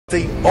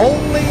The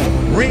only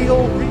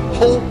real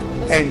hope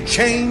and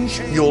change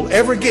you'll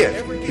ever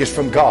get is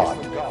from God.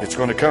 It's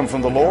going to come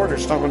from the Lord, or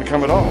it's not going to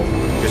come at all.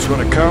 It's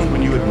going to come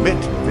when you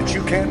admit that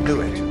you can't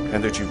do it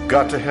and that you've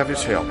got to have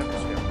His help.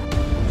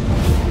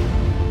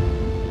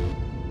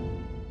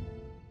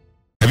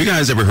 Have you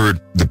guys ever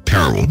heard the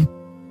parable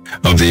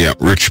of the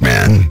rich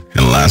man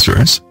and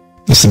Lazarus?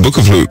 It's the book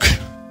of Luke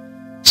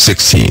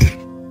 16.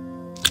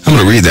 I'm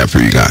going to read that for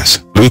you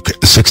guys. Luke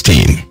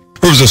 16.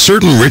 There was a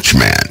certain rich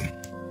man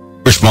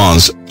which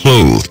was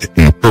clothed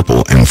in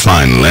purple and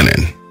fine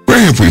linen.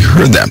 Where have we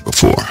heard that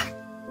before?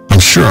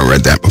 I'm sure I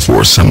read that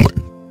before somewhere.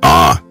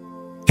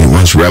 It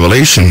was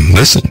Revelation.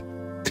 Listen.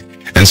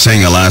 And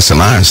saying, alas,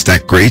 alas,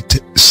 that great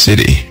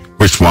city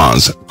which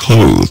was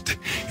clothed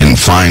in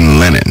fine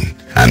linen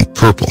and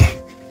purple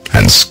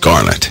and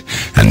scarlet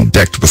and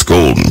decked with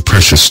gold and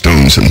precious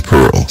stones and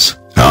pearls.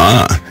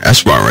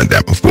 That's where I read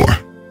that before.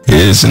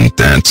 Isn't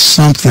that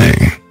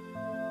something?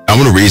 I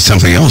want to read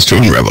something else too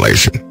in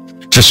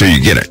Revelation, just so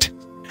you get it.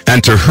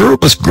 And to her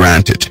was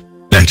granted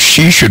that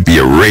she should be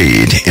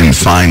arrayed in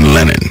fine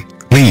linen,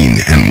 clean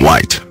and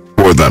white,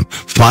 for the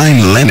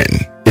fine linen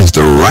is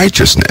the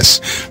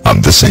righteousness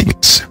of the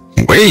saints.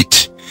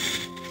 Wait.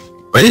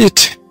 We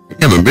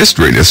have a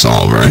mystery to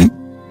solve, right?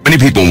 Many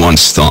people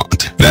once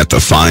thought that the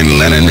fine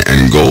linen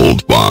and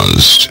gold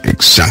was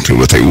exactly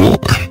what they wore.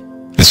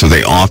 And so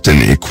they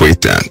often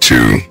equate that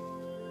to,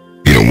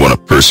 what a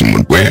person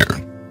would wear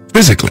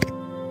physically.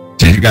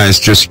 Did you guys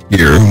just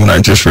hear what I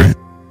just read?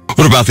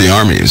 What about the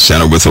armies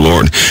that are with the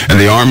Lord? And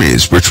the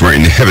armies which were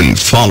in heaven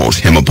followed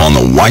him upon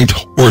the white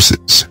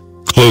horses,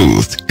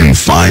 clothed in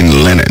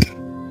fine linen,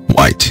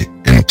 white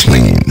and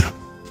clean.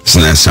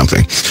 Isn't that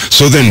something?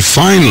 So then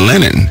fine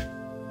linen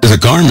is a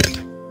garment.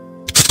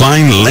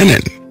 Fine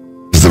linen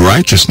is the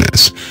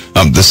righteousness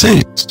of the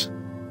saints.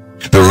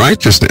 The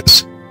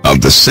righteousness of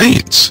the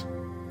saints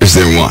is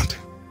their what?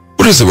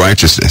 What is the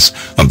righteousness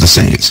of the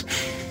saints?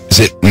 Is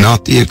it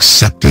not the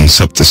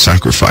acceptance of the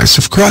sacrifice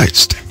of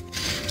Christ?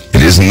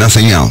 It is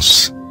nothing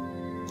else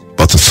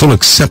but the full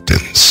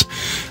acceptance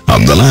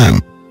of the Lamb.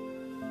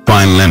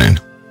 Fine linen.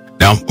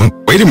 Now,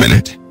 wait a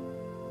minute.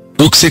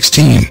 Luke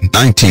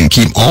 16:19.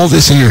 Keep all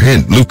this in your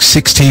head. Luke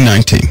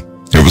 16:19.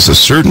 There was a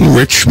certain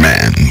rich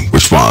man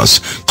which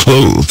was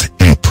clothed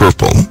in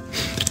purple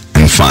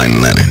and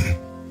fine linen.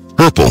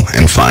 Purple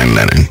and fine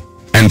linen.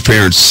 And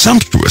fared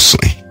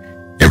sumptuously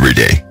every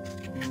day.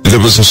 There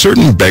was a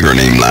certain beggar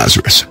named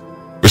Lazarus,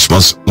 which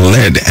was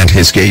led at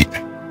his gate,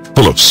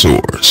 full of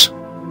sores,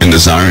 and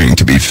desiring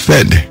to be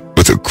fed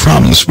with the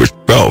crumbs which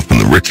fell from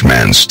the rich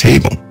man's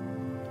table.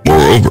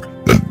 Moreover,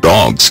 the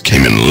dogs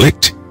came and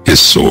licked his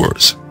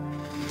sores.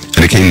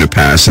 And it came to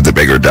pass that the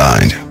beggar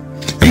died,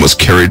 and was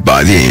carried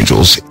by the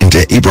angels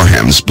into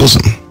Abraham's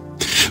bosom.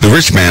 The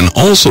rich man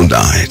also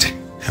died,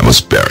 and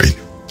was buried.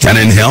 And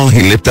in hell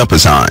he lifted up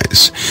his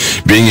eyes,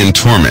 being in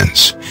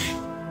torments,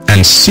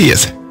 and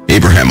seeth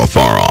Abraham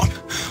afar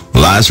off,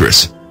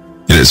 Lazarus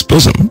in his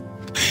bosom.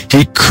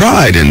 He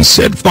cried and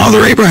said,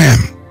 Father Abraham,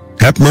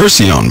 have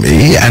mercy on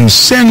me, and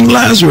send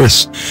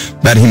Lazarus,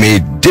 that he may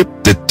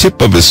dip the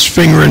tip of his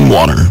finger in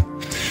water,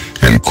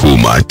 and cool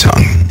my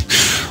tongue,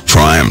 for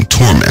I am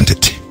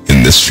tormented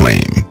in this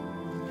flame.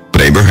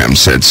 But Abraham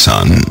said,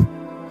 Son,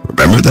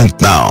 remember that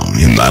thou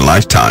in thy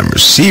lifetime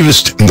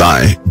receivest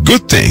thy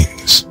good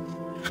things,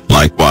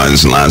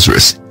 likewise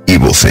Lazarus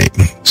evil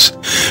things.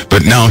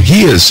 But now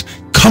he is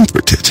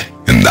comforted,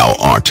 and thou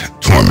art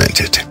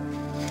tormented.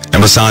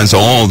 And besides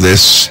all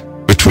this,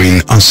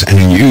 between us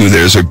and you,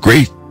 there's a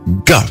great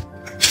gulf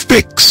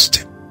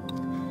fixed,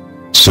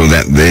 so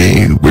that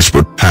they which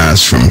would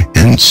pass from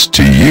hence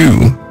to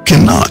you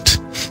cannot,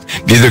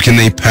 neither can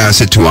they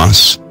pass it to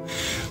us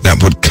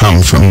that would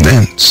come from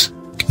thence.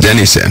 Then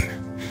he said,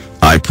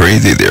 I pray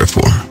thee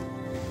therefore,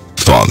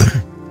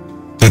 Father,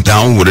 that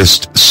thou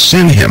wouldest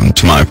send him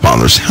to my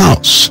father's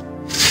house,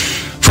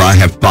 for I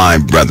have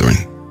 5 brethren,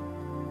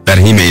 that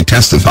he may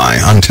testify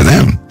unto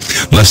them,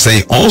 lest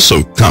they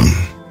also come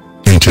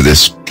into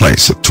this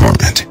place of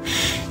torment.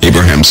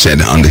 Abraham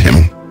said unto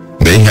him,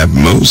 They have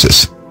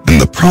Moses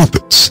and the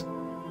prophets,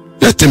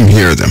 let them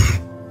hear them.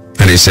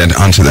 And he said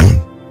unto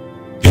them,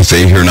 If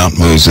they hear not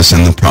Moses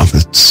and the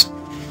prophets,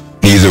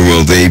 neither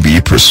will they be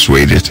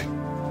persuaded,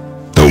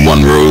 though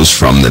one rose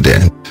from the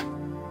dead.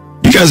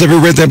 You guys ever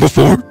read that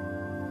before?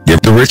 You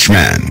have the rich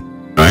man,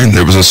 right?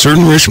 There was a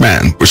certain rich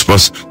man which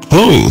was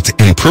clothed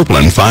in purple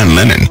and fine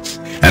linen,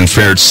 and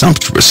fared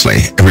sumptuously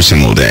every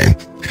single day.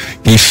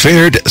 He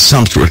fared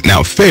sumptuously.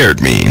 Now,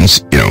 fared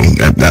means,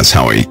 that's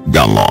how he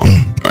got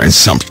along, right?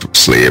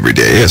 Sumptuously every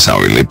day. That's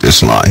how he lived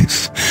his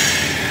life.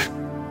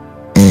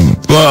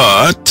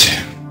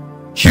 But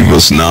he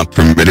was not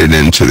permitted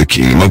into the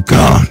kingdom of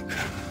God.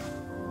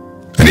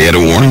 And he had a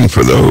warning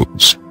for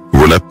those who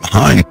were left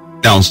behind.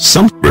 Now,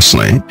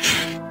 sumptuously,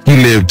 he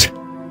lived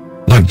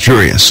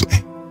luxuriously.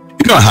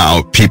 You know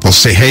how people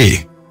say,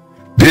 hey,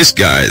 this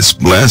guy is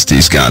blessed.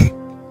 He's got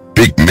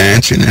big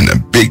mansion and a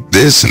big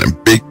this and a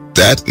big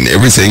that, and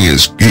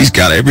he's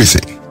got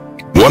everything.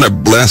 What a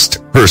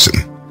blessed person.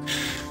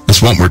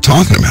 That's what we're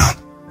talking about.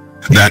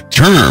 That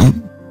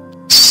term,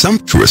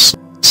 sumptuously,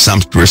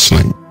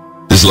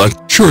 is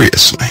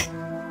luxuriously.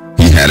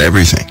 He had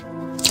everything.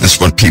 That's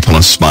what people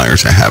aspire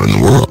to have in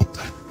the world.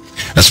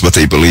 That's what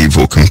they believe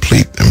will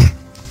complete them.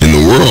 In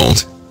the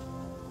world,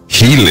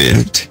 he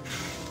lived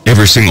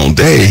every single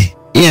day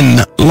in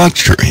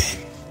luxury,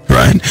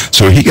 right?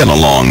 So he got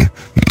along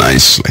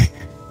nicely.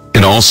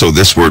 And also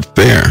this word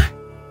fair,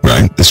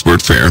 right? This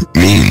word fair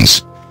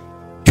means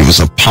he was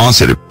a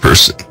positive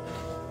person.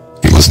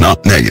 He was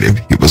not negative.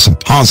 He was a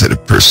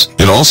positive person.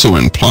 It also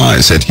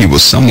implies that he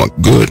was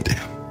somewhat good.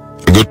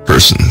 A good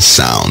person,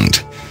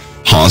 sound,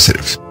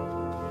 positive,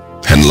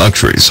 had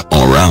luxuries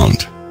all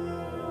around.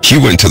 He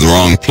went to the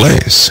wrong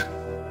place.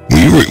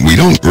 We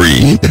don't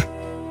read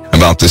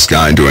about this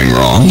guy doing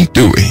wrong,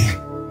 do we?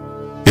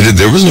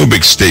 There was no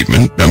big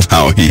statement of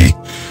how he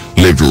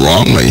lived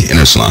wrongly in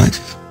his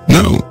life.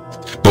 No.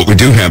 But we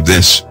do have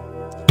this.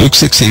 Luke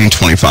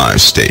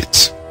 16:25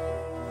 states,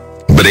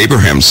 "But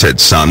Abraham said,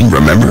 Son,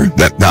 remember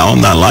that thou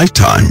in thy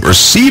lifetime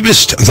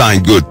receivest thy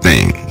good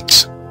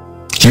things."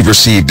 He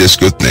received his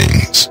good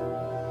things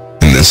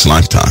in this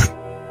lifetime.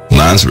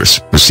 Lazarus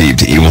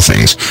received evil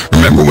things.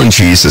 Remember when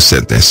Jesus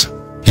said this?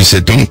 He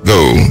said, don't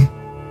go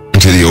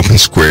into the open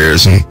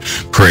squares and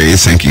pray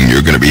thinking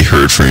you're going to be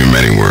heard for your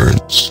many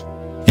words.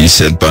 He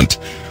said, but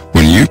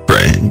when you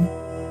pray,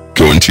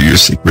 go into your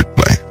secret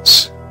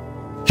place.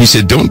 He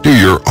said, don't do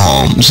your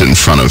alms in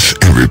front of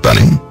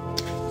everybody,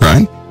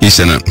 right? He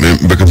said,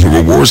 because the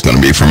reward is going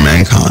to be from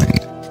mankind.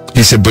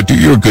 He said, but do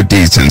your good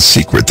deeds in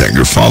secret that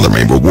your Father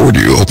may reward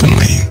you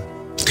openly.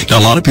 Now,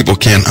 a lot of people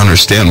can't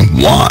understand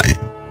why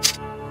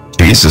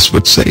Jesus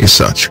would say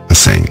such a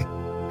thing,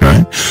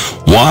 right?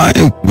 Why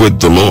would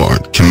the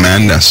Lord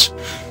command us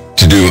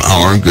to do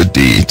our good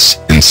deeds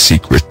in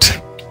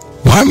secret?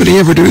 Why would he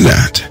ever do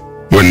that?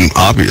 When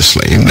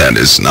obviously that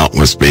is not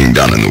what's being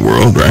done in the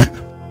world, right?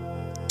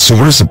 So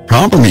what is the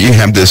problem? You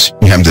have this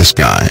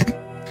guy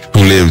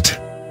who lived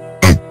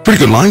a pretty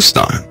good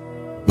lifestyle.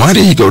 Why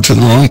did he go to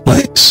the wrong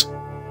place?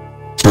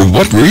 For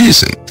what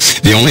reason?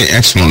 The only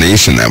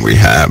explanation that we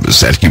have is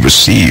that he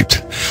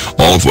received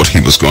all of what he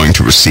was going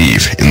to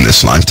receive in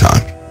this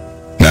lifetime.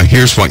 Now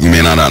here's what you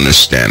may not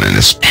understand, and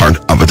it's part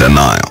of a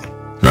denial,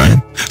 right?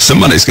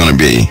 Somebody's going to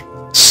be,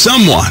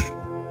 someone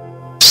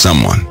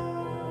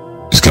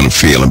is going to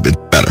feel a bit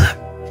better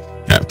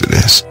after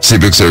this. See,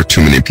 because there are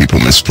too many people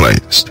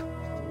misplaced.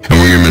 And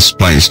when you're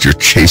misplaced, you're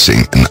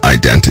chasing an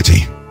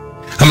identity.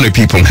 How many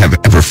people have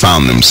ever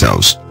found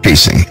themselves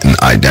chasing an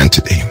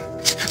identity?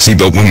 See,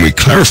 but when we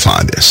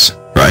clarify this,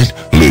 right?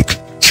 Luke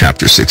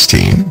chapter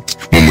 16.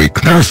 When we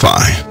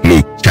clarify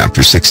Luke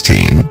chapter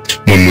 16,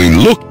 when we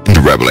look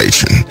into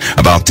Revelation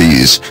about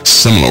these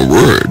similar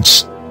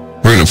words,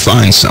 we're going to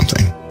find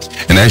something.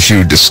 And as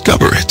you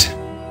discover it,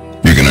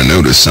 you're going to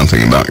notice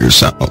something about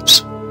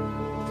yourselves.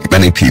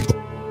 Many people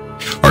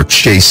are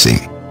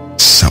chasing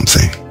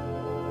something.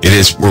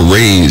 We're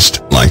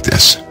raised like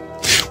this.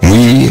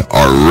 We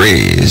are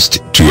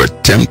raised to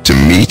attempt to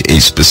meet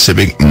a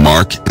specific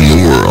mark in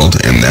the world,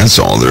 and that's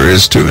all there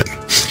is to it.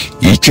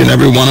 Each and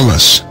every one of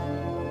us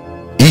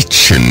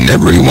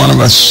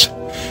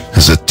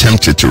has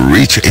attempted to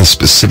reach a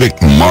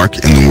specific mark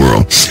in the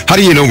world. How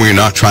do you know when you're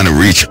not trying to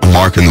reach a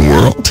mark in the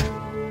world?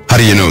 How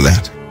do you know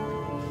that?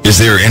 Is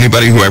there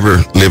anybody who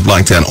ever lived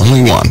like that?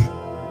 Only one.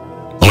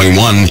 Only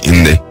one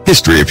in the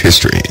history of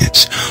history.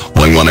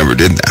 Only one ever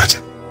did that.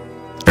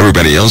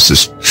 Everybody else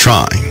is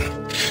trying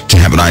to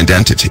have an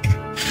identity.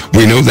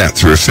 We know that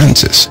through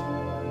offenses.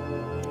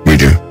 We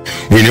do.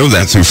 We know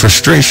that through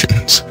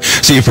frustrations.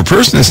 See, if a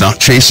person is not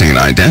chasing an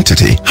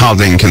identity, how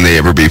then can they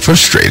ever be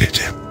frustrated?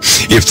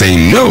 If they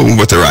know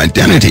what their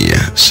identity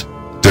is,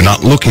 they're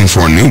not looking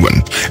for a new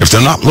one. If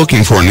they're not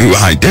looking for a new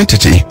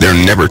identity,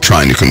 they're never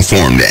trying to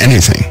conform to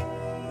anything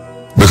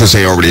because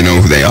they already know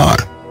who they are,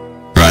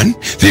 right?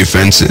 The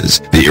offenses,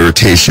 the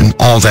irritation,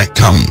 all that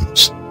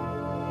comes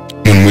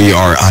when we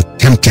are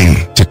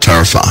attempting to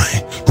clarify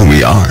who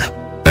we are.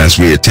 As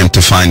we attempt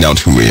to find out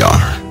who we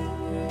are,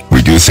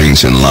 we do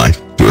things in life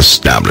to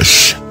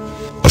establish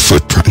a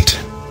footprint.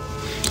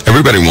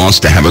 Everybody wants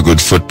to have a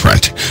good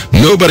footprint.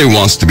 Nobody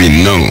wants to be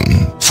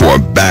known for a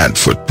bad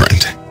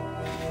footprint,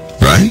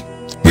 right?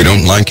 We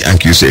don't like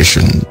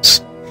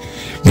accusations.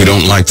 We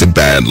don't like the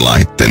bad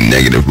light, the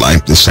negative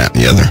light, this, that,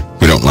 and the other.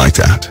 We don't like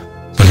that.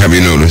 But have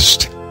you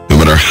noticed, no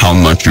matter how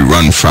much you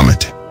run from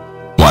it,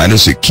 why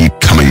does it keep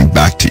coming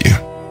back to you?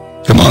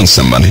 Come on,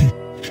 somebody.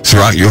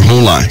 Throughout your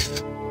whole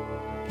life,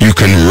 you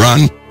can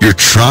run. You're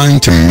trying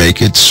to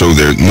make it so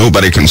that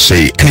nobody can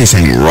say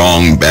anything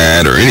wrong,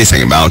 bad, or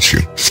anything about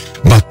you.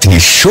 But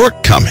these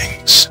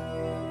shortcomings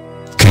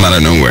come out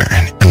of nowhere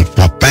and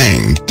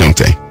bang, don't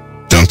they?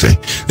 Don't they?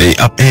 They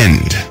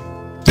upend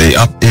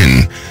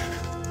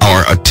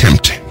our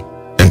attempt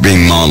at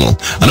being model.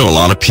 I know a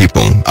lot of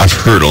people, I've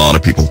heard a lot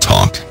of people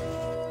talk.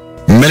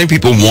 Many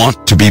people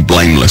want to be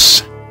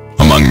blameless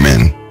among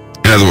men.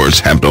 In other words,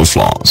 have no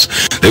flaws.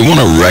 They want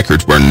a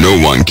record where no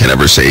one can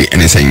ever say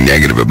anything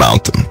negative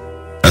about them.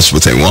 That's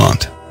what they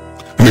want.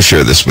 Let me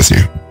share this with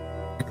you,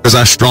 because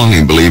I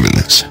strongly believe in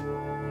this.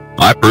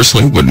 I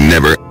personally would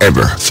never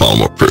ever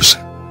follow a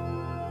person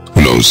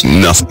who knows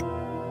nothing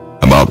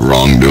about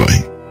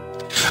wrongdoing.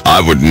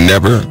 I would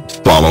never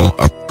follow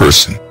a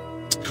person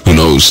who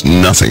knows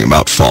nothing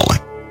about falling.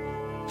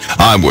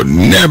 I would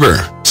never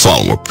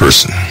follow a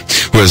person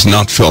who has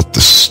not felt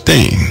the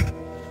sting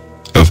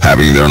of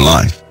having their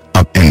life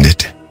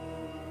upended.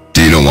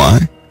 Do you know why?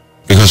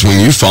 Because when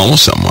you follow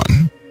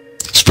someone,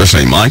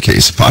 especially in my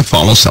case, if I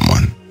follow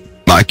someone,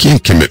 I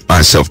can't commit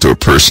myself to a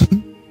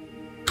person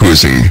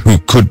who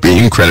could be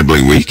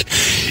incredibly weak.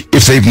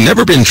 If they've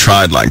never been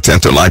tried like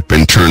that, their life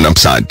been turned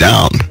upside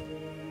down,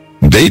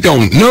 they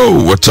don't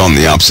know what's on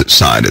the opposite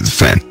side of the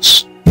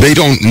fence. They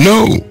don't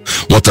know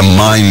what the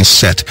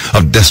mindset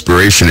of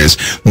desperation is.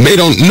 They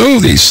don't know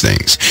these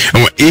things.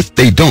 And if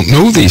they don't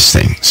know these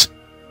things,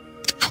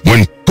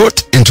 when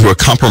put into a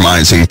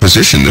compromising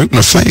position, they're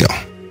going to fail.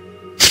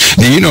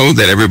 Do you know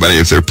that everybody,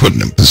 if they're put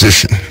in a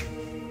position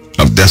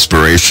of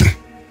desperation,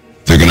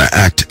 they're going to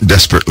act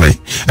desperately,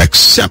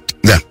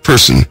 except that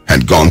person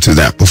had gone through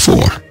that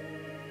before.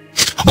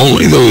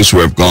 Only those who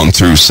have gone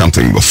through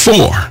something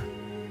before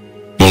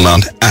will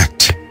not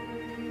act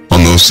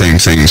on those same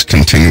things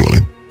continually.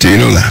 Do you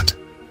know that?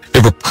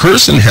 If a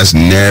person has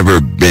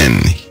never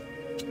been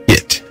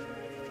hit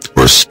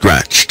or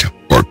scratched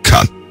or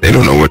cut, they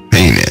don't know what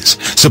pain is.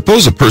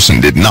 Suppose a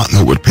person did not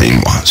know what pain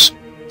was,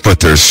 but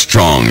they're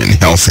strong and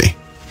healthy.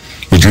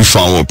 Would you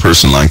follow a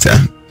person like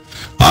that?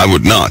 I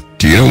would not.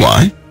 Do you know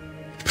why?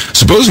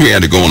 Suppose we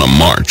had to go on a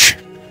march,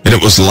 and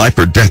it was life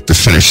or death to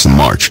finish the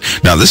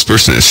march. Now, this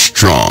person is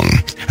strong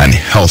and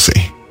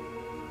healthy.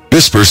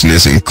 This person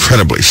is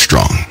incredibly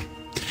strong,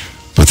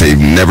 but they've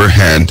never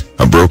had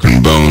a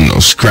broken bone, no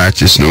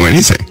scratches, no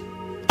anything.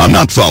 I'm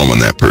not following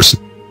that person.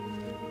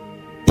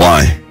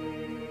 Why?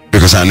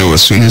 Because I know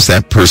as soon as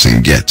that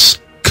person gets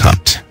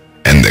cut,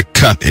 and the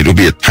cut, it'll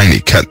be a tiny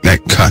cut,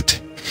 that cut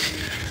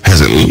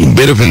has a little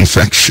bit of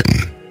infection,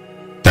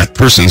 that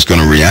person's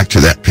going to react to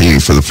that pain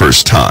for the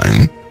first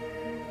time,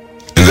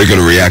 and they're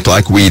going to react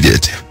like we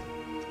did.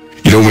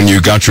 You know, when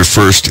you got your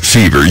first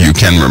fever, you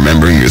can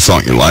remember, and you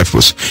thought your life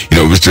was,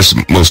 it was just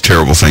the most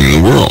terrible thing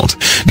in the world.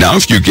 Now,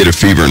 if you get a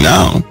fever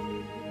now,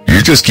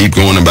 you just keep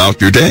going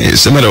about your day.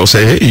 Somebody will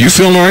say, hey, you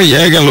feeling all right?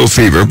 Yeah, I got a little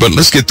fever, but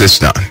let's get this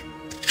done.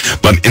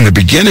 But in the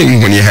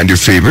beginning, when you had your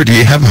fever,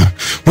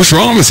 what's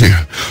wrong with you?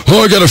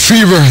 Oh, I got a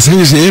fever. I think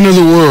it's the end of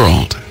the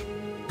world.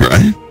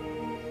 Right?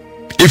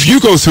 If you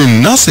go through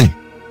nothing,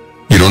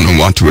 you don't know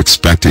what to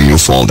expect, and you'll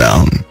fall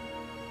down.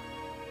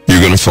 You're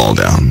going to fall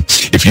down.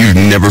 If you've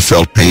never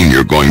felt pain,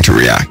 you're going to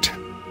react.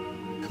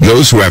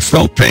 Those who have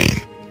felt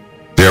pain,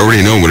 they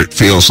already know what it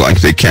feels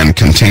like. They can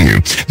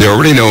continue. They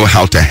already know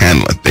how to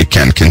handle it. They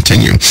can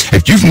continue.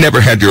 If you've never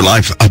had your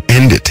life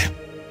upended,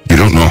 you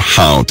don't know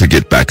how to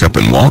get back up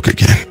and walk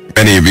again.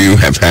 Many of you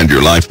have had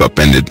your life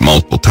upended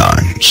multiple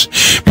times.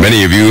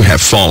 Many of you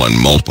have fallen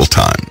multiple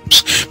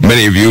times.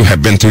 Many of you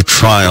have been through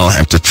trial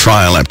after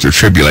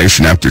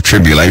tribulation after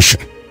tribulation.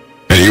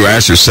 And you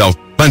ask yourself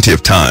plenty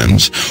of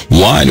times,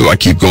 why do I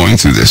keep going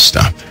through this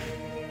stuff?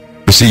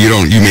 You see,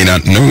 you may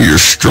not know you're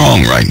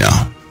strong right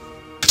now.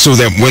 So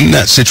that when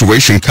that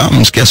situation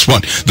comes, guess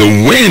what?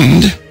 The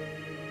wind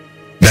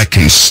that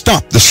can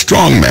stop the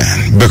strong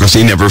man, because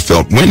he never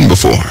felt wind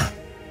before,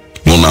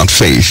 will not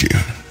faze you.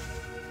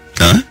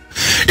 Huh?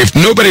 If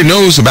nobody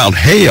knows about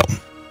hail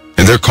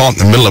and they're caught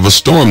in the middle of a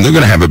storm, they're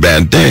going to have a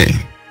bad day.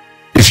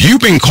 If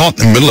you've been caught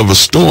in the middle of a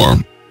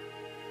storm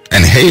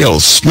and hail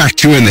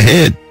smacked you in the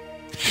head,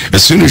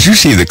 as soon as you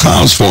see the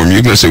clouds form,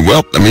 you're going to say,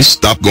 well, let me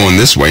stop going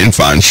this way and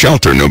find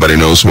shelter. Nobody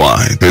knows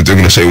why. They're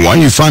going to say, why are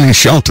you finding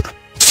shelter?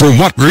 For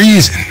what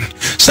reason?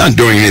 It's not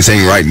doing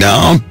anything right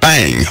now.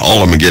 Bang,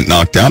 all of them get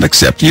knocked out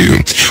except you.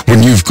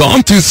 When you've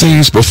gone through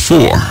things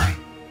before,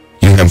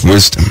 you have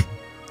wisdom.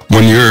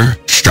 When you're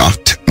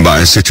shocked by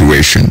a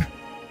situation,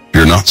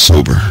 you're not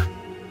sober.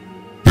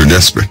 You're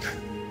desperate.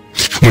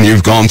 When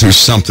you've gone through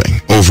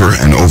something over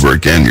and over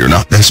again, you're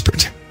not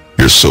desperate.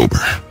 You're sober.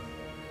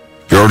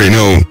 You already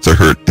know the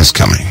hurt is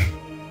coming.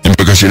 And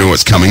because you know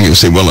it's coming, you'll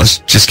say, well, let's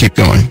just keep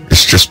going.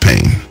 It's just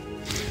pain.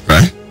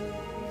 Right?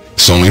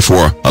 It's only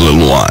for a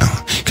little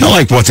while. Kind of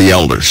like what the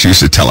elders used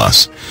to tell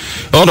us.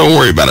 Oh, don't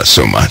worry about it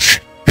so much.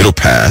 It'll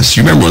pass.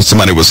 You remember when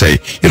somebody would say,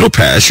 it'll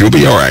pass, you'll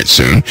be all right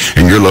soon.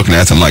 And you're looking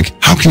at them like,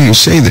 how can you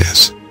say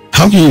this?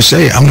 How can you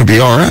say, I'm going to be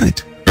all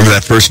right? Remember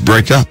that first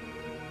breakup?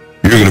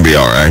 You're going to be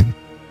all right.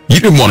 You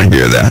didn't want to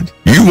hear that.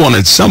 You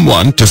wanted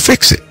someone to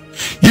fix it.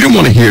 You didn't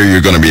want to hear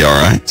you're going to be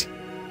all right.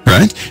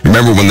 Right?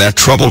 Remember when that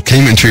trouble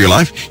came into your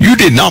life? You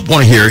did not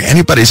want to hear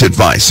anybody's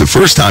advice. The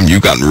first time you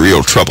got in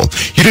real trouble,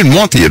 you didn't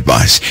want the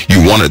advice.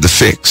 You wanted the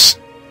fix.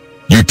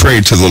 You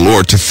prayed to the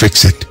Lord to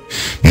fix it,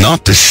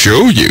 not to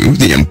show you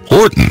the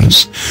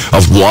importance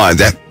of why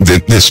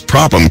this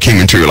problem came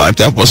into your life.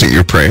 That wasn't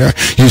your prayer.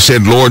 You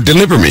said, Lord,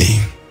 deliver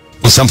me.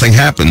 When something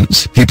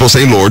happens, people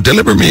say, Lord,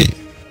 deliver me.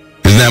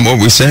 Isn't that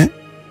what we say?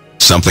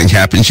 Something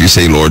happens, you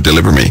say, Lord,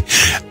 deliver me.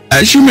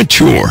 As you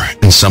mature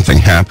and something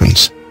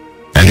happens,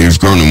 and you've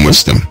grown in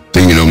wisdom,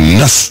 then you know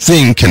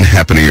nothing can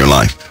happen in your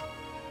life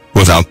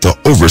without the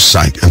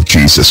oversight of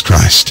Jesus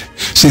Christ.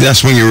 See,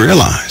 that's when you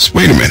realize,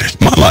 wait a minute,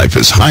 my life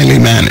is highly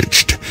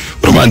managed.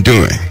 What am I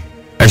doing?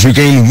 As you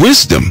gain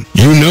wisdom,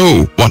 you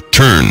know what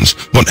turns,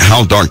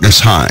 how darkness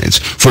hides.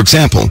 For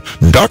example,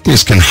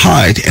 darkness can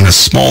hide in a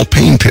small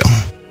pain pill.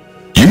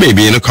 You may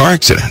be in a car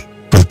accident.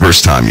 For the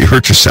first time you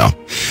hurt yourself,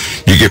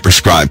 you get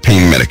prescribed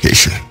pain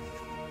medication.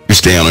 You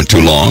stay on it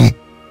too long,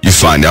 you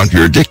find out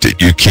you're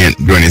addicted. You can't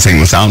do anything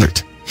without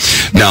it.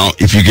 Now,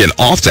 if you get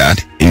off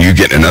that and you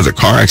get another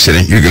car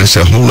accident, you're going to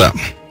say, hold up,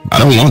 I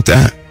don't want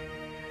that.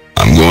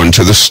 I'm going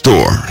to the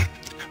store.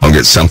 I'll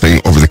get something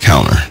over the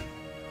counter.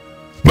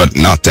 But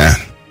not that.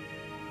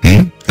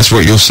 That's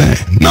what you'll say.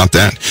 Not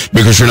that.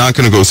 Because you're not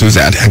going to go through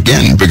that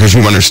again, because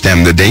you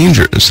understand the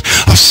dangers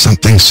of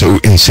something so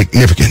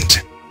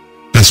insignificant.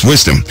 That's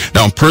wisdom.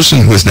 Now, a person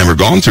who has never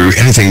gone through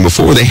anything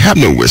before, they have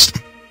no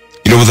wisdom.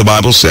 You know what the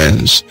Bible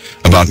says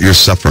about your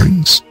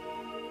sufferings?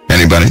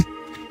 Anybody?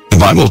 The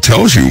Bible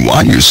tells you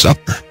why you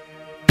suffer.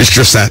 It's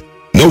just that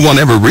no one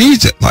ever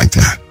reads it like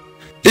that.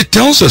 It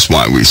tells us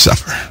why we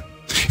suffer.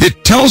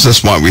 It tells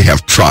us why we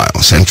have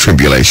trials and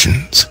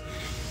tribulations.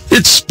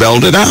 It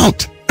spelled it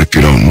out. If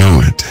you don't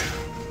know it,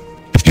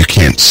 if you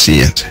can't see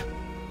it,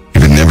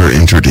 if it never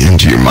entered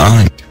into your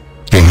mind,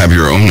 you'll have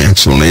your own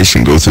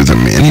explanation go through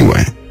them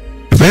anyway.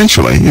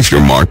 Eventually, if you're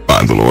marked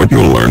by the Lord,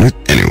 you'll learn it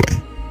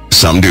anyway.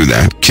 Some do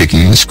that,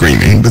 kicking and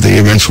screaming, but they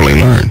eventually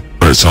learn.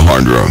 But it's a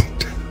hard road.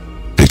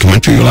 They come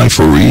into your life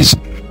for a reason.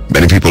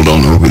 Many people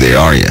don't know who they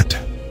are yet.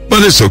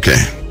 But it's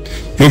okay.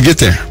 You'll get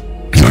there.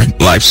 Right?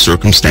 Life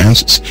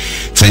circumstances,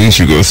 things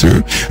you go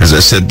through. As I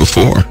said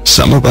before,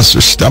 some of us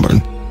are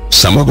stubborn.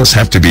 Some of us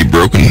have to be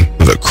broken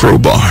with a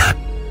crowbar.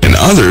 And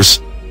others,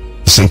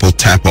 a simple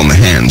tap on the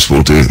hands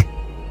will do.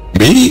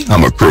 Me,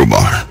 I'm a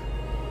crowbar.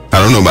 I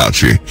don't know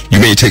about you. You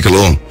may take a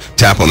little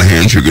tap on the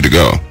hands, you're good to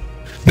go.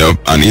 Nope,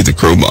 I need the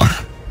crowbar.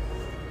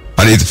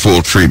 I need the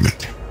full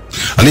treatment.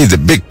 I need the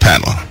big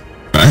paddle,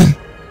 right?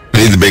 I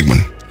need the big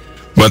one.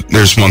 But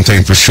there's one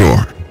thing for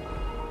sure.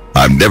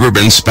 I've never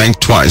been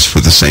spanked twice for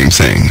the same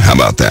thing. How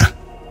about that?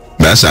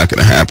 That's not going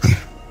to happen.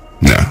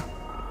 No.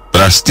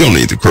 But I still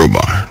need the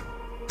crowbar.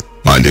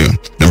 I do.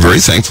 I'm very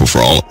thankful for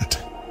all of it.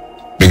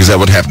 Because I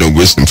would have no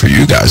wisdom for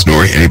you guys,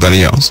 nor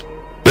anybody else.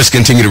 Let's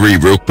continue to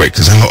read real quick,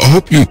 because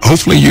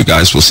hopefully you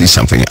guys will see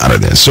something out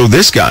of this. So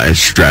this guy is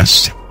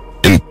dressed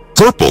in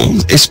purple.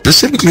 It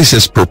specifically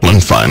says purple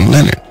and fine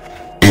linen.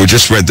 And we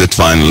just read that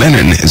fine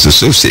linen is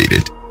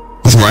associated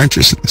with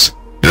righteousness.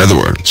 In other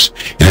words,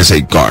 it is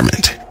a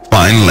garment.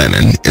 Fine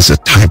linen is a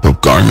type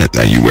of garment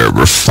that you wear,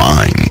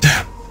 refined.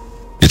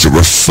 It's a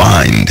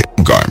refined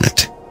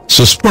garment.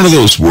 So it's one of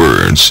those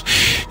words.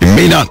 It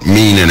may not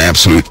mean an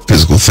absolute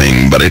physical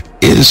thing, but it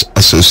is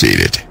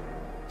associated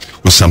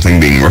with something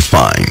being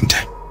refined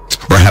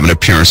or have an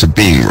appearance of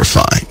being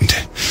refined.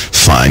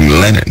 Fine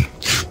linen.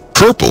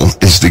 Purple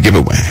is the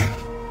giveaway.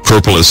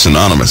 Purple is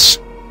synonymous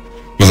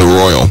with a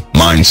royal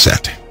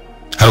mindset.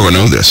 How do I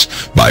know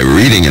this? By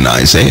reading in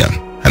Isaiah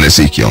and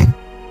Ezekiel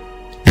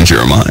and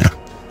Jeremiah.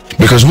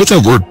 Because with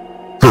that word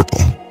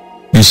purple,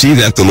 you see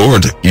that the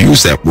Lord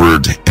used that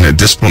word in a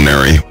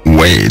disciplinary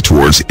way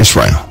towards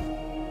Israel.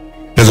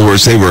 In other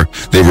words, they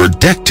were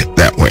decked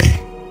that way.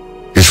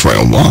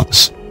 Israel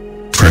was.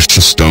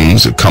 Precious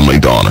stones, a comely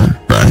daughter,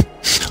 right?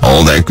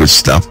 All that good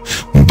stuff.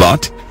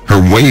 But her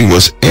way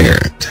was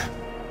aired.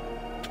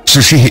 So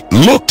she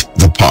looked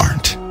the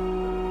part,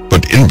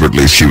 but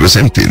inwardly she was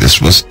empty.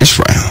 This was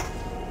Israel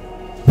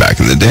back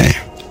in the day.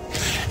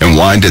 And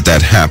why did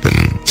that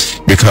happen?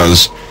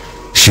 Because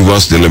she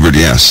was delivered,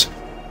 yes,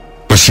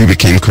 but she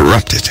became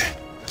corrupted.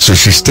 So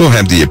she still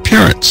had the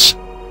appearance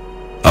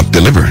of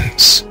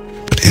deliverance,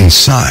 but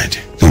inside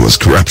there was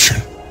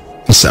corruption.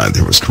 Inside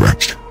there was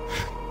corruption.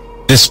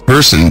 This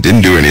person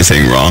didn't do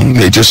anything wrong.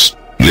 They just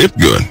lived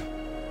good.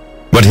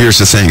 But here's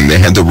the thing. They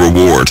had the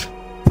reward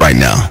right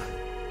now.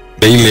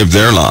 They lived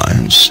their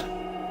lives.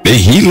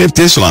 He lived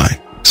his life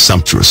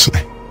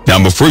sumptuously.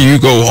 Now, before you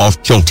go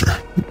off kilter,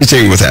 let me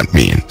tell you what that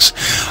means.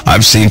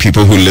 I've seen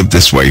people who lived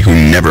this way who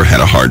never had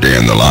a hard day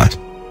in their life.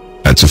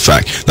 That's a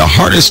fact. The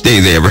hardest day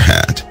they ever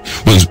had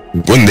was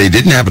when they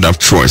didn't have enough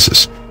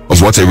choices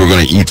of what they were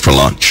going to eat for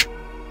lunch.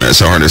 That's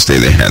the hardest day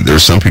they had. There are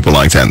some people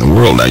like that in the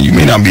world. Now, you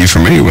may not be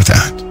familiar with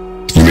that.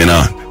 You may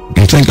not.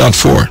 And thank God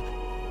for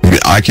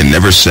it. I can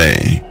never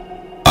say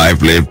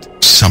I've lived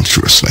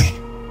sumptuously.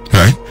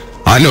 Right?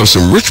 I know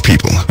some rich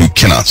people who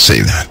cannot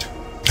say that.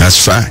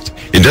 That's fact.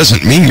 It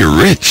doesn't mean you're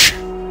rich.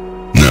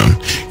 No.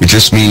 It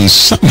just means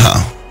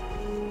somehow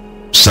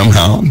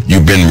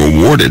you've been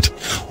rewarded.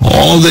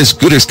 All this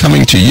good is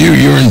coming to you.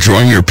 You're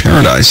enjoying your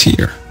paradise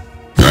here.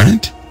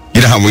 Right?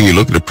 You know how when you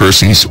look at a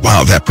person, you say,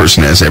 wow, that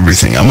person has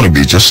everything. I'm going to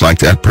be just like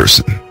that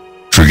person.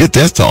 Forget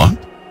that thought.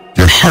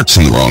 Your heart's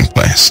in the wrong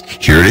place.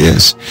 Here it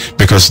is.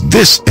 Because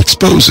this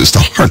exposes the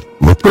heart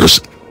of a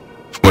person.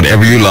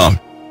 Whatever you love,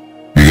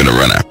 you're going to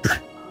run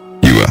after.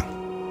 You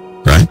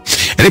will. Right?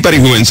 Anybody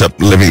who ends up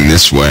living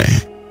this way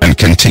and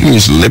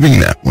continues living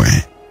that way,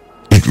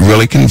 it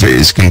really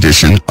conveys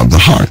condition of the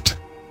heart.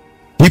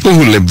 People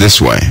who live this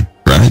way,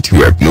 right,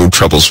 who have no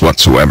troubles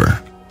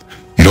whatsoever,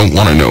 You don't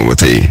want to know what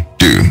they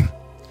do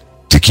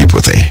to keep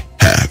what they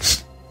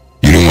have.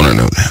 You don't want to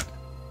know that.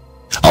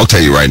 I'll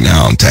tell you right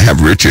now, to have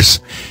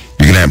riches,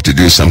 you're going to have to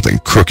do something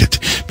crooked,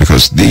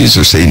 because these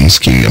are Satan's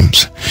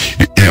kingdoms.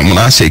 And when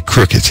I say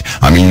crooked,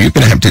 I mean you're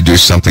going to have to do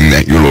something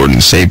that your Lord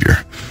and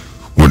Savior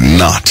would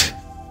not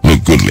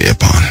look goodly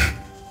upon.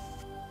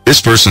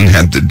 This person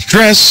had the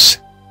dress,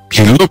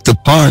 he looked the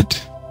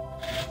part,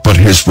 but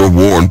his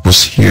reward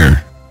was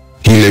here.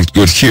 He lived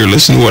good here.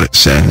 Listen to what it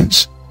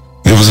says.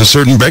 There was a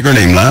certain beggar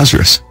named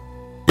Lazarus,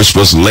 which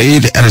was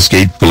laid at his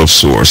gate full of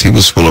sores. He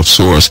was full of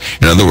sores.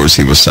 In other words,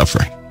 he was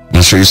suffering.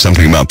 I'll show you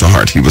something about the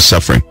heart. He was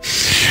suffering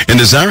and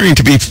desiring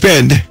to be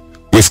fed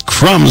with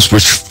crumbs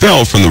which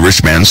fell from the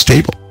rich man's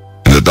table.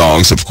 And the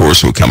dogs, of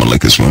course, would come and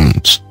lick his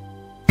wounds.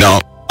 Now,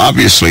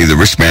 obviously, the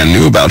rich man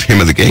knew about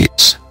him at the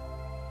gates.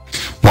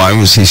 Why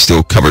was he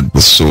still covered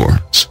with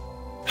sores?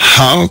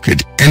 How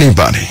could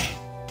anybody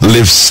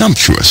live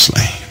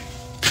sumptuously,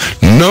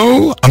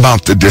 know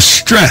about the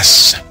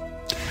distress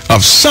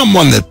of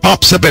someone that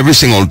pops up every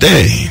single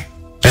day,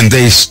 and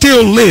they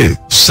still live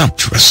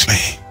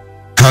sumptuously?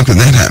 How could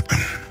that happen?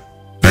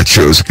 That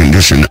shows a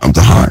condition of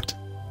the heart.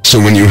 So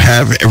when you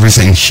have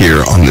everything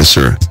here on this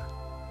earth,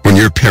 when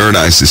your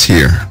paradise is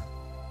here,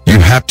 you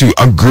have to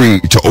agree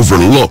to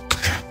overlook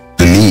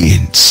the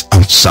needs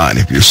outside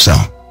of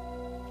yourself.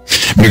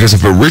 Because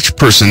if a rich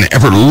person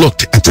ever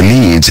looked at the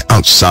needs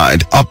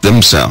outside of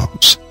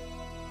themselves,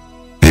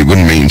 they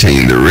wouldn't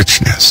maintain their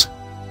richness.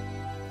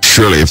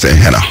 Surely if they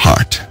had a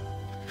heart,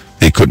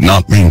 they could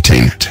not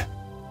maintain it.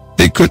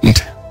 They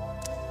couldn't.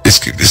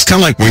 It's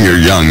kind of like when you're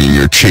young and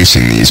you're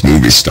chasing these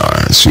movie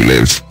stars who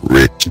live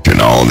rich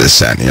and all this,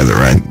 that, and the other,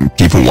 right?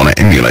 People want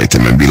to emulate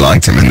them and be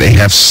like them, and they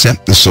have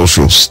set the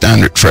social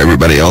standard for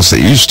everybody else.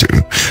 They used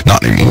to.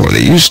 Not anymore.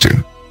 They used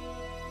to.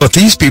 But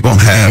these people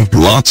have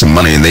lots of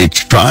money, and they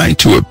try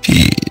to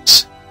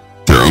appease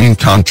their own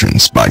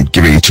conscience by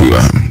giving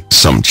to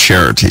some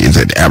charity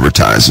that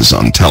advertises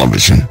on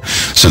television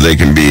so they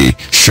can be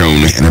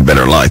shown in a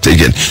better light. They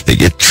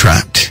get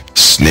trapped,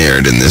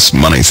 snared in this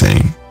money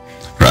thing.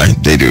 Right?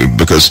 They do,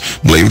 because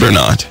believe it or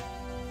not,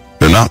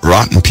 they're not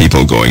rotten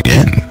people going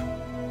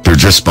in. They're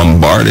just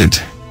bombarded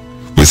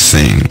with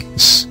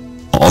things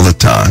all the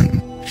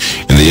time.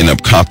 And they end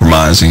up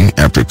compromising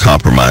after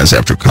compromise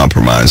after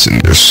compromise. And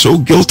they're so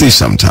guilty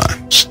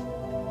sometimes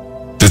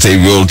that they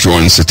will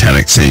join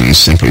satanic things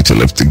simply to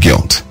lift the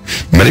guilt.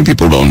 Many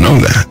people don't know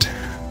that.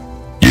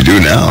 You do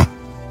now.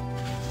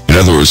 In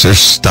other words, they're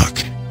stuck.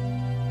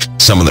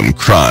 Some of them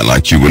cry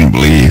like you wouldn't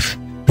believe,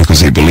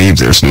 because they believe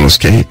there's no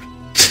escape.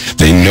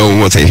 They know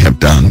what they have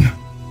done.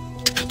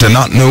 To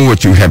not know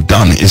what you have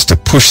done is to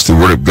push the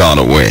word of God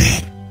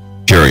away.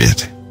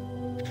 Period.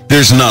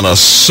 There's not a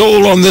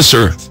soul on this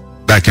earth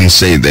that can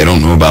say they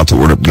don't know about the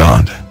word of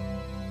God,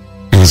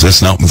 because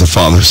that's not what the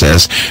Father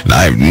says. And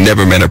I've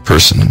never met a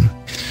person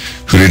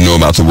who didn't know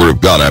about the word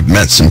of God. I've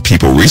met some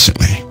people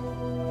recently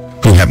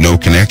who have no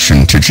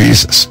connection to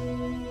Jesus.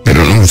 They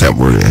don't know what that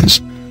word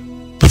is,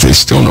 but they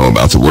still know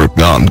about the word of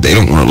God. They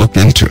don't want to look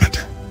into it.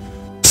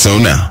 So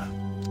now,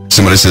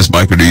 somebody says,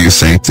 Michael, do you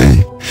think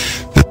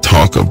the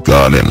talk of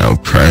God and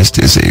of Christ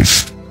is a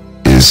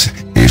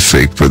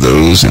fake for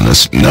those in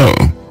us? No.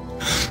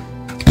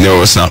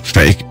 No, it's not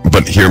fake,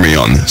 but hear me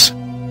on this.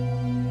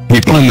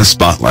 People in the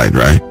spotlight,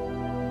 right?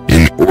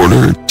 In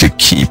order to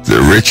keep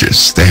their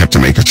riches, they have to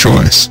make a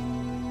choice.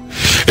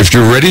 If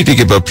you're ready to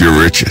give up your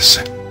riches,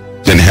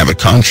 then have a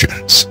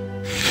conscience.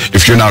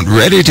 If you're not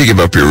ready to give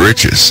up your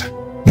riches,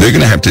 they're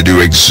going to have to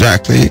do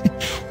exactly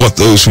what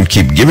those who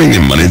keep giving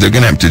them money, they're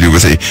going to have to do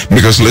with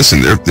because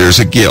listen, there's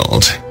a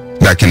guild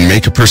that can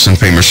make a person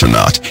famous or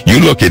not. You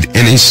look at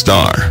any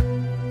star,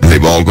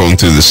 they've all gone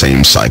through the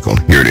same cycle.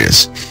 Here it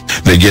is.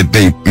 They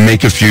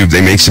make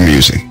some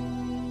music,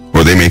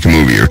 or they make a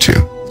movie or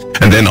two.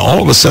 And then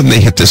all of a sudden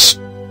they hit this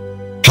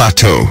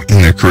plateau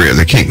in their career.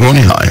 They can't go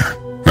any higher,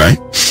 right?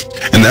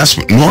 And that's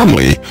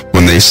normally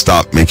when they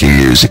stop making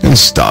music and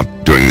stop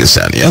doing this,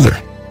 that, and the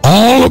other.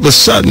 All of a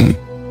sudden,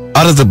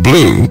 out of the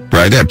blue,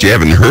 right after you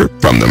haven't heard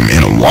from them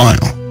in a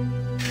while,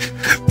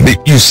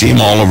 you see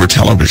them all over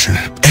television,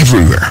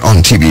 everywhere,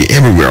 on TV,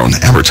 everywhere on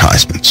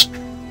advertisements.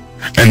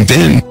 And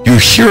then you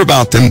hear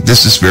about them,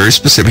 this is very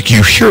specific,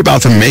 you hear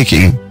about them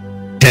making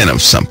 10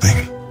 of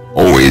something,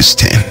 always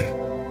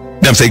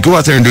 10. Now if they go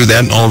out there and do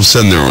that, and all of a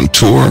sudden they're on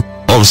tour,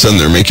 all of a sudden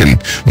they're making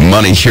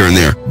money here and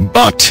there,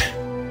 but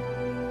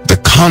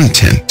the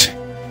content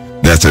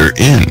that they're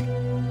in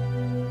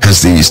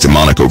has these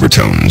demonic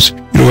overtones.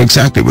 You know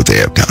exactly what they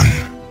have done.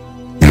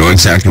 You know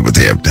exactly what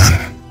they have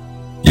done.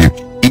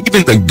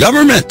 Even the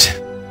government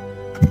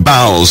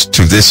bows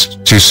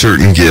to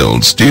certain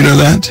guilds. Do you know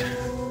that?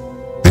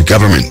 The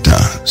government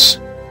does.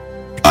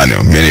 I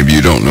know, many of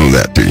you don't know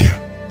that, do you?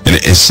 And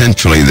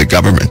essentially, the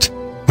government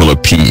will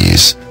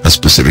appease a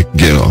specific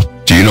guild.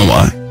 Do you know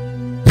why?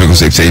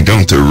 Because if they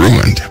don't, they're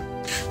ruined.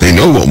 They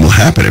know what will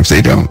happen if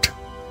they don't.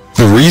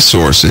 The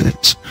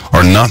resources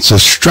are not so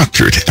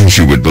structured as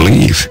you would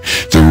believe.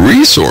 The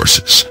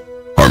resources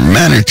are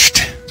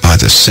managed by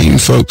the same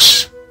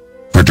folks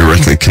We're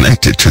directly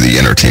connected to the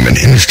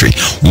entertainment industry.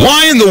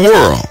 Why in the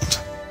world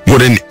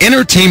would an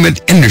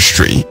entertainment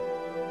industry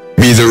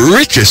be the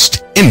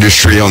richest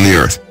industry on the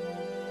earth?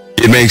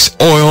 It makes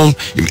oil,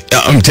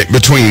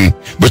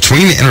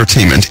 between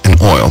entertainment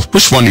and oil.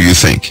 Which one do you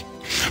think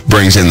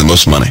brings in the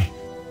most money?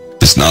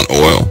 It's not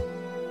oil.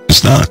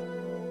 It's not.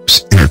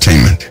 It's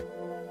entertainment.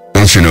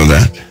 Don't you know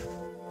that?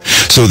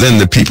 So then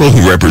the people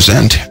who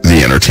represent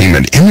the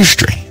entertainment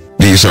industry,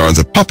 these are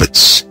the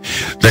puppets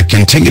that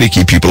continue to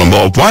keep people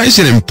involved. Why is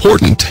it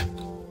important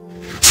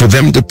for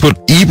them to put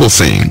evil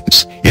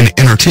things in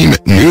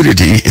entertainment,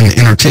 nudity in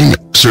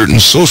entertainment, certain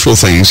social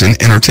things in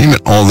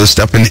entertainment, all this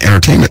stuff in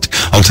entertainment?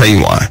 I'll tell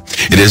you why.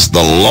 It is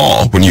the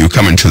law when you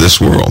come into this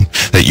world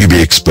that you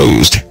be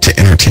exposed to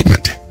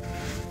entertainment.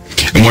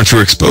 And once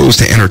you're exposed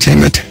to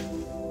entertainment,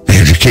 the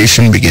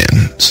education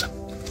begins.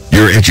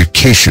 Your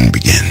education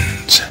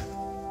begins.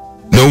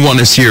 No one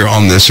is here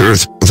on this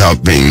earth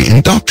without being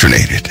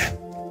indoctrinated.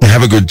 To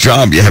have a good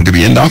job, you have to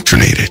be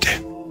indoctrinated.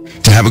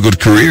 To have a good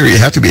career, you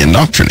have to be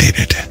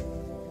indoctrinated.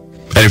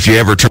 And if you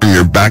ever turn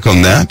your back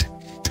on that,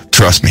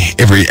 trust me,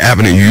 every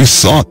avenue you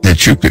thought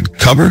that you could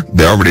cover,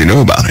 they already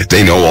know about it.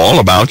 They know all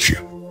about you.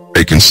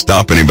 They can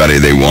stop anybody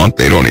they want.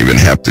 They don't even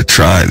have to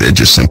try. They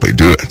just simply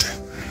do it.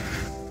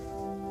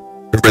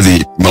 Remember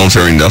the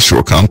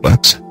military-industrial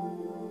complex?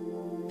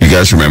 You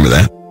guys remember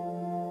that?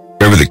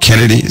 Remember the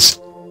Kennedys?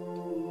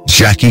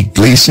 Jackie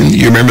Gleason,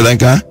 you remember that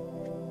guy?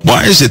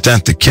 Why is it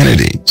that the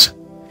Kennedys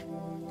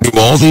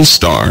knew all these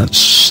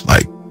stars,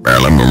 like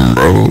Marilyn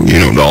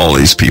Monroe, all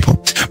these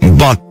people,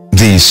 but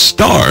these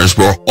stars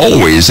were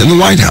always in the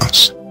White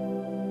House?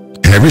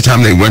 And every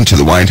time they went to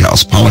the White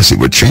House, policy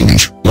would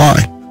change.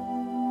 Why?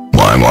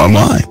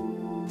 Why?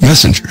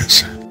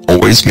 Messengers.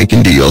 Always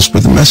making deals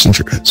with the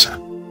messengers.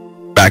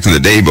 Back in the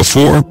day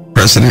before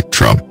President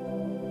Trump,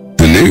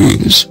 the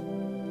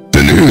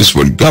news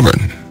would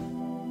govern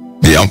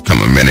the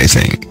outcome of many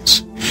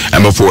things.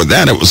 And before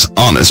that, it was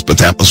honest, but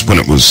that was when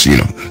it was, in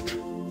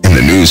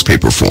the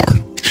newspaper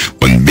form.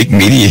 When big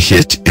media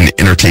hit and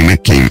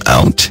entertainment came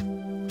out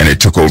and it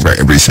took over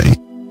everything,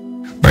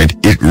 right?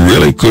 It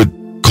really could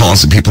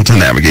cause the people to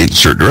navigate in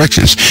certain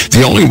directions.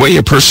 The only way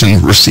a person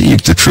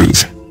received the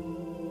truth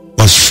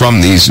was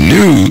from these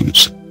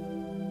news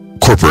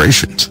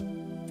corporations.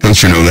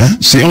 Don't you know that?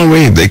 It's the only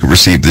way they could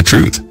receive the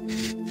truth.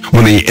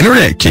 When the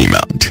internet came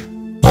out,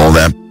 all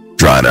that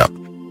dried up.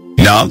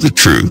 Now the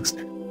truth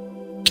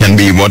can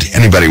be what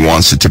anybody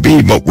wants it to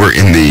be, but we're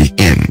in the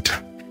end.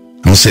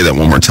 I'll say that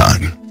one more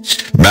time.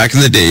 Back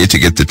in the day, to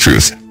get the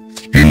truth,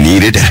 you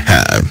needed to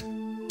have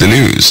the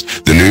news.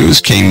 The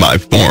news came by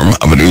form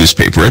of a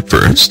newspaper at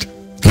first,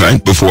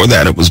 right? Before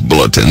that, it was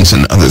bulletins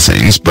and other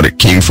things, but it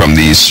came from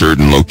these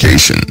certain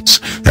locations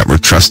that were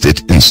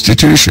trusted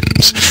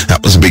institutions.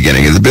 That was the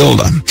beginning of the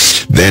build-up.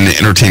 Then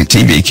entertainment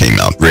TV came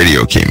out,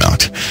 radio came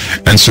out.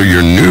 And so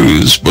your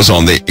news was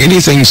on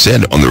anything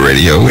said on the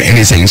radio,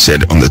 anything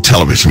said on the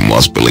television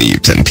was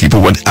believed, and people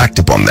would act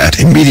upon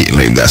that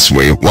immediately. That's the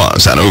way it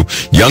was. I know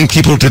young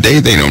people today,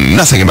 they know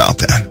nothing about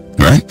that,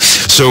 right?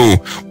 So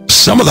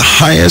some of the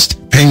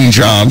highest paying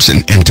jobs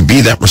and to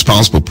be that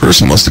responsible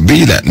person was to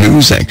be that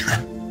news anchor.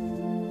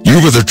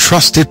 You were the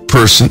trusted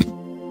person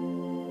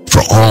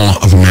for all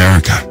of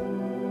America.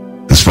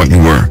 That's what you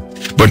were.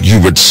 But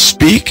you would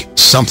speak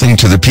something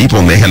to the people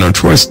and they had no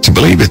choice to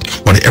believe it.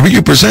 Whatever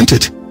you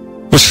presented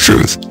was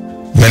truth.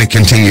 Then it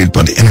continued,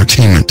 but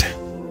entertainment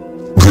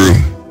grew.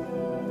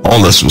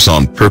 All this was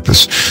on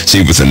purpose.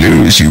 See, with the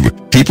news,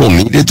 people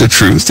needed the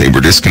truth. They were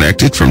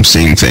disconnected from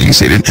seeing things.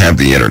 They didn't have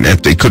the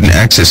internet. They couldn't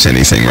access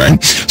anything,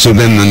 right? So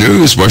then the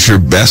news was your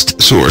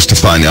best source to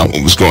find out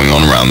what was going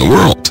on around the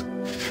world,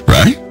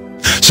 right?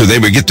 So they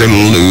would get their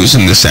little news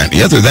and this, that, and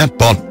the other. That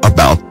brought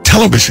about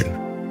television.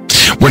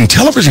 When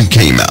television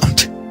came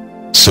out,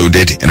 so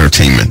did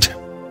entertainment.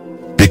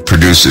 Big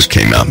producers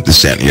came out,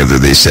 this, that, and the other.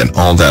 They set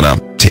all that up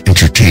to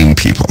entertain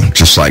people,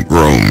 just like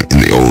Rome in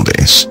the old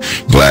days,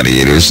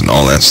 gladiators and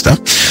all that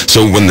stuff.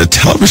 So when the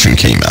television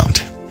came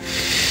out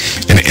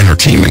and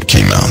entertainment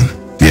came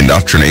out, the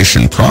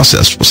indoctrination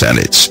process was at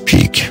its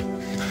peak.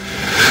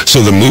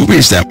 So the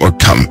movies that would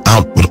come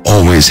out would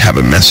always have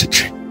a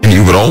message, and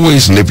you would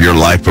always live your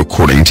life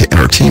according to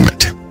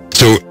entertainment.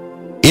 So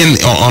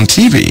on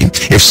TV,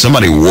 if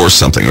somebody wore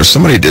something or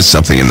somebody did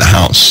something in the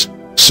house,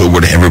 so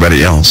would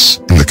everybody else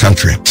in the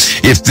country.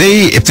 If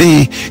they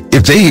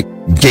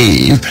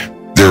gave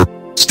their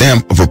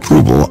stamp of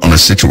approval on a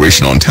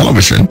situation on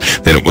television,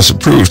 then it was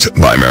approved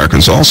by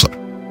Americans also.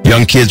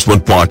 Young kids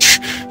would watch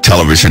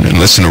television and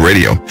listen to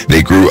radio.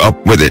 They grew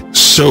up with it,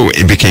 so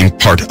it became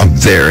part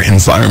of their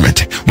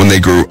environment. When they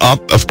grew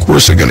up, of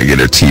course they're going to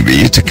get a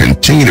TV to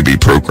continue to be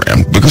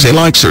programmed because they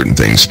like certain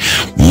things.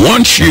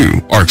 Once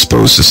you are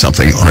exposed to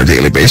something on a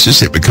daily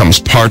basis, it becomes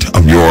part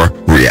of your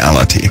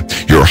reality,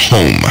 your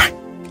home,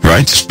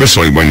 right?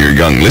 Especially when you're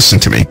young. Listen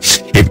to me.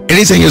 If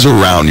anything is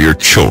around your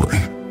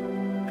children,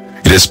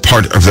 it is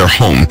part of their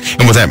home.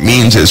 And what that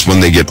means is when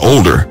they get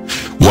older,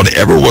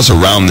 whatever was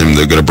around them,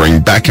 they're going to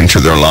bring back into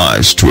their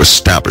lives to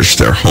establish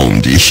their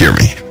home. Do you hear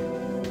me?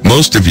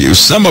 Most of you,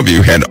 some of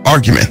you had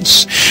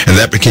arguments, and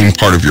that became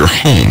part of your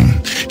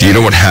home. Do you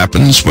know what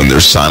happens when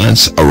there's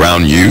silence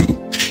around you?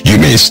 You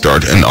may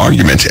start an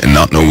argument and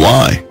not know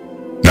why.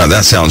 Now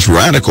that sounds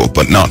radical,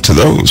 but not to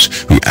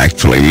those who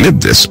actually live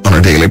this on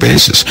a daily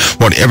basis.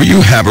 Whatever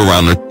you have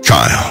around a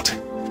child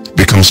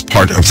becomes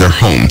part of their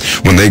home.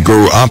 When they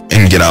grow up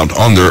and get out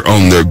on their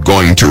own, they're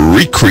going to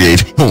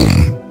recreate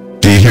home.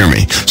 Do you hear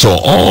me? So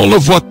all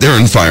of what their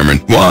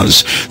environment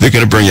was, they're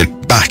going to bring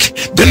it back.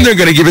 Then they're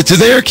going to give it to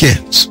their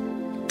kids.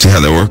 See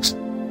how that works?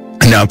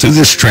 And now through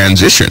this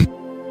transition,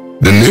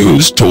 the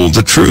news told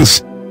the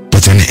truth,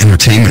 but then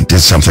entertainment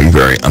did something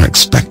very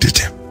unexpected.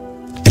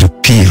 It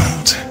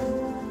appealed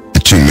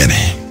to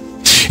many.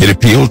 It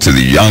appealed to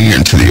the young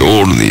and to the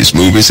old, and these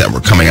movies that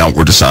were coming out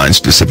were designed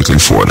specifically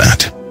for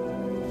that.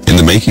 In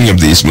the making of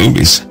these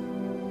movies,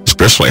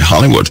 especially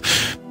Hollywood,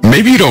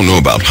 maybe you don't know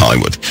about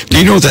Hollywood. Do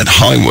you know that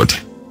Hollywood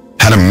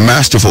had a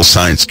masterful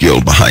science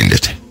guild behind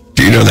it?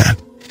 Do you know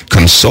that?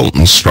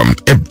 Consultants from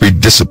every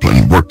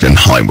discipline worked in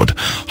Hollywood.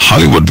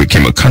 Hollywood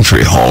became a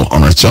country all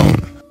on its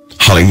own.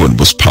 Hollywood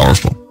was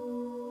powerful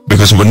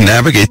because it would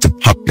navigate the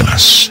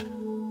populace.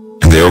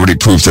 And they already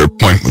proved their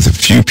point with a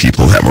few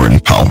people that were in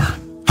power,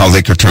 how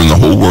they could turn the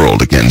whole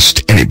world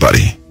against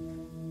anybody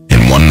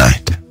in one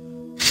night.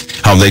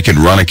 How they could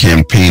run a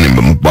campaign and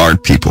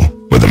bombard people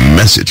with a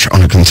message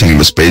on a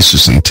continuous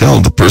basis until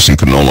the person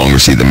could no longer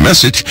see the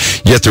message,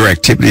 yet their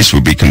activities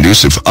would be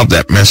conducive of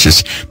that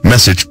message,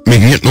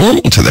 making it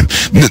normal to them.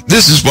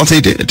 This is what they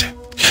did.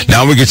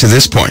 Now we get to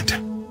this point,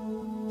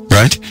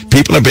 right?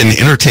 People have been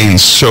entertained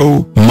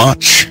so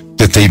much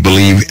that they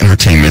believe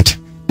entertainment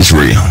is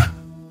real.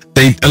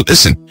 They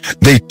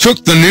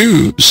took the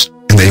news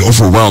and they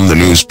overwhelmed the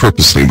news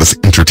purposely with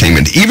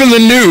entertainment. Even the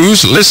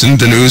news,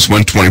 the news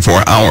went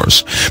 24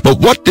 hours. But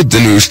what did the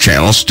news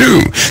channels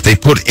do? They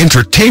put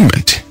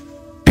entertainment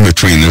in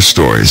between their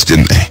stories,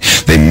 didn't they?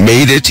 They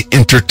made it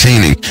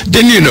entertaining.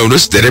 Didn't you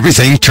notice that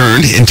everything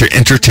turned into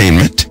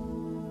entertainment?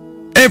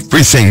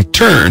 Everything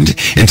turned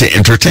into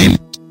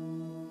entertainment.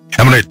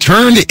 And when it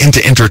turned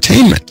into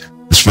entertainment,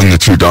 that's when the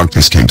true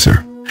darkness came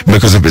through.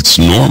 Because if it's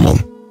normal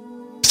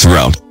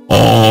throughout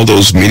all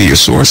those media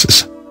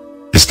sources,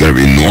 it's going to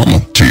be normal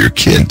to your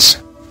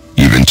kids,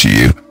 even to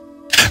you.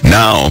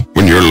 Now,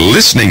 when you're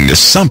listening to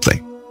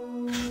something,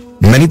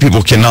 many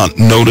people cannot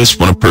notice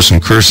when a person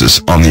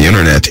curses on the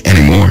internet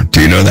anymore.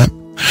 Do you know that?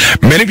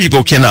 Many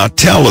people cannot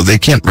tell, or they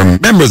can't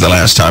remember the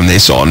last time they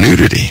saw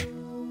nudity.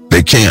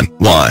 They can't.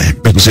 Why?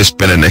 Because it's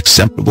been an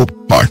acceptable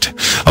part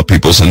of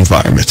people's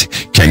environment.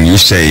 Can you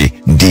say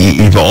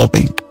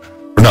de-evolving?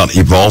 We're not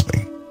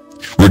evolving.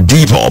 We're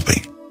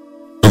devolving.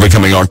 We're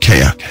becoming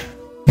archaic.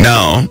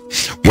 Now,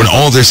 when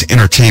all this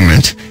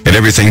entertainment and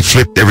everything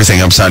flipped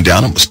everything upside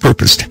down, it was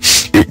purposed.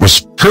 It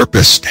was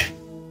purposed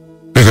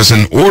because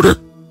in order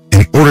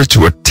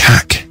to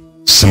attack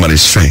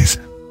somebody's faith,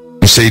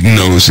 and Satan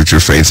knows that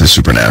your faith is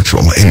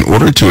supernatural. In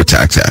order to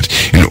attack that,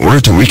 in order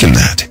to weaken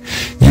that,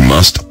 you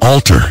must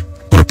alter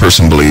what a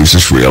person believes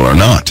is real or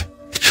not.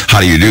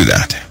 How do you do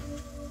that?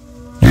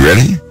 You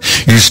ready?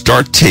 You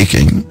start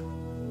taking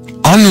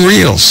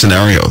unreal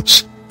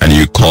scenarios and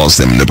you cause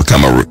them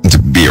to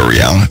be a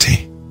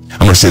reality.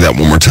 I'm going to say that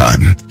one more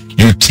time.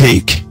 You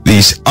take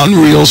these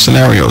unreal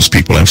scenarios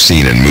people have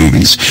seen in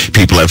movies,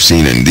 people have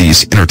seen in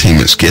these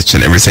entertainment skits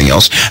and everything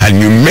else, and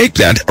you make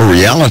that a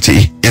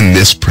reality in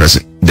this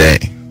present day.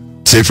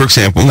 Say, for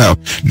example, now,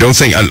 don't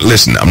think,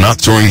 listen, I'm not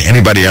throwing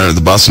anybody under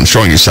the bus, I'm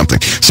showing you something.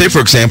 Say,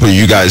 for example,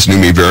 you guys knew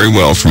me very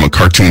well from a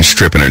cartoon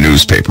strip in a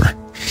newspaper.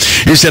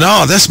 You said,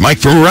 oh, that's Mike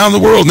from around the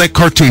world, and that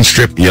cartoon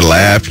strip, you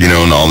laugh,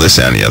 and all this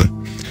and the other.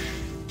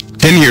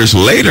 10 years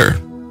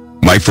later,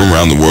 Mike from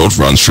around the world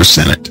runs for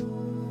Senate.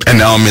 And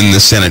now I'm in the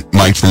Senate.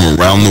 Mike from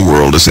around the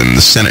world is in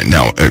the Senate.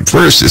 Now, at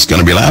first, it's going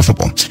to be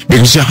laughable.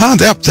 Because,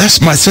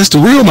 that's the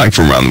real Mike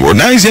from around the world.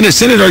 Now he's in the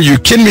Senate. Are you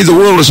kidding me? The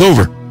world is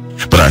over.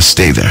 But I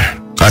stay there.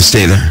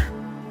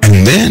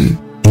 And then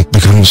it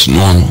becomes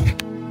normal.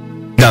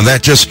 Now,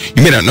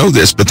 you may not know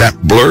this, but that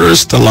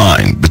blurs the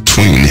line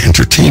between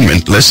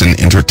entertainment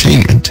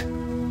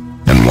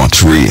and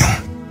what's real.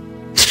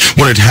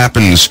 When it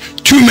happens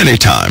too many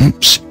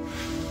times,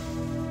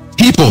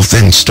 people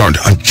then start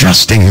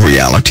adjusting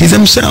reality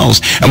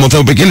themselves. And what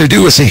they'll begin to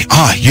do is say,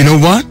 you know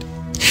what?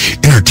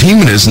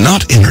 Entertainment is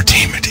not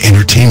entertainment.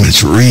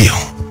 Entertainment's real.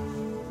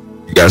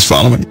 You guys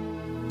follow me?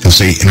 They'll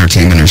say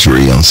entertainment is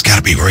real. It's got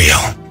to be real.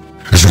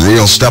 There's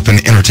real stuff in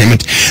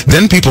entertainment.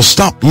 Then people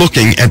stop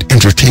looking at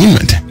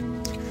entertainment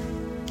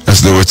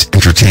as though it's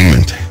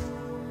entertainment.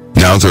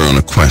 Now they're on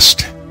a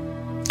quest.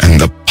 And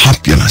the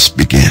populace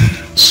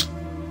begins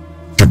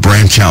to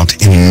branch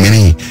out in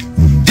many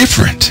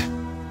different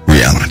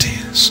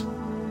realities.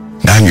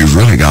 Now you've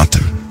really got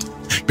them.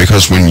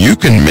 Because when you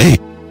can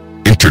make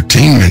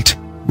entertainment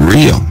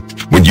real,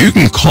 when you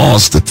can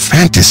cause the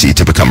fantasy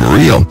to become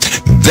real,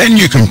 then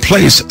you can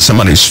place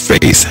somebody's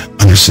faith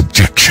under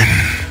subjection.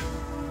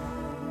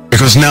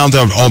 Because now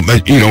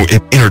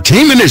if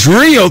entertainment is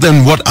real,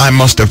 then what I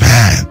must have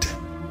had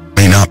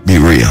may not be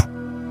real.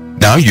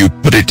 Now you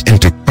put it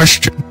into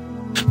question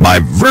by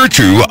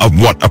virtue of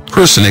what a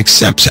person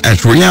accepts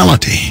as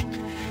reality.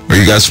 Are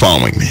you guys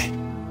following me?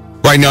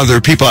 Right now, there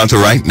are people out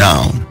there right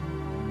now,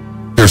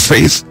 their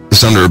faith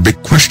is under a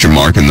big question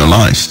mark in their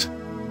life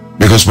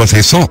because what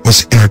they thought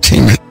was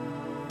entertainment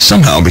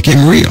somehow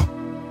became real.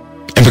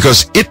 And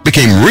because it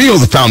became real,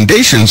 the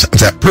foundations of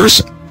that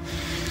person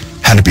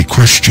had to be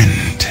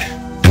questioned.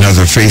 And now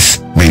their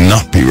faith may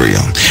not be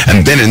real.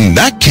 And then in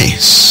that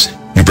case,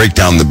 you break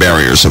down the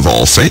barriers of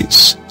all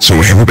faiths so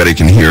everybody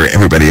can hear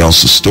everybody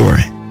else's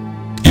story.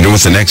 You know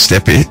what the next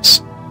step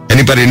is?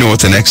 Anybody know what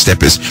the next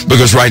step is?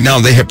 Because right now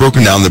they have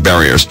broken down the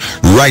barriers.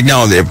 Right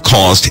now they have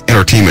caused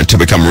entertainment to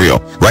become real.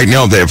 Right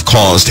now they have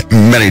caused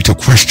many to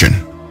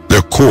question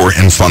their core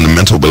and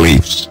fundamental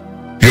beliefs.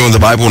 You know in the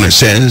Bible when it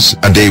says,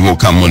 a day will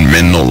come when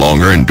men no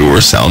longer endure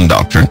sound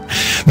doctrine,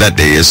 that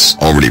day has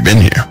already been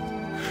here.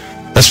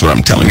 That's what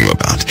I'm telling you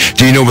about.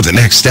 Do you know what the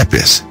next step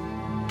is?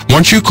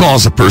 Once you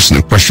cause a person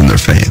to question their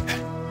faith,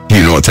 do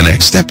you know what the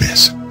next step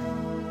is?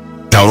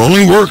 Now it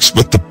only works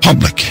with the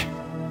public.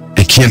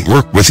 It can't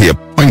work with the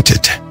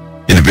appointed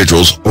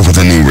individuals over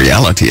the new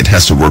reality. It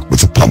has to work with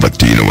the public.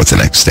 Do you know what the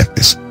next step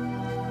is?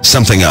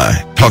 Something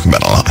I talk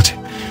about a lot.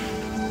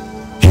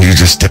 And you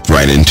just step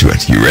right into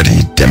it. You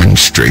ready?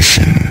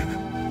 Demonstration.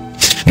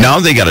 Now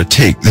they got to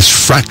take this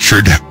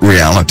fractured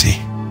reality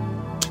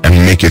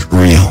and make it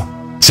real.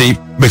 See,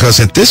 because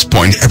at this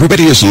point,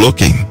 everybody is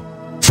looking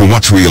for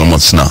what's real and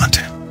what's not.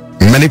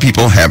 Many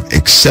people have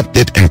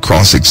accepted and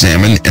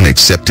cross-examined and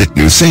accepted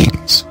new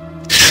things.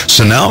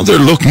 So now they're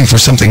looking for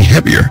something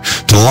heavier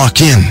to lock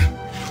in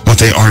what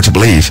they are to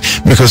believe,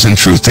 because in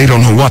truth, they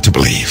don't know what to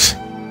believe.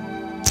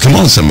 Come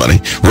on,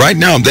 somebody. Right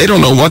now, they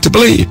don't know what to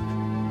believe.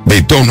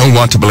 They don't know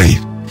what to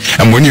believe.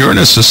 And when you're in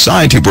a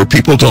society where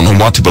people don't know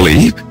what to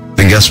believe,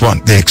 then guess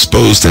what? They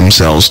expose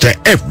themselves to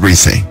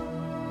everything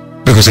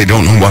because they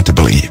don't know what to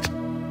believe.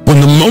 When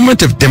the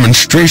moment of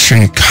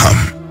demonstration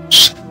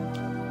comes,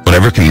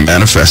 whatever can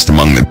manifest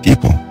among the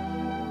people,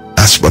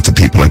 that's what the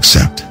people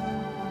accept.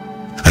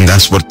 And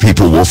that's what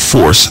people will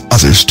force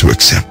others to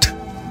accept.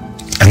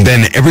 And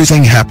then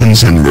everything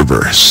happens in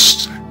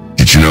reverse.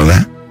 Did you know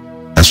that?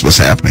 That's what's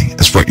happening.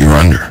 That's what you're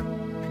under.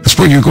 That's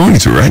what you're going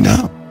through right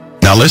now.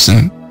 Now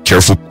listen,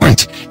 careful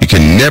point. It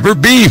can never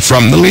be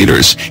from the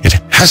leaders. It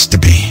has to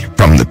be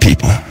from the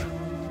people.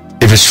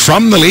 If it's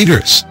from the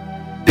leaders,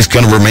 it's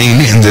going to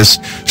remain in this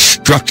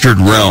structured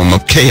realm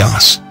of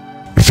chaos.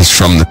 If it's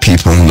from the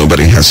people,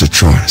 nobody has a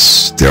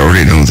choice. They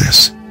already know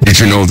this. Did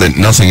you know that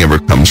nothing ever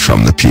comes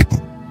from the people?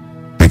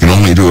 They can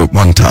only do it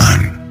one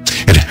time.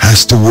 It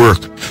has to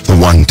work the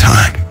one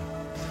time.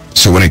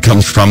 So when it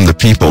comes from the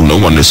people, no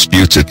one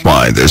disputes it.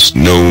 Why? There's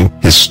no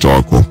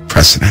historical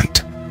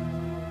precedent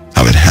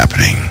of it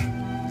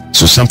happening.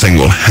 So something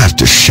will have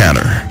to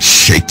shatter,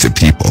 shake the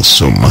people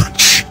so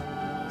much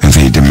that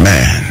they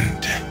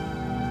demand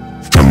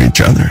from each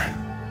other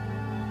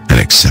an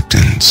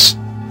acceptance.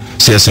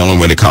 See, that's the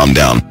only way to calm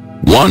down.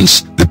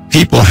 Once the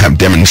people have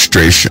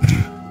demonstration,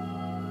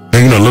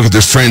 they're going to look at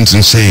their friends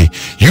and say,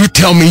 you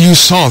tell me you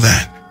saw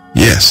that.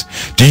 Yes.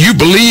 Do you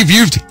believe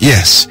you?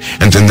 Yes.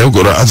 And then they'll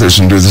go to others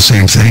and do the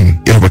same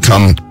thing. It'll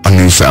become a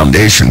new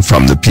foundation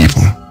from the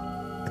people.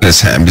 And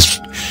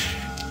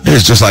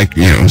it's just like,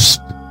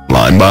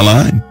 line by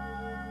line.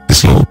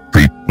 This little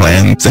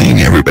pre-planned thing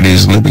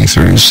everybody's living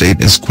through.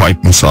 Satan is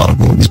quite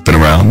methodical. He's been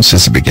around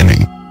since the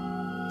beginning.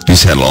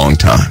 He's had a long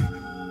time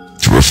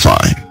to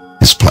refine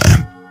his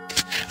plan.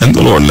 And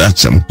the Lord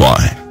lets him.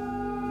 Why?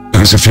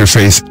 Because if your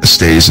faith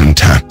stays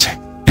intact,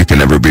 you can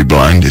never be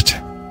blinded.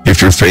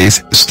 If your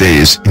faith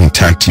stays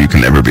intact, you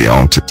can never be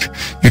altered.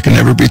 You can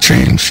never be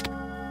changed.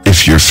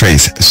 If your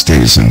faith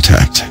stays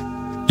intact.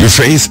 Your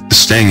faith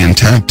staying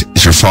intact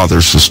is your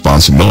Father's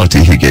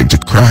responsibility he gave to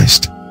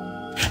Christ.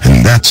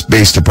 And that's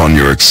based upon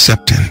your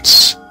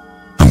acceptance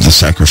of the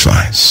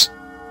sacrifice.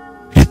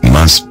 It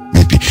must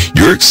be.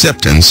 Your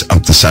acceptance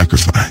of the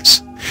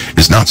sacrifice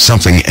is not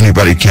something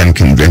anybody can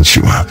convince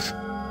you of.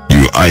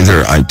 You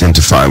either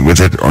identify with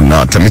it or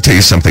not. Let me tell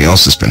you something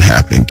else that's been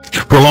happening.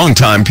 For a long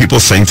time, people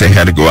think they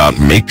had to go out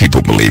and make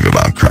people believe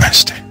about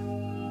Christ.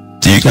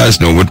 Do you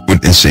guys know what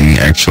witnessing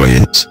actually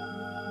is?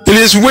 It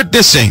is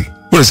witnessing.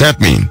 What does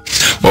that mean?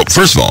 Well,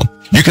 first of all,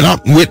 you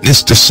cannot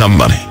witness to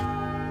somebody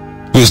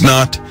who is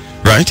not,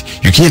 right?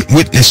 You can't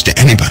witness to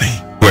anybody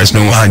who has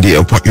no idea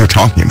of what you're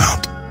talking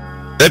about.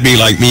 That'd be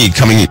like me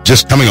coming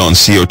on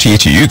COT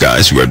to you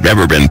guys who have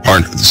never been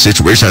part of the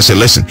situation. I said,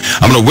 listen,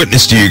 I'm going to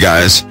witness to you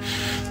guys.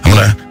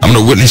 I'm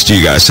going to witness to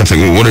you guys something.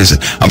 Well, what is it?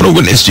 I'm going to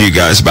witness to you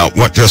guys about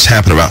what just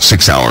happened about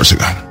 6 hours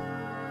ago.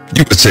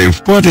 You could say,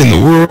 what in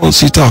the world is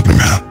he talking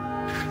about?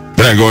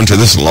 Then I go into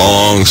this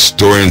long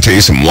story and tell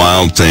you some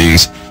wild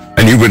things,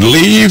 and you would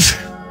leave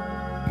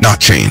not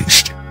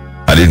changed.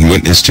 I didn't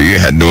witness to you.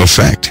 It had no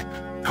effect.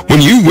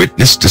 When you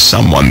witness to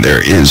someone,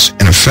 there is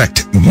an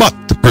effect, but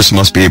the person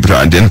must be able to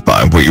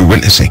identify what you're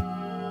witnessing.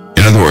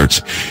 In other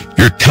words,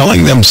 you're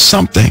telling them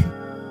something.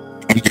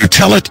 When you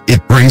tell it,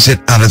 it brings it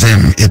out of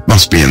them. It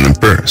must be in them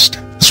first.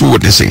 That's what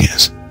witnessing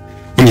is.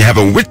 When you have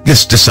a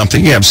witness to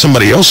something, you have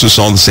somebody else who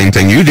saw the same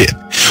thing you did.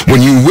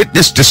 When you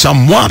witness to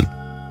someone,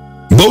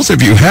 Both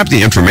of you have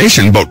the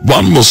information, but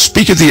one will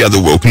speak it, the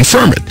other will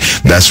confirm it.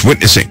 That's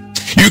witnessing.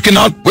 You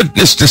cannot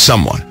witness to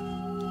someone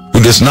who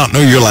does not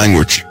know your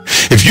language.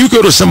 If you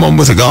go to someone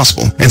with a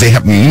gospel and they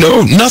have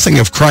nothing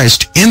of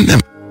Christ in them,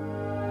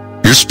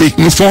 you're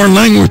speaking a foreign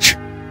language.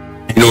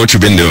 You know what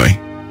you've been doing?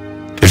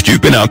 If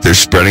you've been out there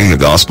spreading the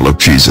gospel of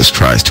Jesus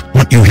Christ,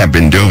 what you have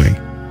been doing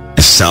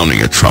is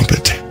sounding a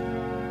trumpet.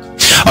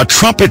 A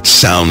trumpet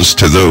sounds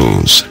to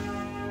those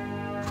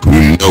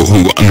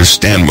who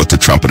understand what the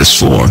trumpet is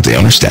for. They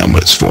understand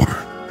what it's for.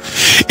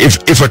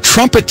 If a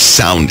trumpet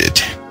sounded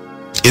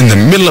in the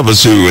middle of a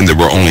zoo and there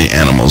were only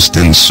animals,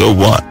 then so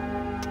what?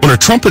 When a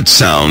trumpet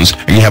sounds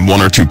and you have one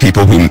or two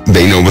people who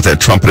they know what that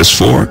trumpet is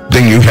for,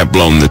 then you have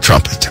blown the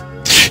trumpet.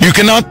 You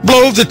cannot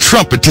blow the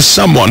trumpet to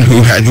someone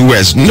who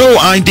has no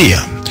idea,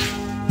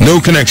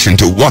 no connection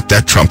to what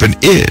that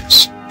trumpet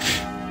is.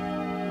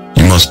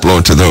 You must blow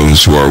it to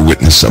those who are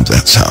witness of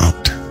that sound.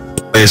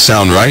 Play a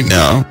sound right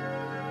now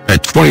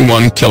at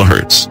 21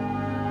 kilohertz.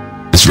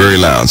 It's very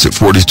loud. It's at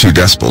 42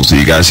 decibels. Do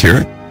you guys hear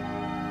it?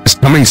 It's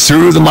coming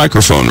through the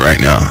microphone right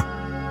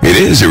now. It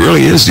is. It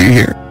really is. Do you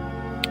hear it?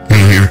 Can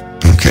you hear it?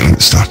 Okay, let me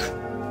stop it.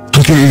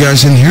 How come you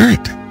guys didn't hear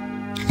it?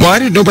 Why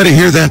did nobody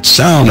hear that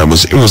sound? It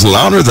was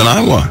louder than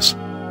I was.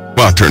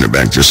 Well, I turned it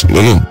back just a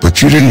little,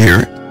 but you didn't hear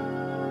it?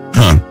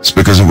 Huh. It's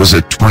because it was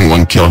at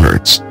 21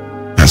 kilohertz.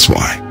 That's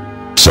why.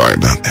 Sorry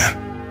about that.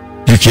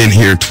 You can't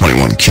hear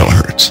 21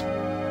 kilohertz.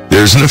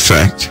 There's an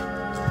effect.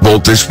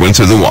 Voltage went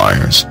through the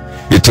wires.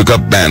 It took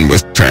up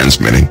bandwidth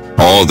transmitting.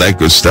 All that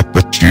good stuff,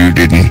 but you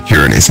didn't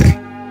hear anything.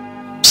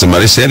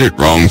 Somebody said it,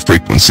 wrong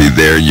frequency.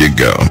 There you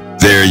go.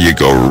 There you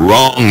go.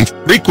 Wrong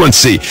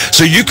frequency.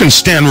 So you can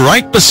stand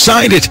right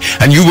beside it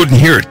and you wouldn't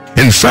hear it.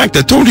 In fact,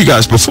 I told you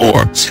guys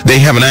before, they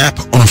have an app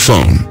on a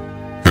phone,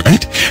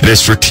 right? It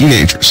is for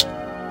teenagers.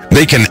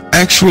 They can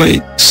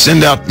actually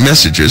send out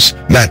messages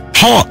that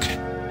talk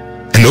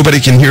and nobody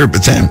can hear it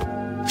but them.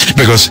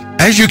 Because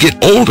as you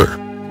get older,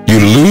 you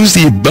lose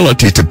the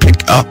ability to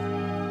pick up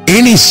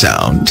any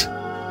sound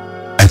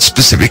at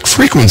specific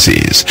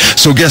frequencies.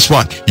 So guess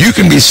what? You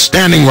can be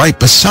standing right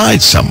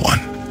beside someone.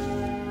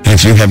 And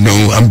if you have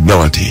no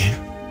ability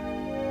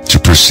to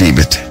perceive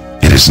it,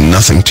 it is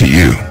nothing to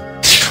you.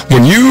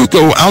 When you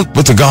go out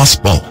with the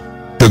gospel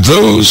to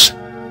those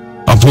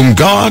of whom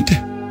God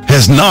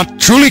has not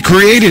truly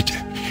created,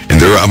 and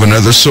they're of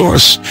another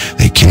source,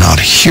 they cannot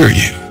hear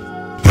you.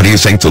 What do you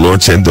think the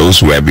Lord said? Those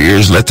who have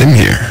ears, let them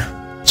hear.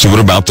 So what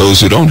about those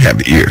who don't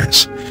have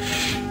ears?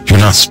 You're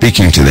not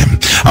speaking to them.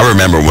 I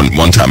remember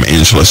one time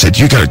Angela said,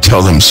 you got to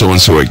tell them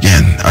so-and-so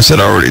again. I said,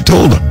 I already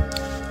told them.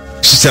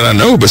 She said, I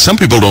know, but some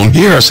people don't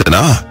hear. I said,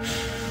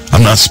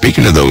 I'm not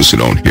speaking to those who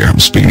don't hear. I'm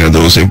speaking to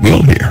those that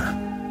will hear.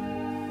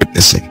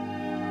 Witnessing.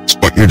 That's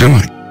what you're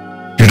doing.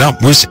 You're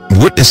not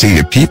witnessing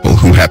to people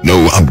who have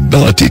no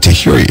ability to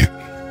hear you.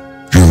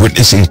 You're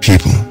witnessing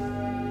people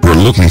who are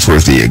looking for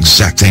the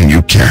exact thing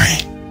you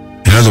carry.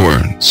 In other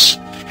words,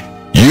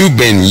 you've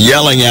been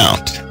yelling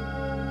out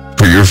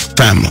for your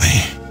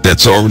family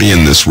that's already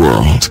in this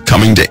world,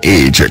 coming to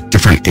age at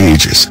different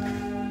ages,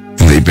 and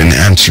they've been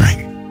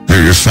answering.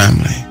 They're your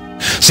family.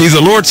 See,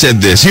 the Lord said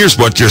this. Here's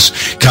what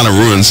just kind of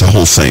ruins the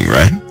whole thing,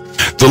 right?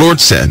 The Lord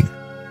said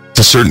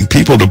to certain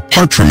people,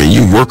 depart from me,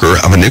 you worker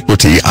of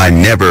iniquity, I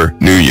never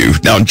knew you.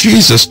 Now,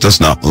 Jesus does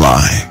not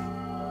lie.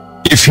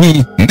 If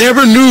he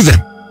never knew them,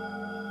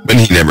 then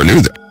he never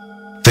knew them.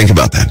 Think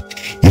about that.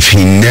 If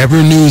he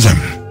never knew them,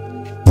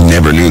 he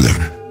never knew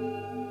them.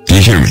 Do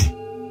you hear me?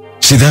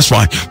 See, that's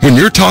why when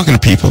you're talking to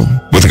people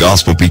with the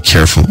gospel, be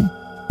careful.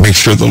 Make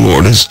sure the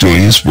Lord is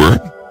doing his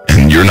work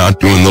and you're not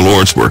doing the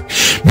Lord's work.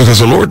 Because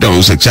the Lord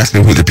knows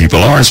exactly who the people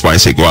are. That's why I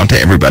say go out to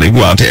everybody,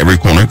 go out to every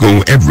corner,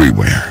 go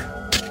everywhere.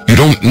 You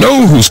don't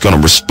know who's going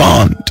to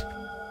respond,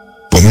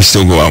 but we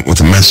still go out with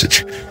a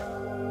message.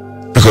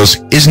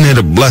 Because isn't it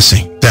a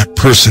blessing, that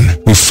person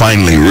who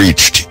finally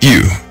reached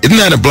you? Isn't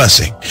that a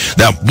blessing?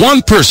 That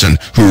one person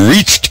who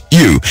reached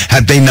you,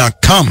 had they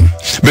not come.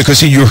 Because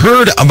see, you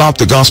heard about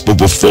the gospel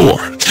before,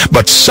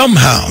 but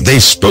somehow they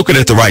spoke it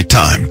at the right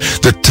time.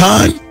 The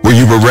time where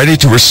you were ready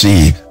to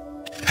receive.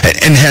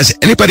 And has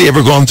anybody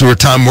ever gone through a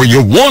time where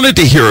you wanted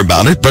to hear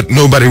about it, but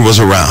nobody was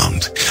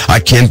around? I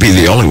can't be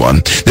the only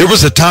one. There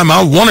was a time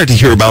I wanted to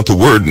hear about the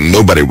word and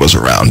nobody was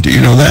around. Do you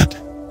know that?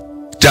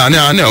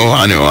 I know.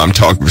 I'm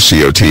talking for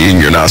COT,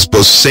 and you're not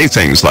supposed to say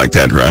things like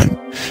that, right?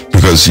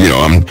 Because,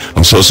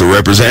 I'm supposed to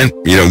represent,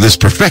 this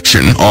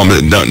perfection.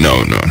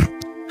 No.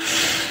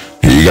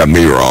 You got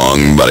me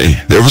wrong, buddy.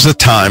 There was a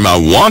time I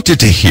wanted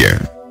to hear.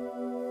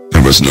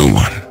 There was no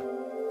one.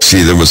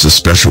 See, there was a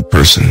special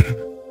person.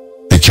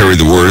 They carried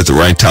the word at the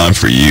right time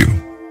for you.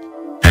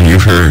 And you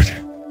heard.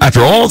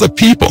 After all the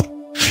people,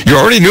 you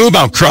already knew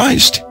about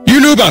Christ. You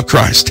knew about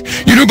Christ.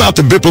 You knew about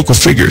the biblical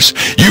figures.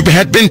 You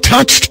had been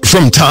touched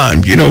from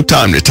time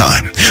to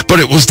time. But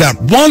it was that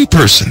one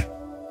person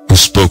who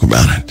spoke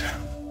about it.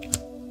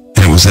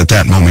 And it was at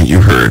that moment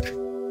you heard.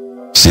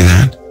 See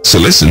that? So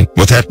listen,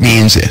 what that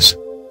means is,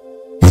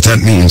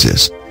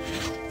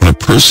 when a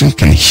person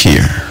can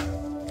hear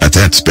at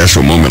that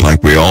special moment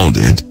like we all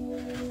did,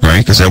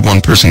 right? Because that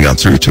one person got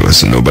through to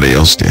us and nobody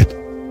else did.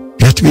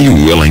 You have to be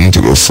willing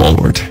to go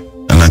forward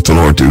and let the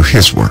Lord do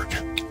his work.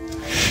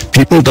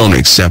 People don't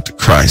accept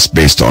Christ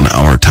based on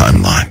our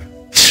timeline.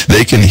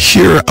 They can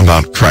hear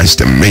about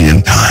Christ a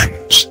million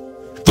times.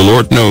 The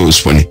Lord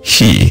knows when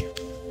he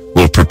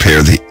will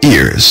prepare the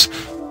ears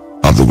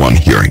of the one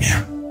hearing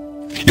him.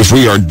 If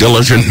we are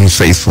diligent and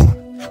faithful,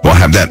 we'll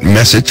have that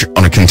message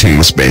on a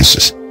continuous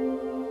basis.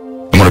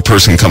 And when a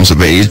person comes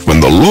of age,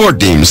 when the Lord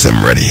deems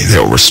them ready,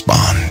 they'll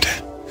respond.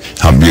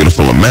 How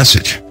beautiful a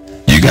message.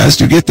 You guys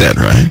do get that,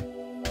 right?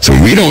 So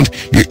we don't,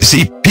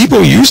 see,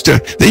 people used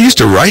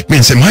to write me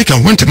and say, Mike,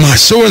 I went to my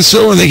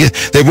so-and-so and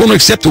they won't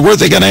accept the word,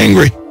 they got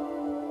angry.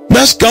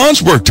 That's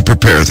God's work to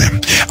prepare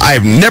them. I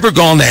have never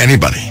gone to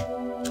anybody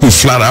who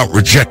flat out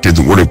rejected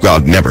the word of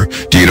God, never.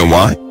 Do you know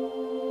why?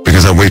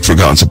 Because I wait for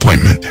God's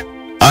appointment.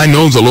 I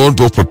know the Lord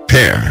will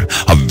prepare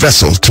a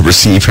vessel to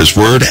receive his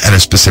word at a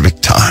specific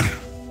time.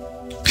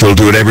 He'll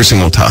do it every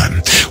single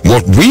time.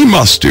 What we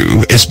must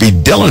do is be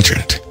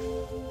diligent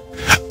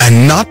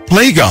and not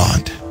play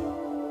God,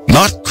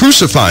 not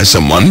crucify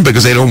someone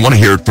because they don't want to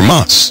hear it from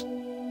us,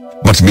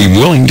 but to be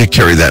willing to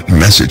carry that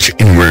message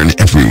anywhere and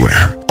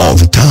everywhere all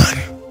the time.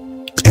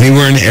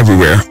 Anywhere and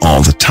everywhere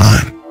all the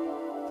time.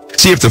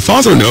 See, if the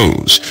Father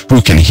knows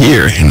who can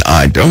hear and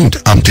I don't,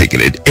 I'm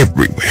taking it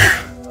everywhere.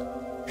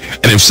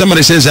 And if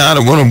somebody says,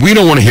 we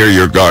don't want to hear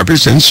your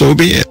garbage, then so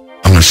be it.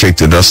 I'm going to shake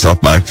the dust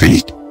off my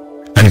feet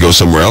and go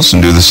somewhere else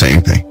and do the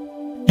same thing.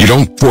 You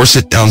don't force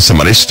it down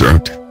somebody's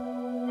throat.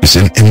 It's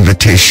an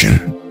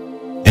invitation.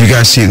 You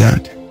guys see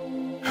that?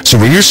 So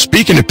when you're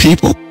speaking to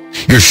people,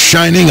 you're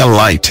shining a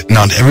light.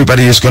 Not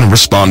everybody is going to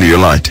respond to your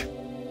light.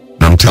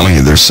 And I'm telling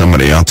you, there's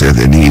somebody out there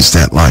that needs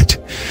that light.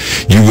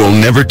 You will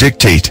never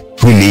dictate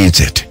who needs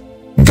it.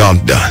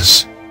 God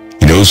does.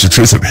 He knows the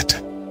truth of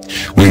it.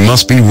 We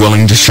must be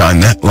willing to shine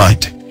that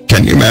light.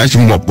 Can you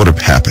imagine what would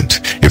have happened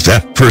if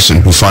that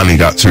person who finally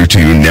got through to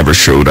you never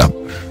showed up?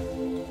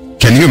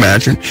 Can you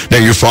imagine? Now,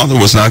 your Father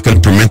was not going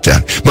to permit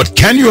that. But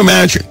can you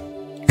imagine?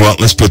 Well,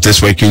 let's put it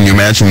this way. Can you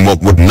imagine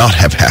what would not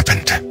have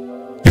happened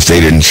if they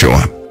didn't show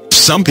up?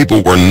 Some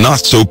people were not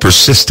so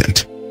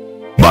persistent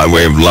by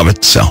way of love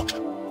itself.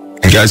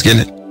 You guys get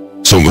it?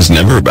 So it was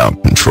never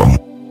about control.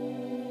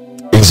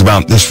 It was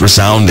about this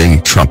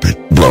resounding trumpet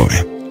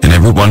blowing. And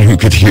everyone who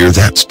could hear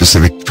that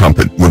specific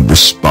trumpet would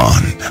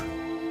respond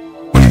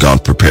when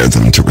God prepared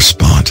them to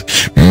respond.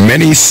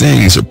 Many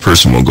things a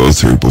person will go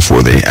through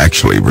before they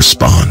actually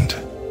respond.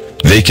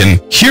 They can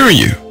hear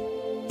you,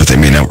 but they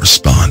may not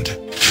respond.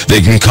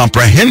 They can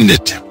comprehend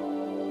it,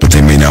 but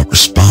they may not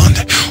respond.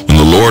 When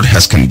the Lord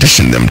has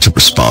conditioned them to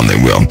respond,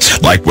 they will.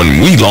 Like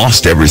when we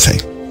lost everything.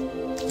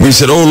 We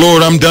said, oh,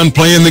 Lord, I'm done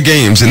playing the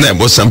games. And that's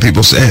what some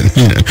people said.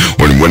 You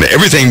know, when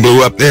everything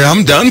blew up there,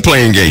 I'm done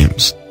playing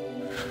games.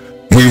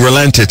 We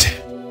relented,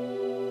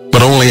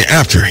 but only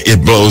after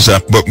it blows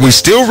up. But we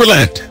still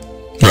relent,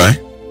 right?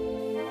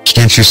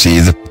 Can't you see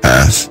the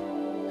path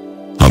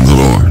of the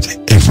Lord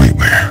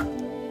everywhere?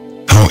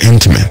 How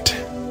intimate,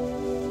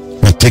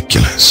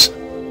 meticulous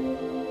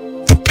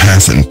the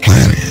path and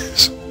plan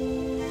is.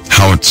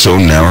 How it's so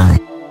narrow.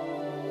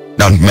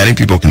 Not many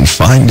people can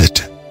find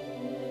it.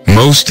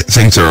 Most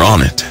think they're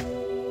on it,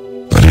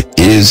 but it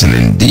is and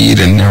indeed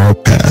a narrow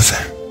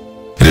path.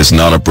 It is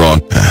not a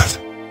broad path.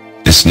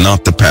 It's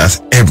not the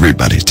path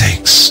everybody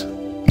takes.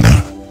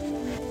 No,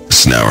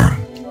 it's narrow.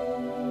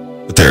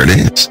 But there it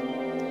is.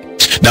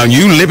 Now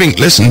you living,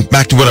 listen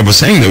back to what I was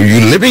saying though,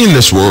 you living in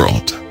this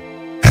world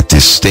at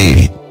this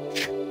stage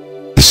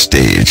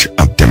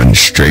of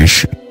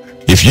demonstration.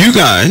 If you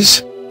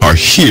guys are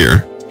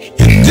here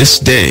in this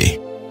day,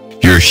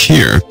 you're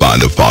here by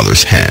the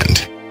Father's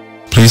hand.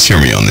 Please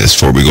hear me on this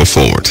before we go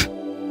forward.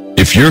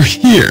 If you're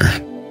here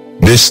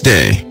this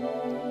day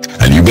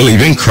and you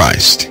believe in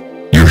Christ,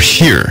 you're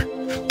here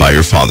by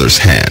your Father's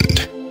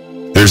hand.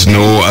 There's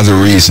no other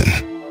reason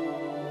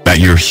that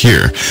you're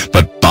here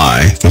but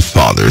by the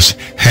Father's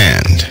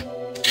hand.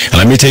 And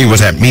let me tell you what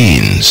that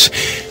means.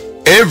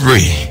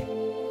 Every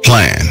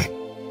plan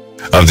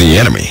of the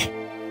enemy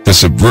to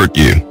subvert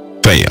you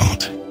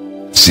failed.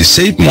 See,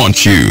 Satan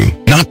wants you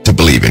not to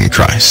believe in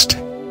Christ.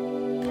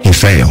 He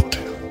failed.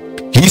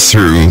 He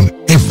threw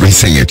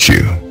everything at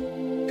you,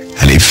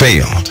 and he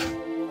failed.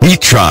 He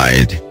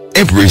tried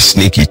every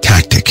sneaky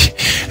tactic,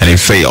 and he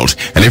failed.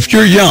 And if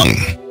you're young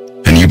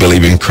and you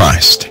believe in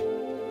Christ,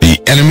 the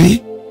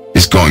enemy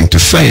is going to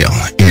fail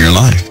in your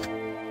life.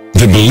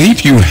 The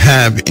belief you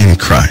have in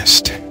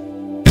Christ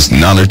is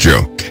not a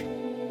joke.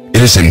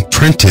 It is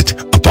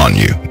imprinted upon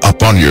you,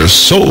 upon your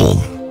soul.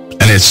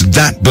 And it's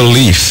that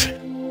belief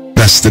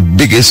that's the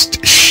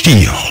biggest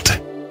shield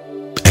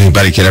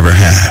anybody could ever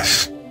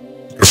have.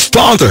 Your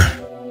Father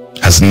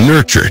has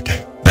nurtured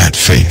that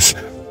faith,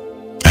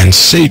 and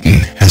Satan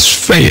has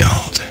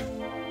failed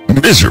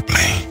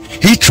miserably.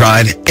 He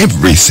tried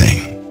everything,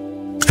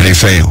 and he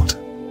failed.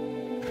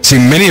 See,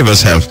 many of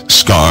us have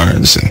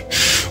scars and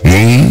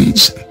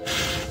wounds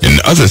and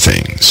other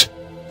things,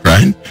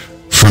 right,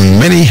 from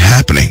many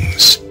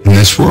happenings in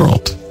this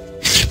world.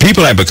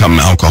 People have become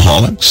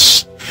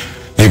alcoholics.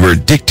 They were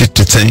addicted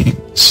to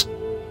things.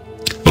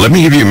 Well, let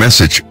me give you a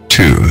message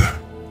too.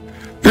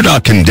 You're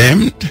not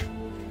condemned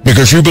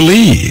because you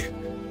believe.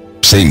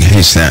 Satan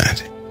hates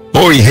that.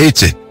 Oh, he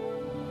hates it.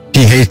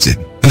 He hates it.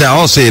 And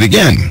I'll say it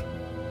again.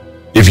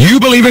 If you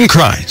believe in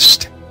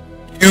Christ,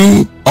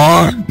 you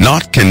are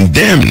not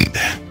condemned.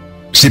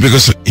 See,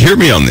 because hear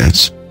me on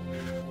this.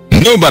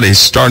 Nobody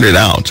started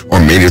out or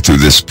made it through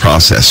this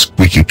process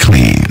squeaky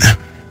clean.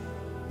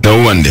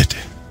 No one did.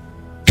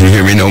 Do you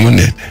hear me? No one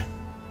did.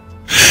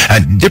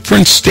 At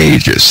different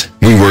stages,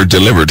 we were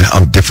delivered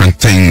of different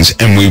things,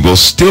 and we will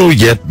still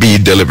yet be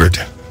delivered.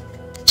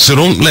 So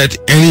don't let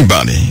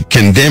anybody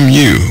condemn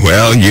you.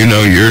 Well, you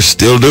know, you're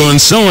still doing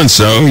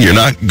so-and-so. You're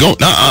not going...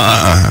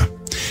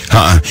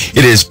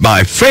 It is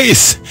by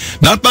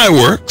faith, not by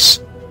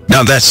works.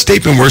 Now, that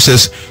statement where it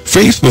says,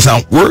 faith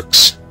without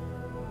works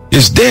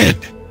is dead.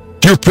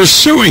 You're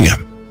pursuing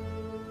him,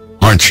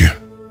 aren't you?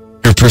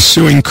 You're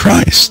pursuing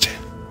Christ.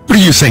 What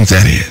do you think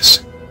that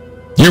is?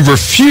 You've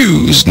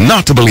refused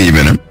not to believe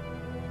in him,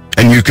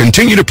 and you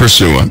continue to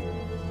pursue him.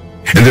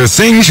 And there are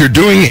things you're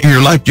doing in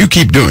your life, you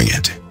keep doing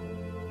it.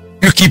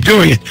 You keep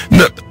doing it.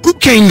 No, who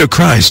came to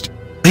Christ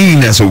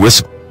clean as a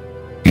whistle?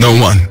 No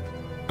one.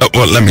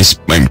 Well, let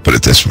me put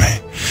it this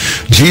way.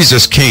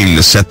 Jesus came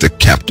to set the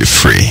captive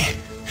free.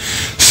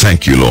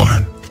 Thank you,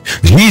 Lord.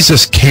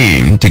 Jesus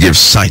came to give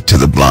sight to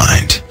the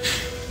blind.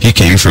 He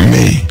came for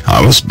me.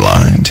 I was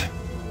blind.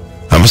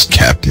 I was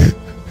captive.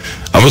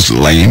 I was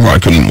lame where I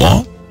couldn't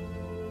walk.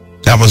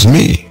 That was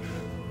me.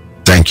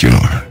 Thank you,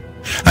 Lord.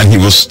 And he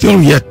will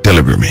still yet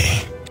deliver me.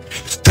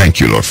 Thank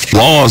you, Lord.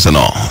 Flaws and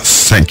all.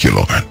 Thank you,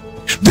 Lord.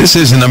 This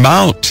isn't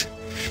about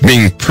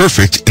being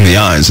perfect in the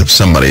eyes of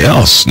somebody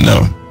else.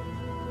 No.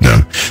 No.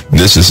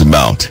 This is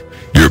about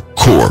your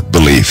core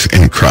belief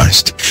in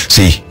Christ.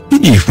 See,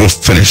 he will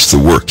finish the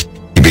work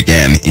he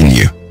began in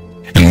you.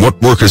 And what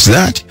work is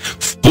that?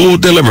 Full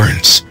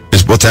deliverance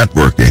is what that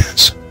work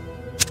is.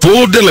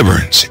 Full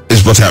deliverance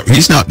is what that...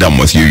 He's not done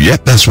with you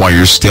yet. That's why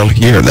you're still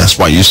here. That's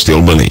why you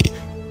still believe.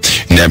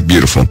 Isn't that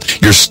beautiful?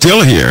 You're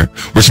still here,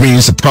 which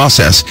means the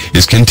process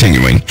is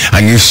continuing.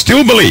 And you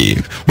still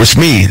believe, which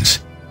means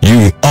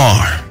you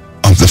are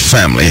of the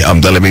family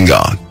of the living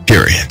God,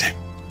 period.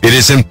 It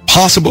is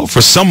impossible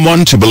for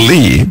someone to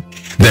believe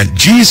that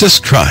Jesus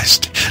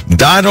Christ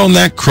died on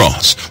that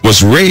cross,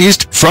 was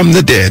raised from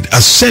the dead,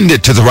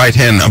 ascended to the right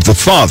hand of the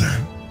Father,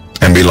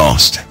 and be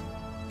lost.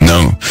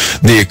 No.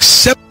 The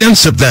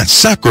acceptance of that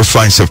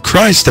sacrifice of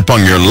Christ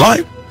upon your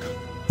life,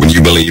 when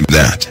you believe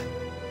that,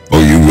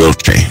 oh, you will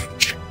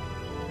change.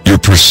 You're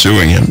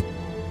pursuing him.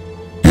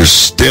 You're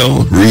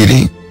still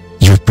reading.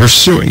 You're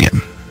pursuing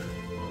him.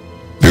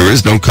 There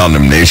is no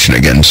condemnation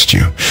against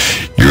you.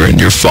 You're in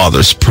your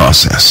Father's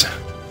process.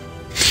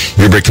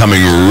 You're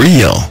becoming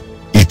real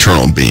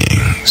eternal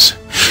beings.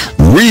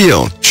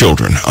 Real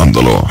children of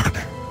the Lord.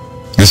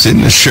 This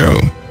isn't a show.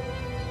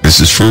 This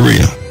is for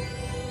real.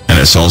 And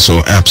it's also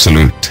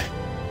absolute.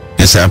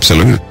 It's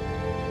absolute.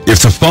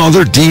 If the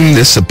Father deemed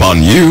this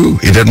upon you,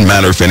 it doesn't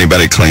matter if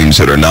anybody claims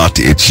it or not,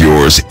 it's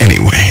yours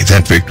anyway.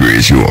 That victory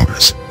is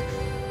yours.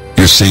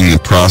 You're seeing the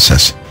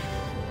process.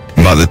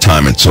 By the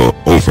time it's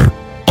over,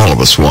 all of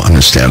us will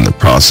understand the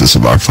process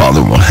of our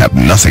Father will have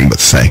nothing but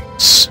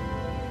thanks.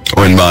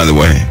 Oh, and by the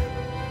way,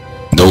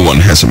 no one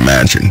has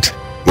imagined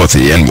what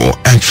the end will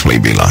actually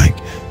be like,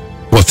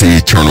 what the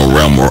eternal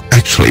realm will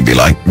actually be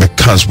like,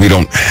 because we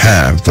don't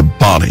have the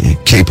body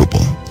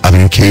capable of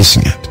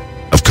encasing it,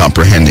 of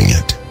comprehending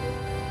it.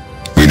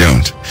 We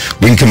don't.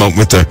 We can come up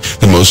with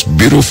the most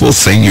beautiful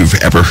thing you've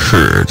ever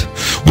heard.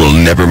 Will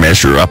never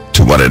measure up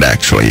to what it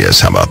actually is.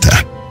 How about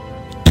that?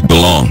 You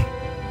belong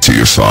to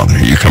your Father.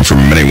 You come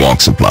from many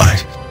walks of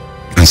life.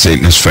 And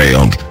Satan has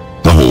failed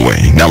the whole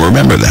way. Now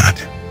remember that.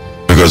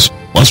 Because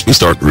once we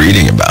start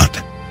reading about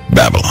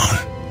Babylon,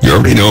 you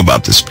already know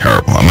about this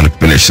parable. I'm going to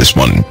finish this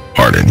one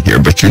part in here,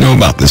 but you know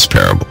about this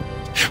parable.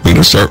 We're going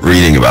to start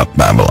reading about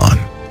Babylon.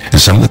 And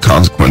some of the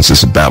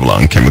consequences of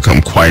Babylon can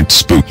become quite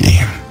spooky.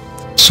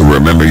 So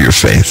remember your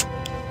faith.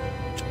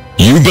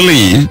 You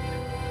believe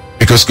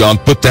because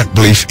God put that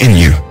belief in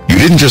you. You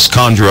didn't just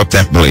conjure up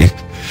that belief.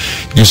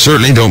 You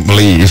certainly don't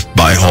believe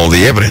by all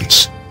the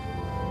evidence.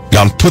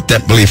 God put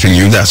that belief in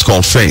you. That's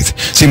called faith.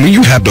 See, when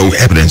you have no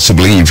evidence to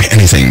believe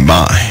anything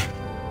by,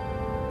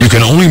 you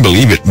can only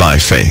believe it by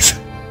faith.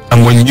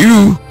 And when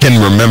you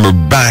can remember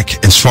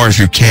back as far as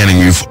you can, and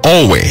you've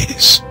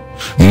always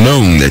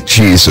known that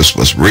Jesus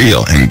was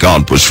real and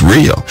God was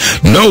real,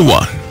 no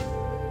one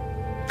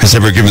has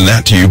ever given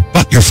that to you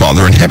but your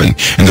Father in heaven.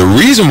 And the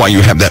reason why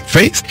you have that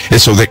faith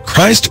is so that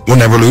Christ will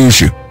never lose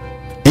you.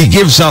 He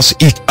gives us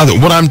each other.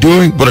 What I'm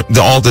doing,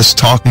 all this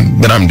talking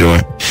that I'm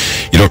doing,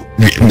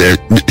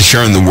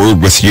 sharing the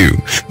word with you,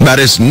 that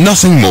is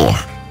nothing more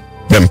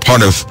than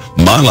part of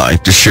my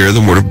life to share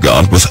the word of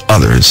God with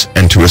others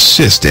and to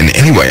assist in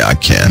any way I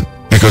can,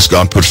 because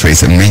God put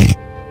faith in me.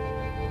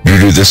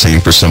 You do the same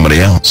for somebody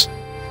else.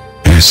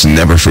 And it's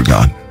never for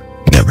God.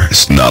 Never.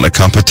 It's not a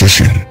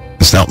competition.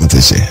 It's not what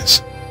this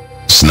is.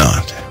 It's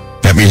not.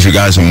 That means you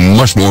guys are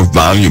much more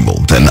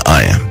valuable than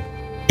I am.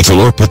 If the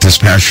Lord put this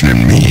passion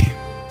in me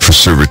for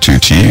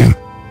servitude to you.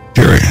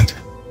 Period.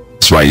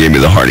 That's why he gave me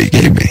the heart he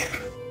gave me.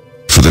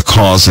 For the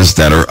causes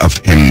that are of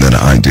him that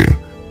I do.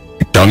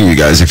 I'm telling you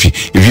guys, if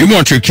you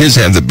want your kids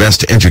to have the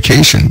best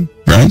education,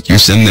 right, you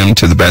send them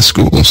to the best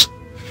schools.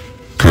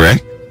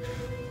 Correct?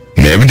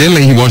 And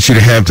evidently he wants you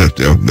to have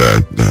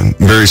the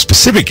very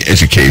specific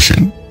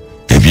education.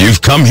 If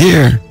you've come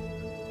here,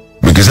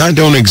 because I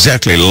don't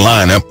exactly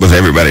line up with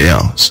everybody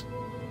else,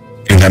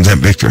 you have that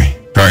victory.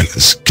 All right,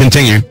 let's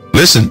continue.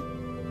 Listen,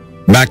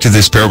 back to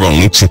this parable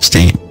in Luke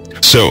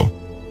 16. So,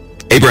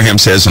 Abraham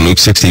says in Luke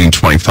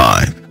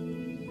 16:25,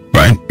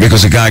 right?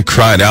 Because a guy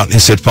cried out and he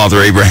said,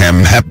 Father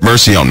Abraham, have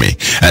mercy on me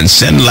and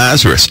send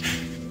Lazarus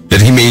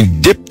that he may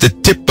dip the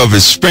tip of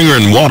his finger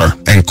in water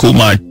and cool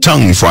my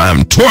tongue, for I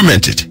am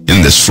tormented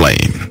in this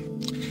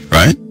flame.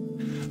 Right?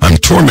 I'm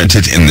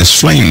tormented in this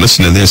flame.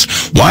 Listen to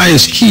this. Why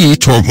is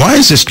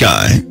this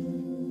guy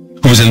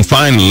who was in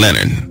fine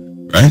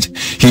linen, right?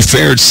 He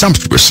fared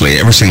sumptuously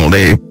every single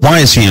day. Why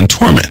is he in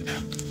torment?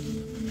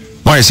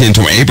 Why is he in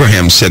torment?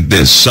 Abraham said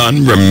this,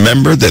 Son,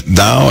 remember that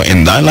thou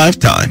in thy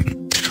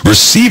lifetime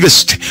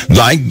receivest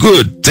thy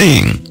good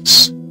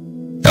things.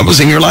 That was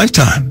in your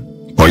lifetime.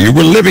 While you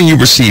were living, you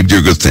received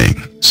your good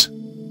things.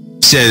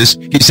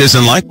 He says,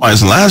 and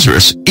likewise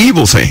Lazarus,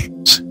 evil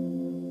things.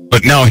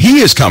 But now he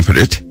is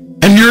comforted,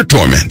 and you're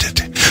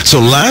tormented. So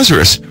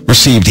Lazarus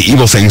received the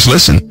evil things.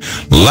 Listen,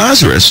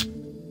 Lazarus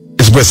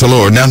is with the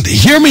Lord. Now,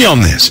 hear me on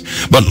this.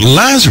 But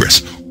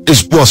Lazarus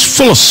was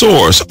full of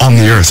sores on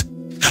the earth.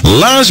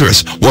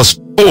 Lazarus was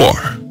poor.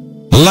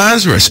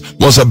 Lazarus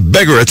was a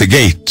beggar at the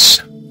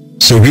gates.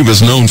 So he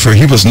was known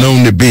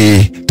to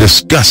be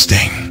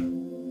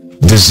disgusting,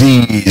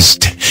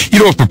 diseased. You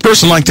know, if a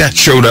person like that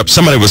showed up,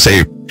 somebody would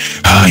say,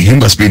 you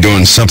must be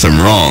doing something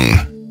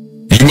wrong.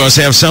 You must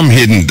have some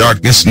hidden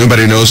darkness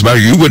nobody knows about.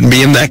 You wouldn't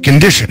be in that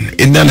condition.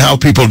 Isn't that how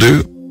people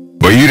do?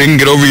 Well, you didn't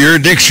get over your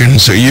addiction,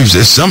 so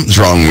something's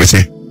wrong with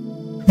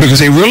you. Because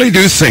they really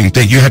do think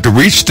that you have to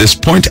reach this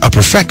point of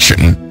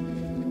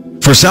perfection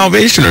for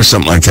salvation or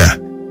something like that.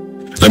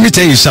 Let me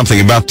tell you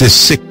something about this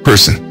sick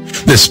person,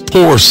 this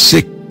poor,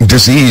 sick,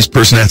 diseased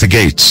person at the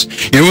gates.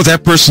 You know what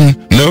that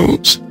person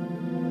knows?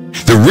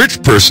 The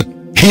rich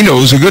person, he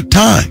knows a good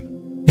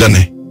time,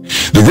 doesn't he?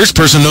 The rich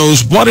person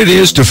knows what it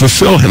is to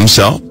fulfill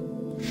himself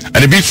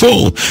and to be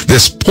full.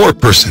 This poor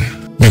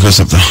person, because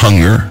of the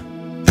hunger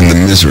and the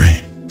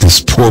misery, this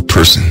poor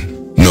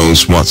person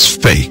knows what's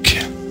fake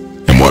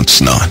and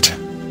what's not.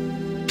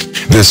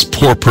 This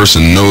poor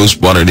person knows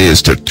what it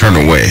is to turn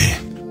away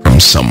from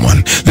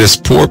someone. This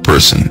poor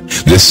person,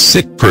 this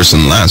sick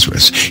person,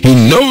 Lazarus, he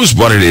knows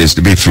what it is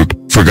to be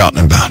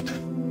forgotten about.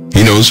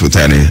 He knows what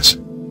that is.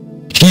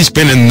 He's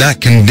been in that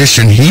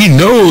condition. He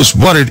knows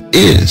what it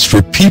is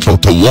for people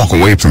to walk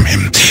away from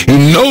him.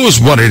 He knows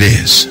what it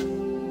is,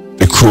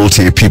 the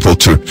cruelty of people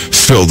to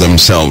fill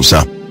themselves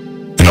up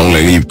and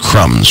only leave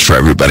crumbs for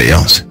everybody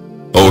else.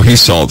 Oh, he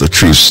saw the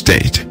true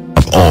state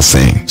of all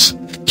things.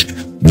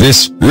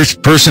 This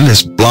rich person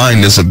is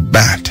blind as a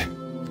bat.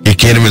 He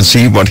can't even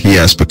see what he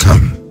has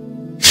become.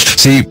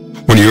 See,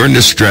 when you're in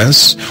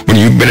distress, when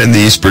you've been in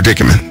these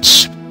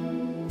predicaments,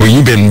 when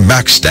you've been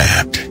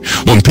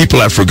backstabbed, when people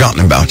have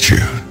forgotten about you,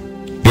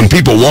 when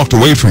people walked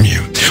away from you,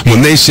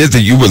 when they said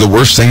that you were the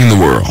worst thing in the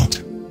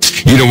world,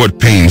 you know what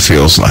pain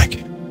feels like.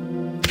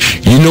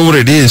 You know what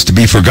it is to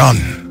be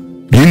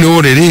forgotten. You know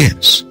what it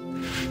is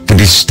to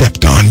be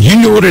stepped on. You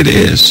know what it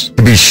is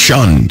to be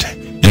shunned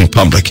in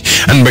public.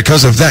 And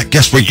because of that,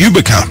 guess what you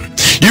become?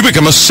 You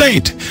become a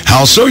saint.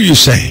 How so, you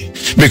say?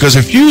 Because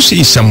if you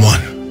see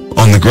someone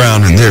on the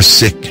ground and they're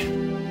sick,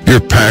 your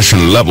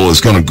passion level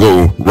is going to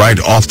go right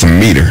off the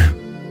meter.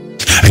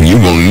 And you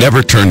will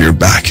never turn your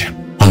back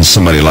on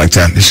somebody like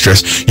that in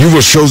distress. You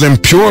will show them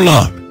pure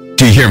love.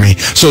 Do you hear me?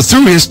 So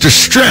through his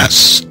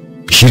distress,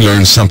 he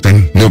learns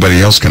something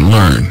nobody else can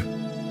learn.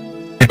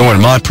 You know,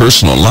 in my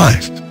personal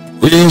life,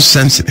 real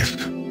sensitive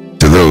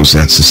to those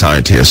that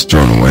society has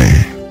thrown away.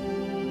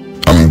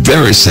 I'm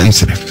very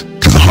sensitive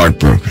to the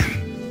heartbroken,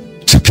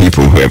 to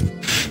people who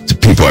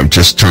have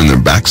just turned their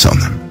backs on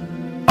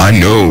them. I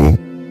know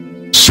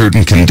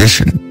certain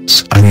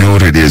conditions. I know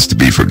what it is to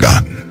be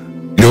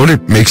forgotten. You know what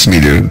it makes me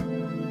do?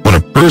 When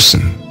a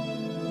person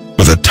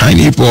with a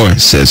tiny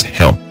voice says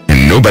help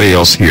and nobody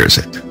else hears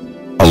it,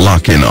 I'll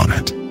lock in on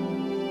it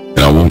and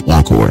I won't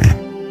walk away.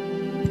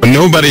 But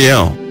nobody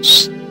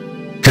else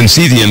can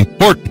see the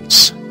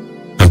importance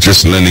of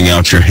just lending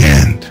out your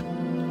hand.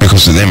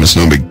 Because to them it's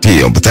no big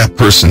deal. But that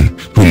person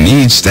who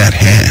needs that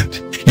hand,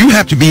 you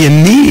have to be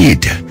in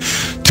need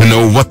to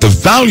know what the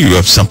value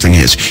of something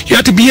is. You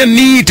have to be in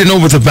need to know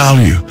what the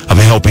value of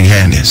a helping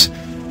hand is.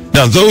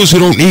 Now, those who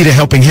don't need a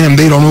helping hand,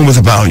 they don't know what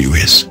the value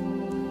is.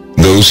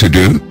 Those who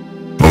do,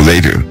 oh,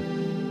 they do.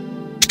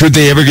 Should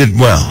they ever get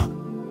well,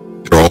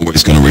 they're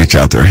always going to reach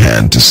out their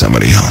hand to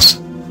somebody else.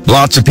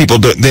 Lots of people,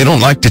 they don't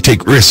like to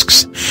take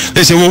risks.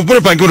 They say, well, what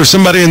if I go to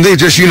somebody and they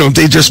just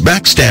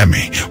backstab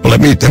me? Well,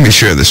 let me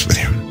share this with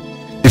you.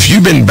 If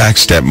you've been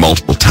backstabbed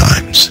multiple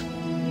times,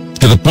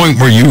 to the point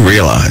where you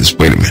realize,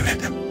 wait a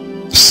minute,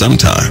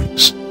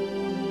 sometimes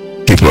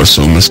people are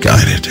so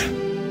misguided.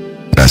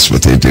 And I That's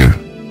what they do.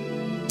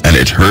 And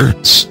it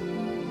hurts.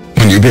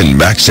 When you've been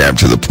backstabbed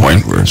to the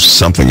point where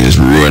something is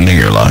ruining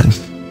your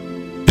life,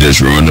 it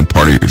has ruined a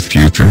part of your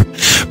future,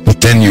 but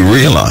then you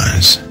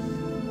realize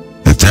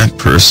that that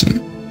person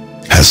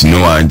has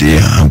no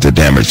idea of the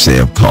damage they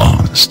have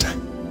caused.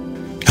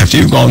 After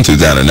you've gone through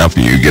that enough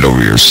and you get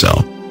over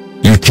yourself,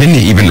 you tend to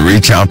even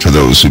reach out to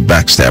those who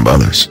backstab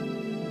others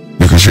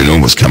because you know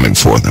what's coming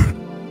for them.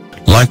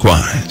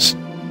 Likewise,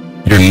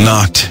 you're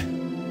not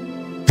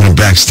going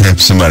to backstab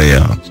somebody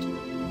else,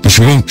 but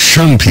you won't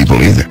shun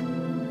people either,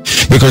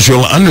 because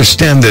you'll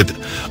understand that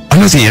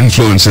under the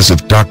influences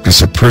of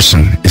darkness, a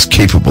person is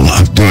capable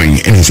of doing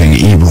anything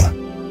evil.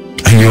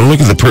 And you'll look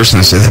at the person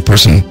and say, that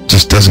person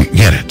just doesn't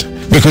get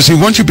it. Because see,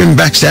 once you've been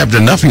backstabbed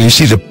enough and you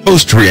see the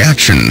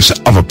post-reactions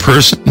of a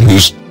person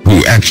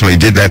who actually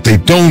did that, they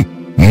don't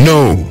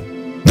know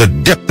the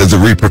depth of the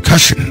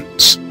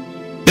repercussions.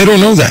 They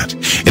don't know that.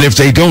 And if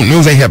they don't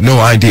know, they have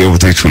no idea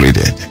what they truly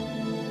did.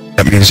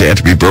 That means they have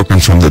to be broken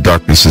from the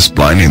darkness that's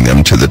blinding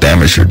them to the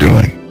damage you're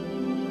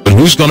doing. But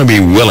who's going to be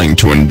willing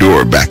to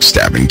endure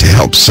backstabbing to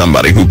help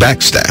somebody who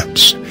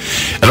backstabs?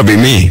 It'll be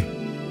me.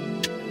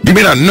 You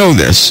may not know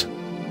this,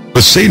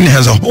 but Satan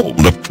has a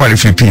hold of quite a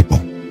few people.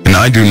 And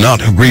I do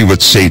not agree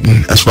with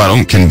Satan. That's why I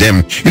don't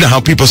condemn. You know how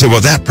people say, well,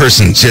 that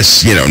person's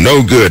just,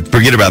 no good.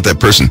 Forget about that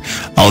person.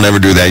 I'll never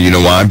do that. You know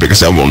why?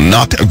 Because I will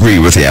not agree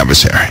with the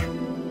adversary.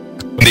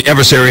 When the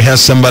adversary has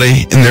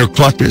somebody in their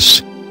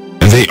clutches,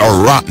 and they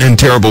are rotten and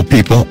terrible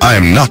people, I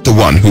am not the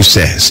one who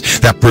says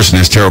that person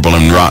is terrible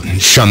and rotten.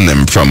 Shun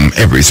them from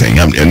everything.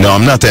 No,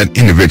 I'm not that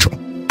individual.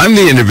 I'm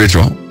the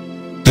individual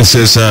that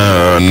says,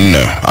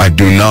 no, I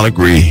do not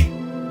agree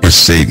with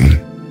Satan.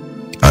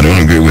 I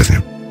don't agree with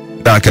him.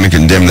 I'm not going to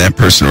condemn that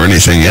person or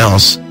anything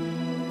else,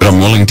 but I'm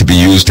willing to be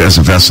used as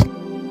a vessel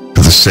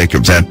for the sake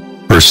of that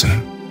person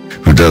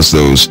who does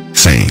those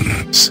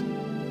things.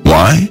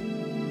 Why?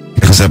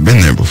 Because I've been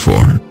there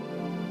before.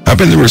 I've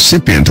been the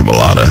recipient of a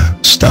lot of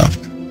stuff.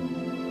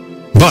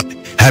 But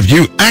have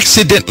you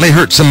accidentally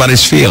hurt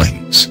somebody's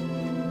feelings?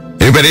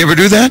 Anybody ever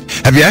do that?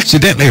 Have you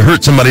accidentally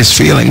hurt somebody's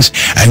feelings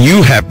and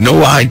you have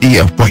no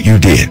idea what you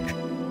did?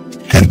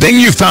 And then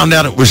you found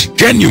out it was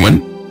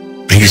genuine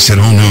and you said,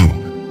 oh no,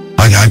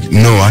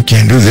 I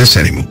can't do this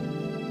anymore.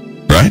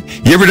 Right?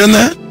 You ever done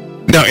that?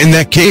 Now, in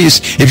that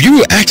case, if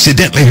you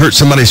accidentally hurt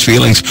somebody's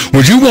feelings,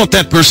 would you want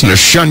that person to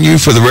shun you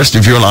for the rest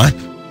of your life?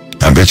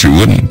 I bet you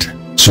wouldn't.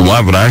 So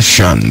why would I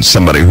shun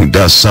somebody who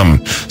does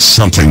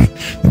something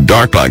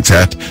dark like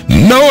that,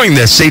 knowing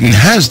that Satan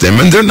has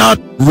them and they're not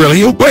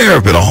really aware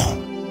of it all?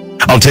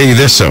 I'll tell you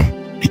this, though.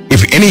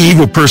 If any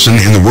evil person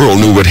in the world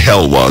knew what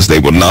hell was, they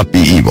would not be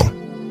evil.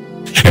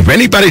 If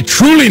anybody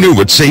truly knew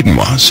what Satan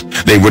was,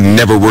 they would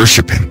never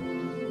worship him.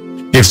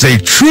 If they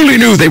truly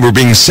knew they were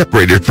being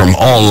separated from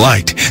all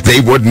light,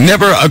 they would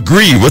never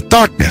agree with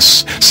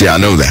darkness. See, I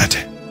know that.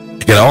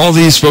 Yet all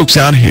these folks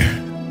out here,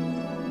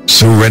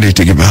 so ready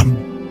to give up.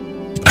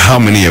 How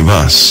many of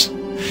us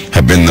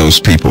have been those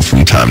people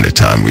from time to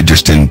time? We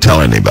just didn't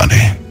tell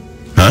anybody.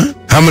 Huh?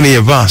 How many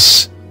of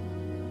us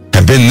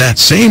have been that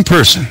same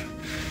person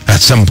at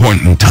some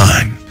point in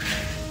time?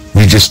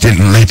 We just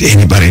didn't let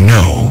anybody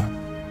know.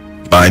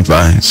 My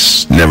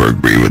advice, never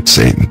agree with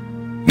Satan.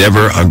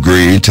 Never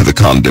agree to the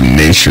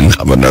condemnation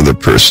of another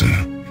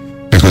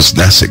person, because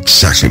that's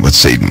exactly what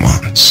Satan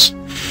wants.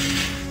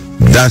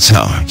 That's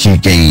how he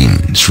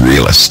gains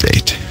real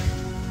estate.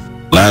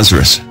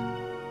 Lazarus,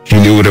 he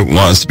knew what it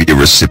was to be a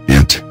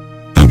recipient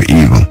of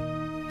evil.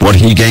 What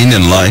he gained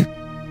in life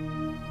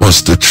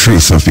was the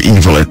truth of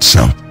evil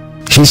itself.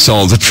 He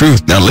saw the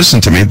truth. Now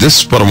listen to me, this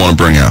is what I want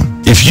to bring out.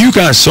 If you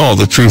guys saw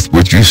the truth,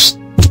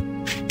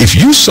 if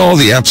you saw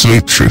the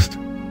absolute truth,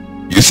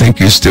 you think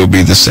you'd still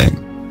be the same?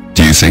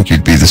 Do you think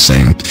you'd be the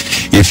same?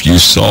 If you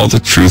saw the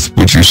truth,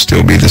 would you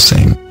still be the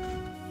same?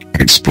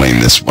 Explain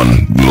this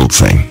one little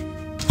thing.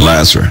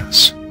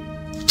 Lazarus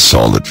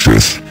saw the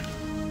truth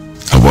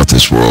of what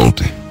this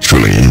world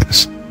truly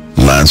is.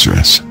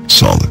 Lazarus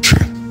saw the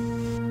truth.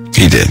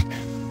 He did.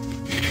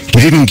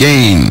 He didn't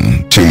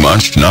gain too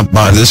much, not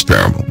by this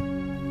parable.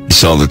 He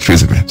saw the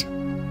truth of it.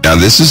 Now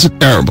this is a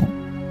parable,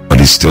 but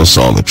he still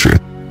saw the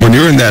truth. When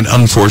you're in that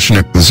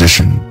unfortunate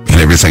position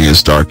and everything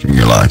is dark in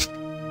your life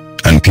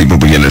and people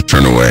begin to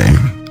turn away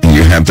and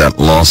you have that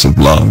loss of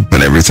love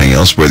and everything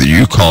else, whether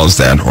you caused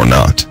that or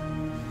not,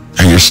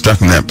 and you're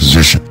stuck in that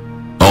position,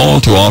 all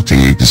too often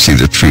you can see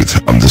the truth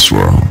of this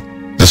world,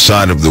 the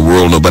side of the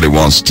world nobody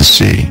wants to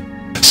see.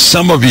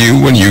 Some of you,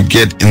 when you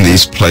get in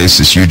these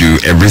places, you do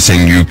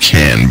everything you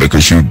can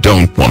because you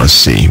don't want to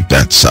see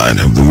that side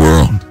of the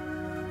world.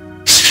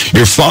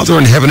 Your Father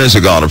in heaven is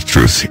a God of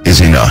truth, is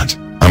he not?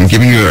 I'm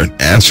giving you an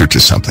answer to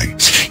something.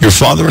 Your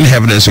Father in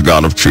heaven is a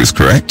God of truth,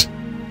 correct?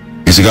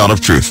 He's a God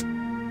of truth.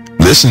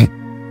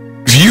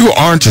 Listen, if you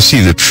are to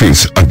see the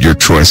truth of your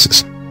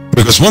choices,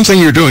 because one thing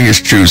you're doing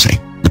is choosing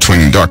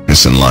between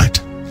darkness and light.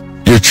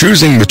 You're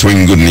choosing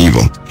between good and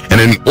evil. And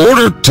in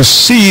order to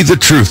see the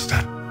truth,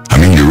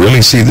 you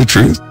really see the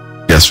truth,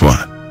 guess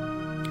what?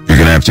 You're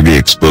going to have to be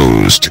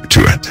exposed to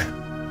it.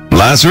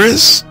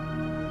 Lazarus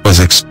was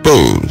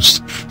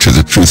exposed to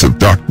the truth. truth of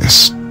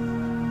darkness.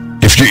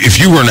 If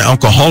you were an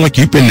alcoholic,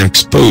 you've been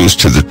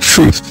exposed to the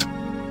truth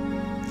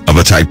of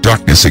a type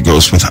darkness that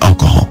goes with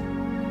alcohol.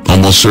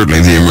 Almost certainly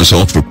the end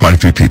result for quite a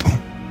few people.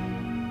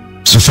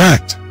 It's a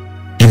fact.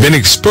 You've been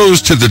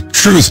exposed to the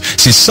truth.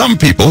 See, some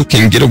people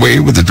can get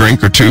away with a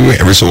drink or two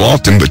every so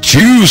often, but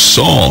you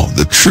saw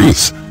the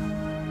truth.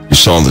 You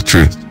saw the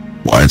truth.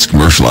 Why it's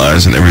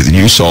commercialized and everything.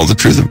 You saw the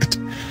truth of it.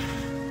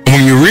 And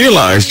when you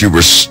realized you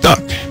were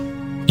stuck,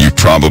 you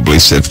probably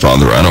said,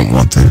 Father, I don't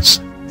want this.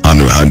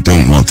 I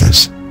don't want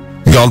this.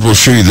 God will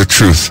show you the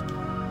truth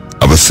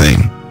of a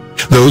thing.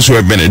 Those who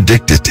have been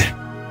addicted,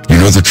 you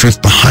know the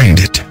truth behind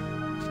it.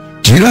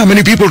 Do you know how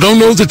many people don't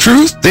know the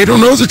truth? They don't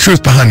know the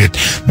truth behind it.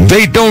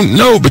 They don't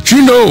know, but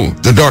you know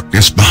the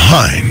darkness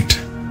behind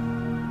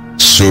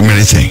so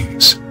many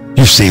things.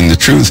 You've seen the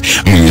truth,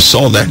 and when you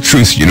saw that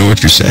truth, you know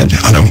what you said?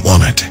 I don't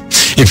want it.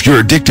 If you're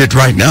addicted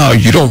right now,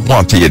 you don't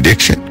want the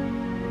addiction.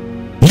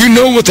 You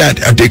know what that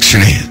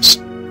addiction is,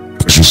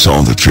 because you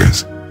saw the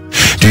truth.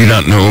 Do you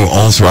not know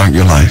all throughout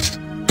your life,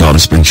 God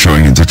has been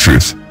showing you the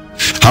truth?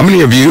 How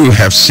many of you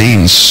have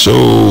seen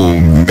so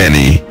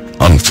many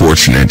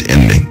unfortunate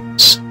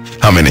endings?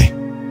 How many?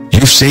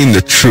 You've seen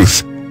the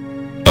truth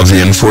of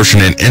the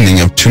unfortunate ending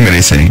of too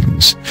many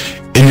things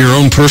in your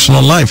own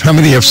personal life. How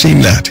many have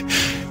seen that?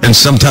 And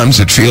sometimes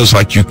it feels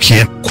like you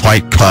can't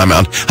quite climb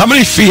out. How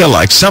many feel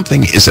like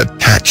something is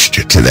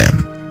attached to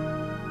them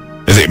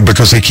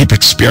because they keep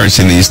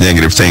experiencing these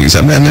negative things?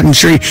 And I'm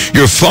sure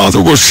your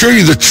Father will show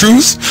you the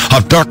truth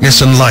of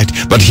darkness and light.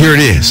 But here it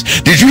is.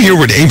 Did you hear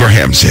what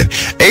Abraham said?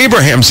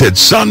 Abraham said,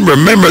 Son,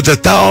 remember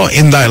that thou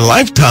in thy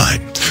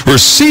lifetime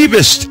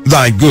receivest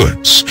thy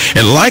goods,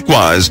 and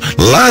likewise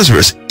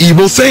Lazarus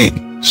evil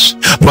things.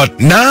 But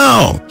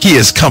now he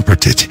is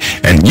comforted,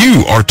 and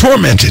you are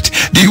tormented.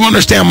 Do you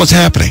understand what's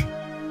happening?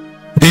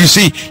 Do you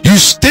see? You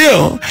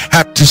still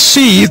have to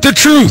see the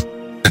truth.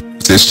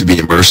 This to be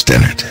immersed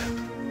in it.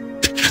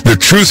 The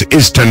truth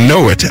is to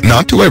know it,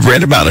 not to have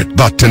read about it,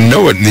 but to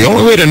know it. And the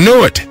only way to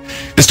know it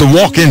is to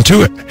walk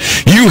into it.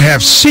 You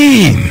have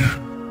seen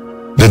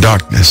the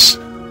darkness.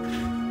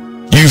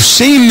 You've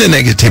seen the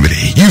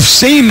negativity. You've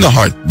seen the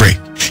heartbreak.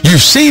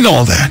 You've seen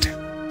all that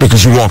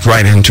because you walked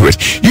right into it.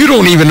 You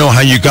don't even know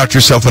how you got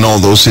yourself in all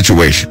those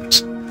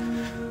situations.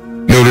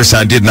 Notice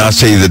I did not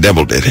say the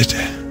devil did it.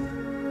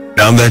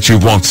 Now that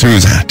you've walked through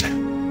that,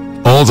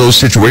 all those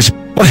situations,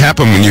 what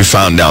happened when you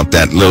found out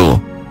that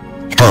little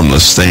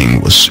harmless thing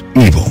was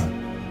evil?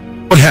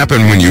 What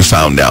happened when you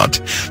found out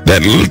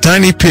that little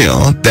tiny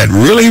pill that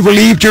really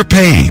relieved your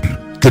pain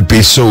could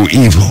be so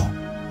evil?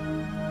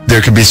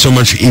 There could be so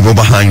much evil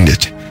behind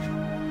it.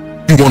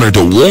 You wanted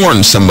to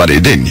warn somebody,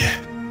 didn't you?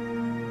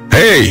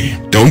 Hey,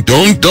 don't.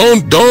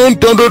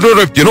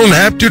 If you don't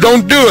have to,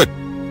 don't do it.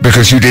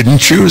 Because you didn't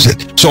choose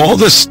it. So all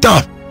this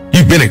stuff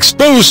you've been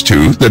exposed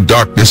to, the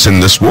darkness in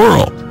this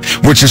world,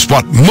 which is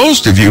what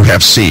most of you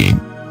have seen.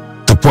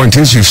 The point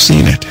is you've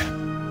seen it.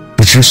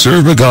 But you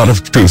serve a God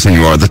of truth, and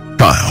you are the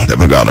child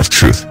of a God of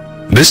truth.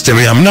 Listen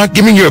to me, I'm not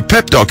giving you a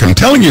pep talk, I'm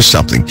telling you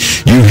something.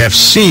 You have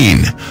seen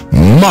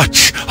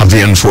much of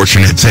the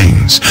unfortunate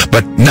things,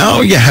 but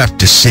now you have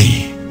to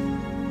see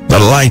the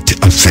light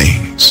of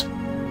things.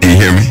 Do you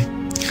hear me?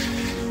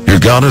 Your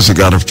God is a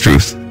God of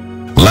truth.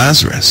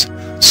 Lazarus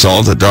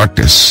saw the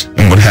darkness,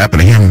 and what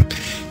happened to him,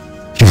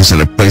 he was in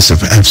a place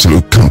of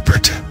absolute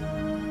comfort.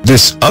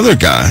 This other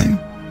guy,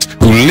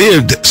 who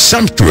lived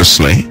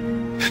sumptuously,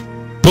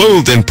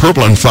 clothed in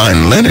purple and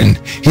fine linen,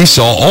 he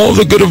saw all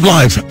the good of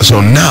life.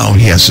 So now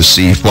he has to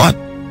see what?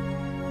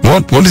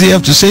 What does he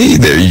have to see?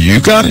 There, you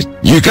got it.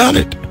 You got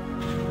it.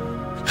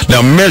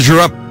 Now measure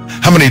up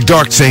how many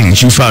dark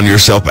things you found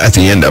yourself at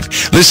the end of.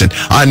 Listen,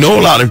 I know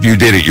a lot of you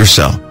did it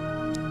yourself.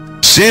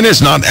 Sin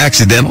is not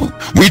accidental.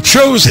 We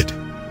chose it.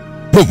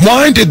 But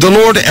why did the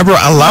Lord ever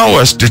allow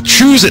us to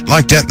choose it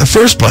like that in the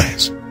first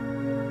place?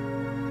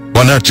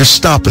 Why not just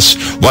stop us?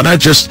 Why not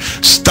just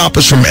stop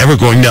us from ever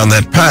going down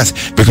that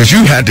path? Because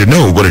you had to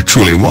know what it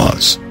truly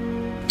was.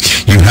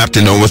 You have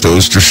to know what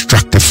those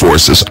destructive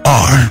forces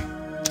are.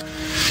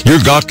 Your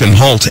God can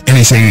halt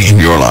anything in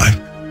your life.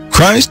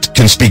 Christ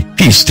can speak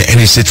peace to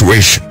any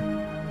situation.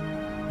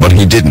 But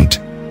he didn't.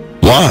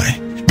 Why?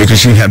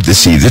 Because you had to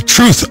see the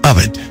truth of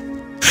it.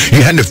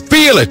 You had to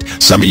feel it.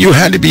 Some of you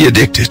had to be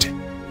addicted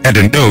and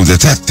to know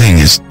that that thing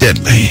is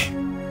deadly.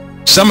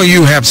 Some of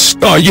you have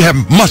scars. You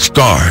have much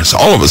scars.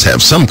 All of us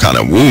have some kind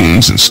of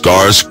wounds and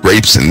scars,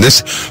 scrapes and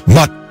this.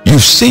 But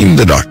you've seen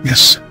the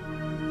darkness.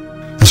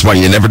 That's why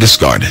you never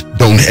discard it.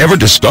 Don't ever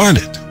discard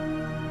it.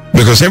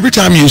 Because every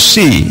time you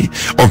see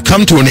or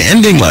come to an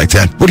ending like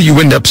that, what do you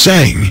end up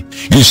saying?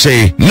 You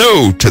say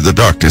no to the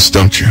darkness,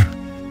 don't you?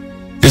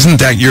 Isn't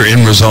that your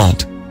end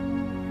result?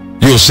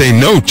 You'll say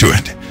no to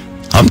it.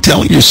 I'm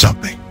telling you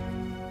something.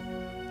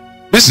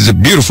 This is a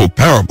beautiful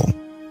parable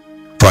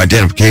for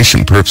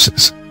identification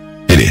purposes.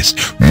 It is.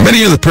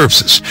 Many other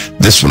purposes.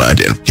 This one,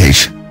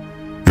 identification.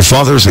 Your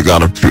Father is a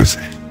God of truth.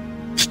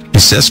 He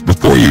sets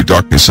before you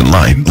darkness and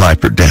light,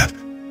 life or death.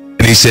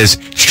 And he says,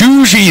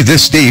 choose ye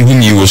this day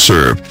whom you will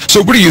serve.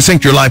 So what do you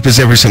think your life is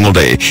every single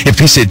day? If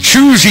he said,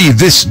 choose ye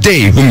this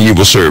day whom you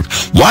will serve,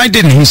 why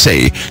didn't he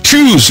say,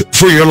 choose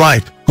for your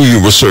life who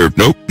you will serve?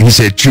 Nope, he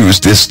said, choose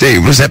this day.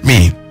 What does that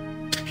mean?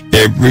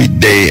 Every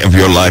day of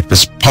your life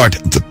is part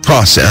of the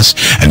process,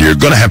 and you're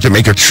going to have to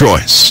make a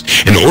choice.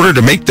 In order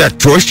to make that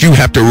choice, you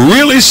have to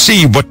really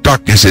see what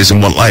darkness is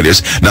and what light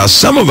is. Now,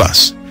 some of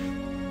us,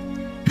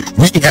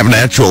 we have a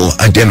natural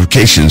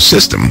identification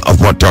system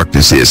of what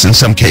darkness is in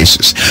some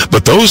cases.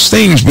 But those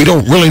things, we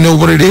don't really know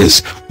what it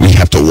is. We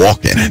have to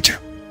walk in it.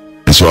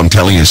 And so I'm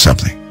telling you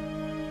something.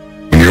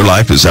 When your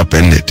life is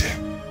upended,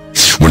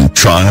 when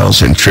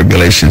trials and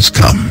tribulations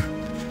come,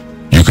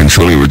 you can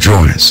truly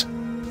rejoice.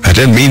 I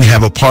didn't mean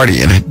have a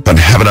party in it, but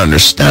have an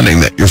understanding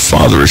that your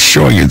Father is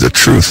showing you the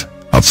truth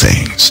of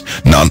things,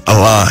 not a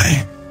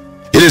lie.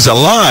 It is a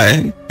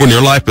lie when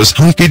your life is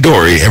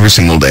hunky-dory every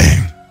single day.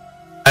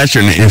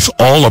 Imagine if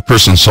all a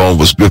person saw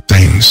was good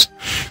things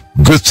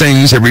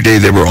every day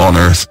they were on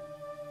earth.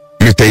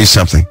 Let me tell you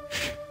something.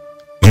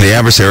 When the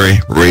adversary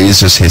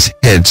raises his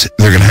heads,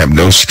 they're going to have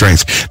no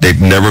strength. They've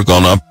never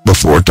gone up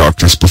before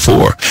darkness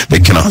before. They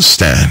cannot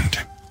stand.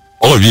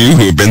 All of you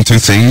who have been through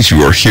things,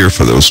 you are here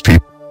for those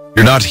people.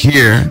 You're not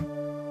here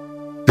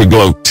to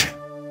gloat.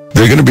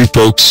 There are going to be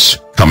folks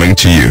coming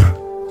to you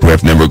who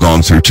have never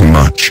gone through too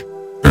much.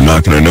 They're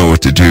not going to know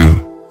what to do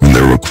when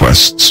their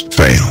requests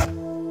fail.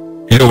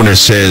 You know when it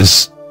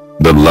says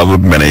the love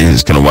of many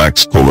is going to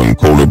wax colder and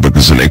colder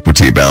because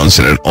iniquity abounds,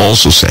 and it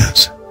also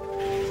says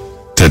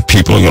that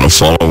people are going to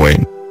fall away.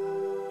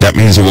 That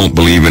means they won't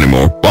believe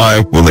anymore. Why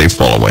will they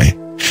fall away?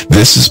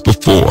 This is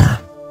before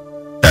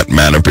that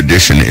man of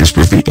perdition is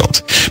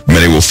revealed.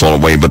 Many will fall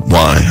away, but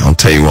why? I'll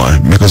tell you why.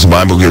 Because the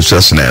Bible gives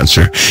us an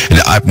answer. And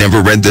I've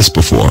never read this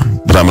before,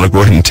 but I'm going to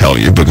go ahead and tell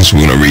you because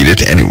we're going to read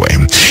it anyway.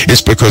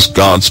 It's because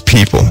God's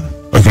people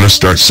are going to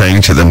start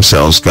saying to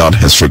themselves, God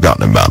has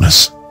forgotten about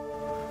us.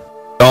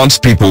 God's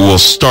people will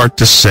start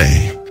to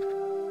say,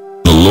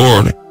 the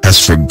Lord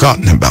has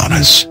forgotten about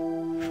us.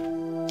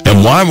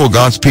 And why will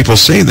God's people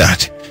say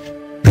that?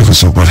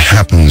 Because of what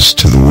happens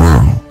to the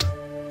world.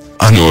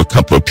 I know a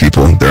couple of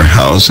people, their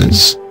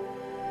houses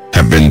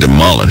have been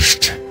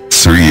demolished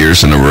 3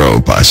 years in a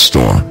row by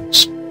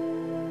storms.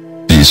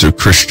 These are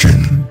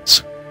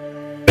Christians.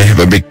 They have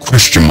a big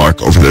question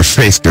mark over their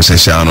faith because they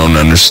say, I don't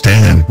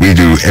understand. We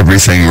do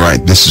everything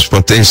right. This is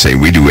what they say.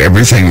 We do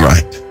everything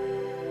right.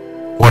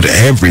 What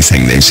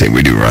everything they say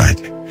we do right.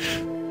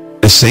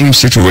 The same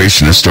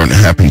situation is starting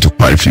to happen to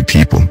quite a few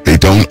people. They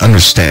don't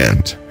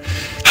understand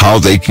how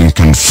they can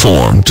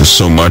conform to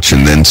so much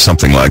and then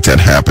something like that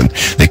happen.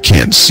 They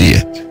can't see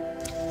it.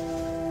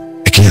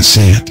 They can't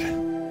see it.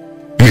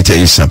 Let me tell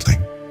you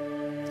something.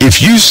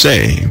 If you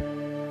say,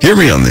 hear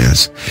me on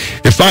this,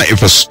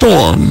 if a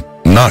storm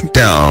knocked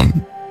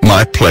down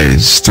my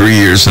place 3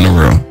 years in a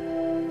row,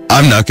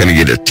 I'm not going to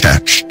get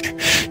attached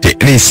to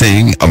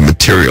anything of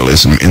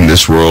materialism in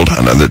this world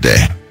another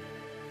day.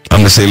 I'm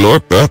going to say,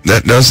 Lord, well,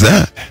 that does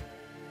that.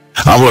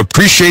 I will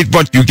appreciate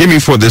what you give me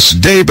for this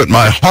day, but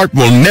my heart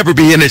will never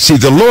be in it. See,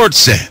 the Lord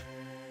said,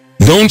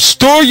 don't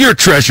store your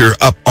treasure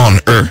up on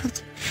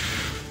earth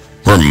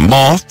where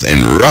moth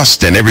and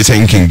rust and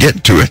everything can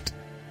get to it.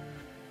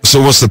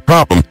 So what's the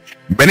problem?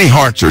 Many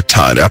hearts are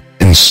tied up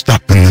and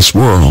stuck in this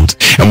world.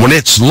 And when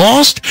it's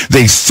lost,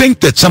 they think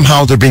that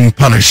somehow they're being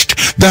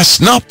punished.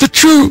 That's not the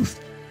truth.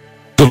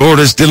 The Lord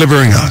is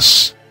delivering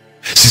us.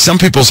 See, some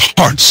people's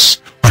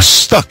hearts are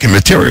stuck in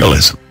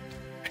materialism.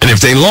 And if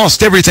they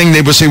lost everything,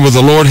 they would say, well,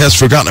 the Lord has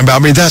forgotten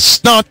about me.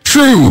 That's not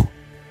true.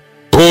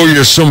 Oh,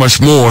 you're so much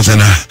more than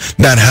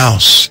that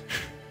house.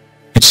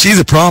 You see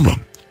the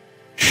problem.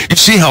 You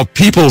see how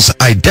people's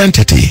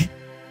identity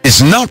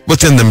is not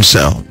within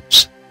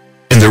themselves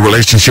in their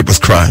relationship with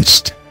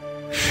Christ.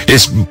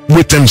 It's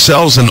with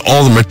themselves and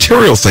all the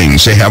material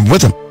things they have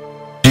with them.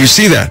 Do you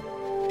see that?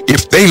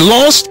 If they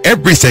lost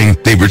everything,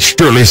 they would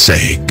surely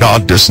say,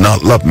 God does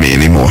not love me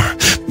anymore.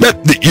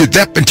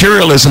 That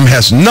materialism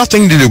has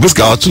nothing to do with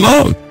God's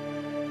love.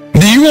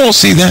 Do you all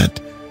see that?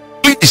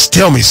 Please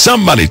tell me,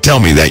 somebody tell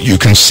me that you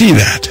can see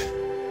that.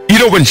 You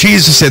know when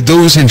Jesus said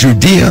those in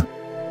Judea,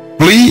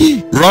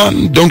 flee,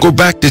 run, don't go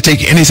back to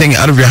take anything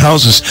out of your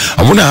houses.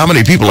 I wonder how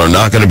many people are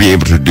not going to be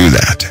able to do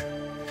that.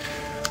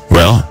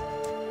 Well,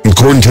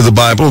 according to the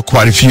Bible,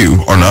 quite a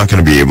few are not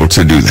going to be able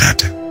to do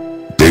that.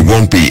 They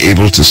won't be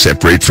able to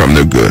separate from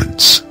their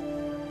goods.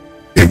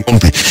 It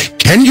won't be.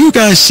 Can you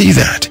guys see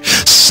that?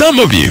 Some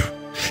of you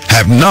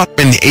have not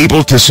been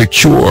able to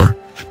secure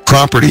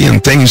property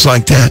and things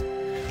like that.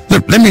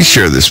 Let me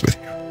share this with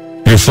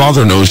you. Your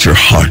Father knows your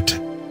heart.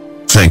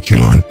 Thank you,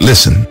 Lord.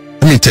 Listen,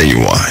 let me tell you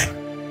why.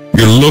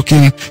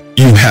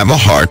 You have a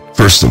heart,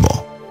 first of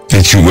all,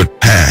 that you would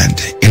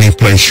pad any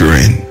place you're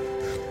in.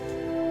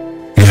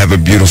 You have a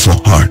beautiful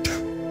heart.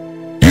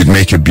 You'd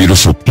make a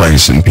beautiful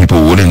place and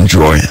people would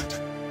enjoy it.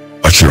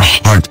 But your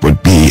heart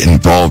would be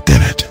involved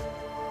in it.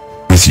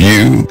 With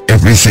you,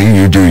 everything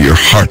you do, your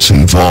heart's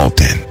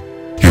involved in.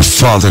 Your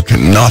Father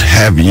cannot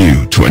have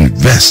you to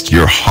invest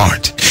your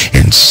heart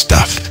in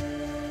stuff.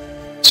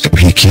 So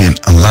he can't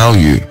allow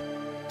you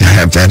to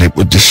have that, it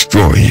would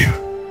destroy you.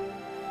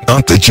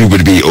 Not that you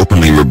would be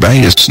openly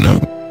rebellious, no.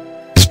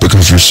 It's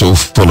because you're so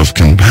full of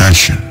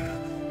compassion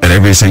that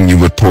everything you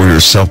would pour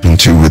yourself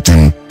into would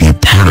then be a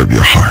part of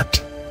your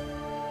heart.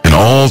 And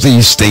all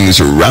these things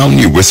around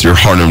you with your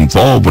heart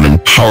involved would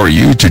empower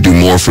you to do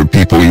more for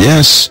people,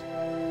 yes.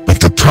 But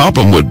the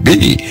problem would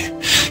be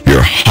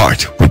your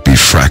heart would be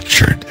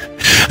fractured.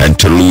 And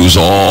to lose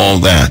all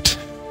that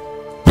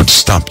would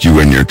stop you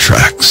in your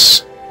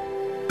tracks.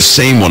 The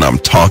same one I'm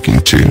talking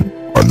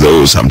to, or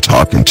those I'm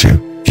talking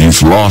to,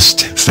 you've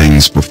lost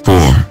things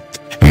before.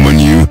 And when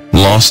you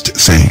lost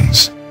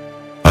things,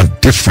 a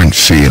different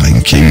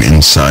feeling came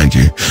inside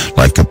you,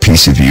 like a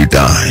piece of you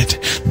died.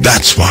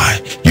 That's why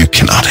you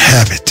cannot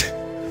have it.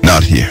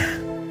 Not here,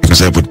 because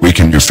that would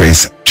weaken your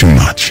faith too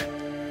much.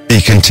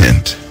 Be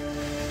content.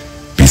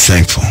 Be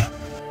thankful.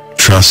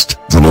 Trust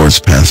the Lord's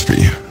path for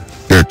you.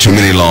 There are too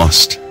many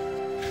lost.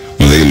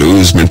 When they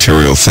lose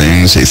material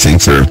things, they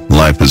think their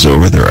life is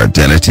over, their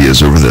identity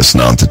is over. That's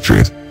not the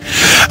truth.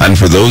 And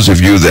for those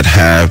of you that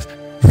have,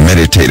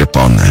 meditate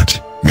upon that.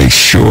 Make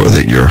sure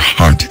that your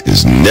heart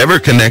is never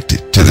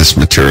connected to this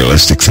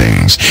materialistic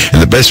things.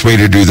 And the best way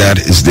to do that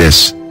is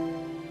this.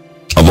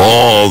 Of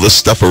all the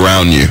stuff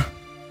around you,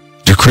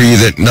 decree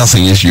that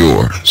nothing is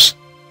yours.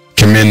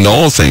 Commend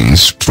all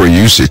things for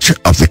usage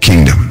of the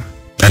kingdom.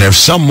 And if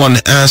someone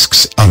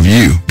asks of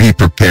you, be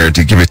prepared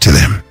to give it to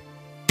them.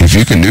 If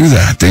you can do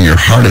that, then your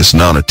heart is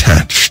not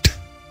attached.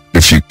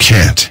 If you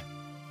can't,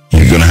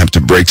 you're going to have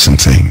to break some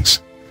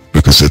things,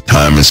 because the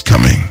time is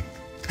coming.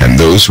 And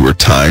those who are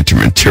tied to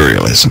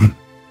materialism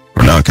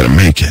are not going to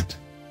make it.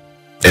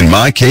 In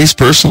my case,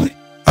 personally,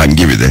 I can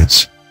give you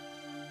this.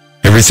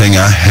 Everything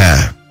I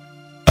have,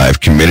 I've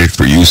committed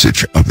for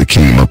usage of the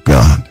kingdom of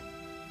God.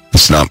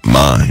 It's not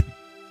mine.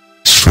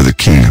 It's for the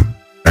kingdom.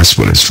 That's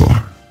what it's for.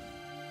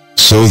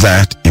 So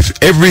that if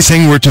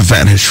everything were to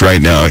vanish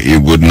right now,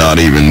 it would not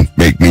even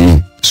make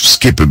me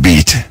skip a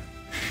beat.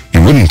 It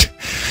wouldn't.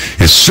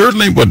 It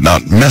certainly would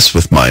not mess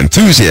with my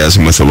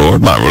enthusiasm with the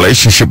Lord, my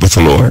relationship with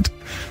the Lord,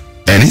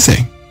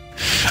 anything.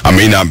 I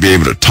may not be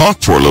able to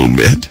talk for a little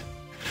bit,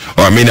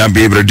 or I may not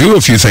be able to do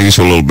a few things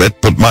for a little bit,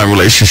 but my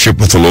relationship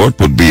with the Lord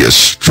would be as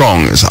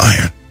strong as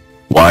iron.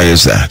 Why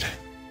is that?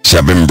 See,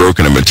 I've been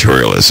broken in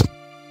materialism.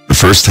 The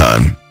first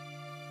time,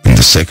 and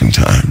the second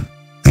time,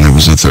 and there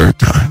was a third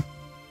time.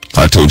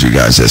 I told you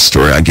guys that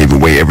story. I gave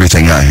away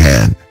everything I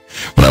had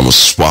when I was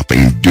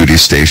swapping duty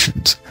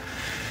stations.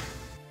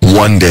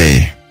 One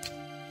day,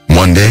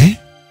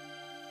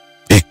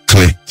 it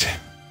clicked.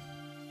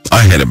 I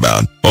had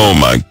about, oh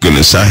my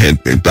goodness, I had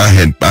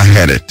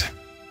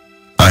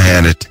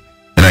it,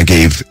 and I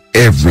gave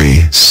every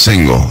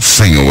single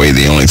thing away.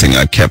 The only thing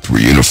I kept were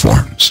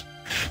uniforms.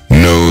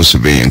 No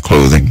civilian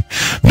clothing,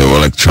 no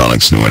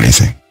electronics, no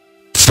anything.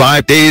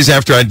 5 days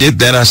after I did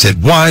that, I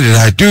said, why did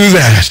I do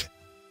that?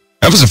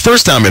 That was the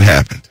first time it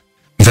happened.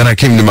 And then I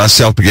came to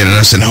myself again and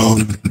I said,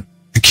 no,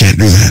 I can't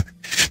do that.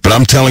 But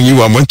I'm telling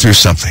you, I went through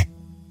something.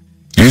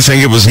 You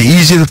think it was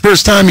easy the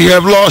first time? You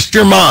have lost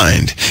your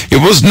mind. It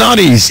was not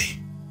easy.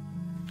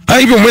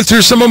 I even went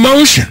through some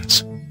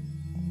emotions.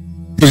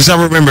 Because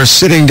I remember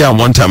sitting down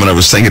one time and I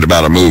was thinking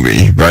about a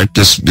movie, right?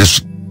 Just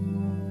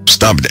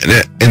stopped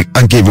it. And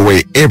I gave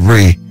away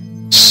every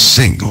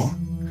single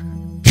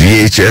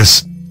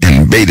VHS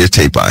and beta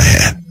tape I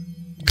had.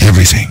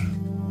 Everything.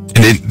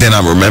 And then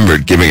I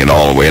remembered giving it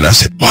all away, and I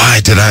said, why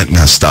did I? And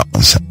I stopped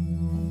myself.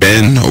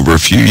 Then, over a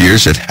few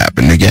years, it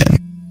happened again.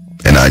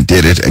 And I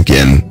did it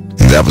again,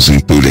 and that was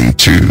including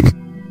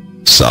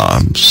 2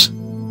 sobs.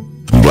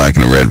 A black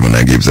and a red one,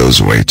 I gave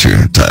those away too,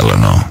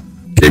 Tylenol.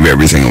 Gave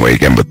everything away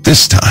again, but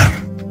this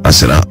time, I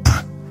said,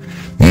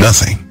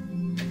 nothing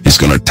is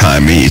going to tie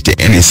me to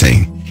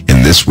anything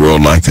in this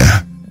world like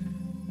that.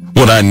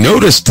 What I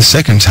noticed the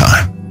second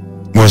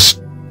time was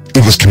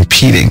it was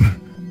competing.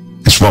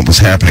 It's what was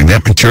happening.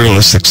 That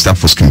materialistic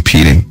stuff was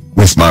competing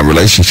with my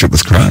relationship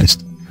with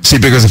Christ. See,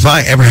 because if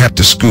I ever have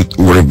to scoot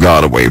the Word of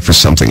God away for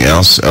something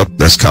else,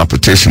 that's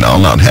competition. I'll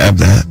not have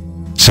that.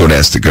 So it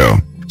has to go.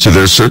 So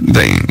there are certain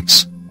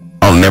things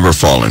I'll never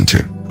fall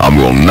into. I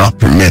will not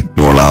permit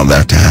nor allow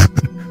that to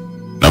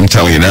happen. I'm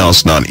telling you now,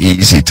 it's not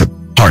easy to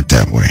part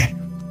that way.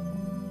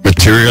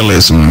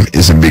 Materialism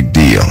is a big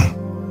deal.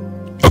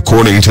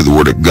 According to the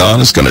Word of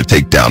God, it's going to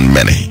take down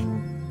many.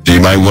 So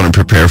you might want to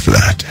prepare for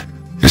that.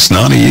 It's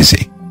not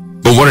easy.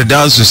 But what it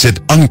does is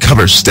it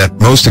uncovers that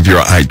most of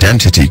your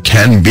identity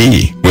can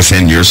be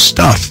within your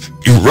stuff.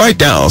 Right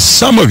now,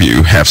 some of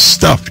you have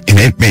stuff and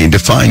it may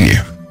define you.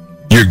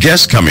 Your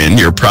guests come in,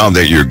 you're proud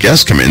that your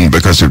guests come in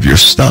because of your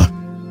stuff.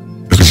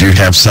 Because you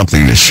have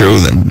something to show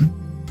them,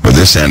 or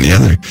this and the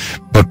other.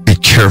 But be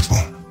careful.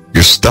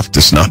 Your stuff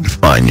does not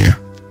define you.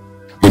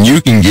 When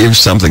you can give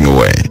something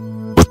away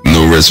with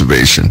no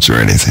reservations or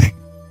anything,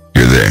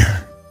 you're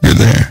there. You're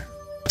there.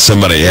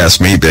 Somebody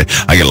asked me that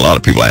I get a lot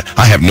of people.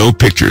 I have no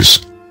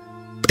pictures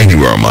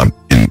anywhere on my.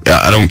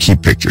 I don't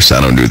keep pictures. I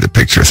don't do the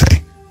picture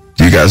thing.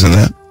 Do you guys know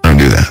that? I don't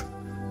do that.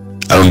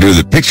 I don't do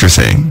the picture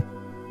thing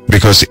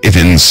because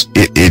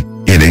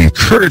it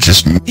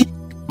encourages me,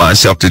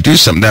 myself to do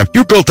something. Now, if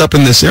you're built up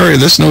in this area,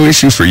 there's no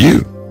issue for you,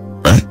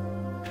 right?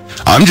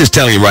 I'm just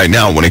telling you right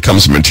now, when it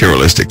comes to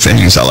materialistic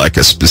things, I like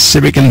a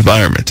specific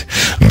environment.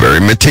 I'm very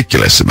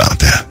meticulous about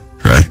that,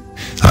 right?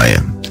 I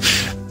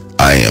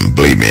am,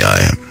 believe me, I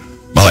am.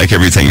 I like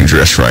everything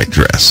dress right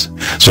dress.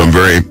 So I'm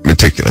very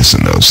meticulous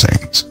in those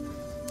things.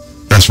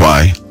 That's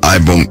why I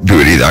won't do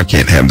it either. I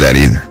can't have that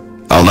either.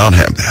 I'll not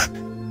have that.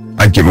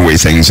 I give away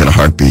things in a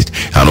heartbeat.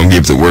 I don't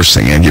give the worst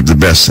thing. I give the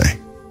best thing.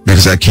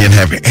 Because I can't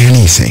have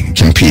anything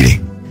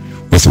competing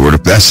with the word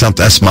of God.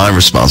 That's my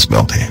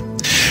responsibility.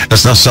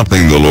 That's not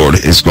something the Lord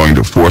is going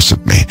to force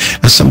of me.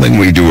 That's something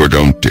we do or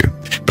don't do.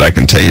 But I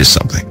can tell you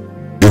something.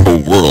 The whole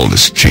world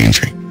is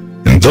changing.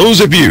 And those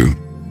of you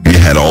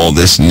had all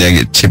this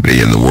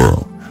negativity in the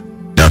world.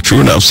 Now,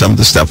 true enough, some of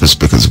the stuff is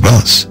because of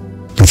us.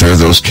 But there are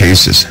those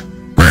cases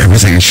where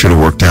everything should have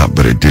worked out,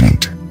 but it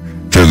didn't.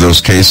 There are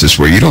those cases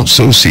where you don't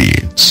sow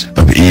seeds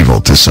of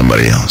evil to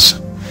somebody else.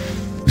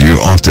 You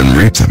often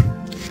reap them.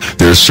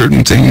 There are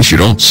certain things you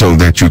don't sow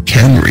that you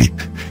can reap.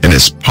 And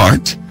it's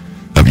part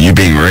of you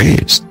being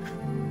raised.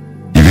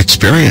 You've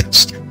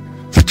experienced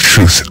the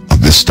truth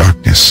of this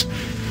darkness.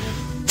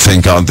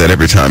 Thank God that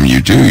every time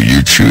you do,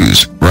 you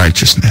choose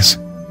righteousness.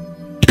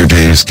 Your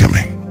day is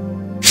coming.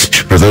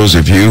 For those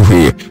of you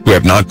who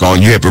have not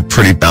gone, you have a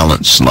pretty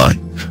balanced life.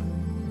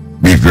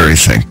 Be very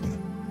thankful.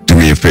 Do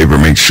me a favor,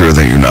 make sure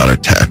that you're not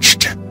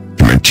attached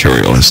to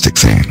materialistic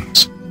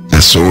things.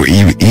 That's so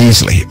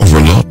easily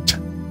overlooked.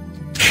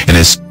 And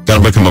it's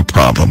going to become a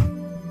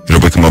problem.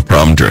 It'll become a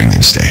problem during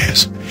these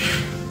days.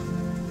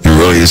 It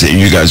really is.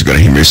 You guys are going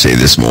to hear me say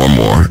this more and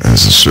more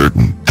as a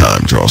certain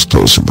time draws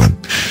closer, but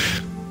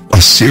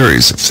a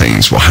series of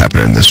things will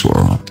happen in this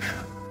world.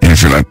 And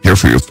if you're not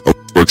careful,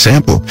 for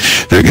example,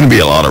 there are going to be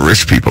a lot of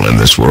rich people in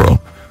this world.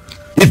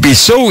 It'd be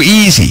so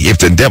easy if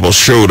the devil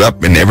showed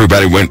up and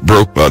everybody went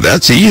broke. Well,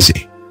 that's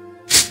easy.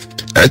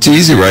 That's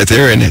easy right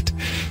there, isn't it?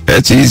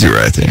 That's easy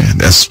right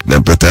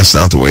there. But that's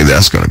not the way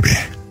that's going to be.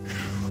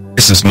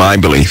 This is my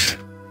belief.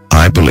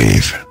 I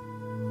believe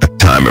a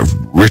time of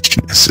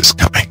richness is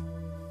coming.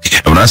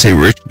 And when I say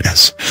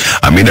richness,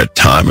 I mean a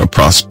time of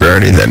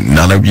prosperity that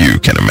none of you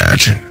can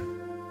imagine.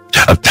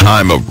 A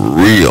time of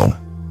real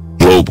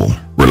global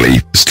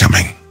relief is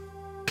coming.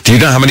 Do you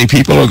know how many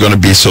people are going to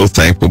be so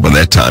thankful when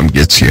that time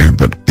gets here?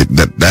 But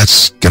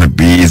that's going to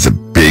be the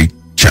big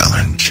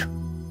challenge.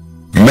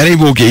 Many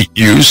will get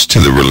used to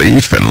the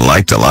relief and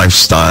like the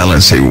lifestyle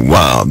and say,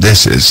 wow,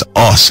 this is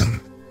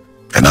awesome.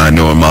 And I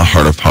know in my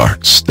heart of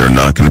hearts, they're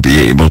not going to be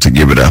able to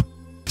give it up.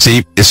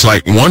 See, it's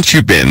like once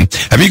you've been,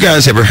 have you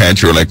guys ever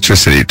had your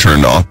electricity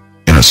turned off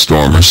in a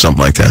storm or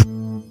something like that?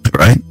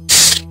 Right?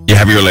 You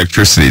have your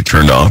electricity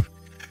turned off,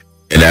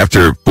 and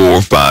after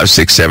 4, 5,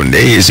 6, 7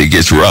 days, it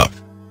gets rough.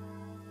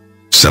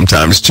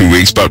 Sometimes 2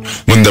 weeks, but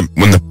when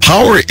the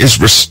power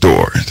is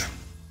restored,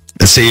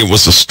 let's say it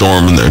was a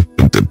storm and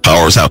the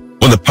power's out.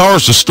 When the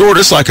power's restored,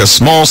 it's like a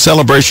small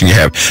celebration you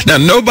have. Now,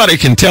 nobody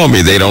can tell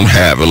me they don't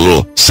have a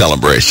little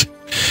celebration.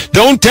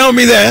 Don't tell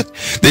me that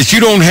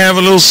you don't have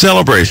a little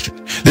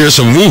celebration. There's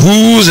some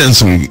woo-hoos and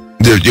some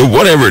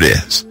whatever it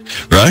is,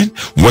 right?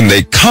 When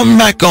they come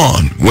back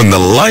on, when the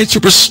lights are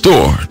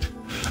restored,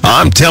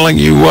 I'm telling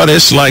you what,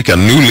 it's like a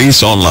new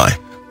lease on life.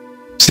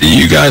 See,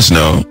 you guys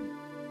know,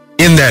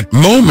 in that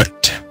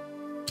moment,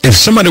 if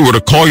somebody were to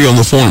call you on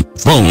the phone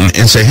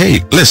and say, hey,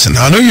 listen,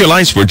 I know your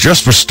lights were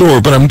just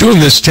restored, but I'm doing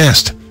this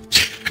test,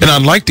 and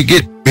I'd like to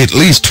get at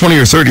least 20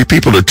 or 30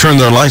 people to turn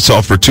their lights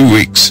off for 2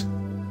 weeks.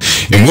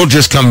 And we'll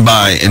just come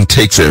by and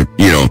take the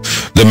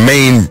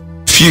main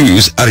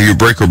fuse out of your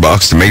breaker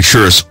box to make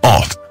sure it's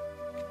off.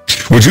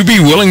 Would you be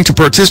willing to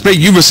participate?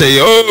 You would say,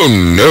 oh,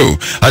 no,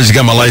 I just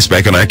got my lights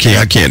back and I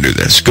can't do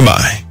this.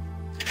 Goodbye.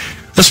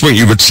 That's what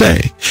you would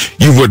say.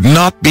 You would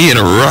not be in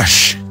a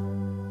rush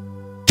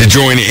to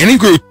join any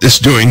group that's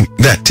doing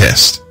that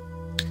test,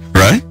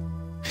 right?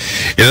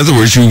 In other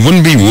words, you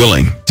wouldn't be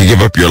willing to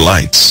give up your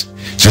lights.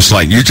 Just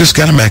like you just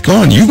got them back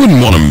on. You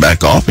wouldn't want them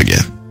back off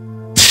again.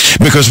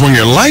 Because when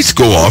your lights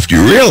go off,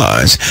 you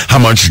realize how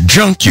much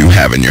junk you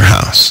have in your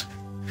house.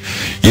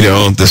 You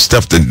know, the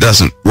stuff that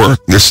doesn't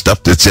work, the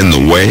stuff that's in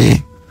the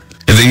way.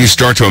 And then you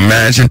start to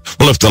imagine,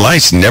 well, if the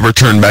lights never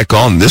turn back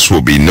on, this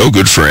will be no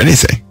good for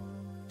anything.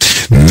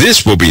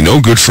 This will be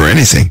no good for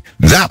anything.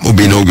 That will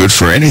be no good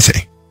for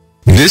anything.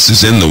 This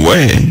is in the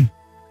way.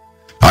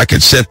 I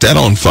could set that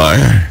on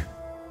fire.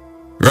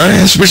 Right?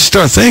 That's what you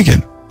start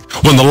thinking.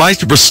 When the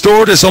lights are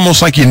restored, it's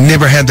almost like you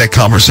never had that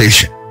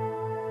conversation.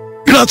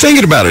 You're not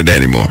thinking about it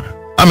anymore.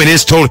 I mean,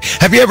 it's totally...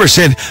 Have you ever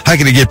said, I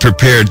got to get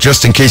prepared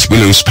just in case we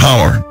lose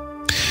power?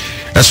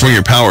 That's when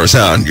your power's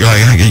out. You're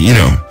like,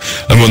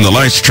 and when the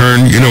lights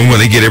turn, when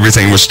they get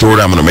everything restored,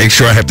 I'm going to make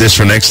sure I have this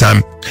for next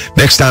time.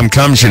 Next time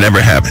comes, you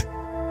never have it.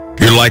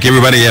 You're like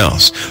everybody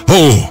else.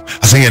 Oh,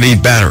 I think I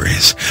need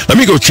batteries. Let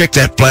me go check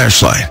that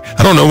flashlight.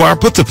 I don't know where I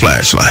put the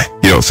flashlight.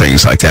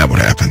 Things like that would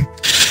happen.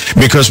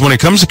 Because when it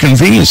comes to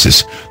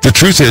conveniences, the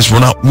truth is we're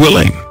not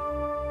willing.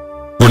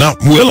 We're not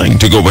willing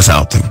to go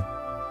without them.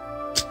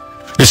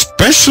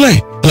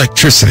 Especially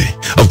electricity,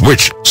 of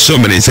which so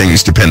many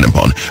things depend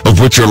upon, of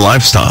which your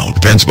lifestyle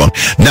depends upon.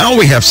 Now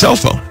we have cell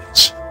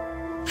phones.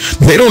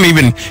 They don't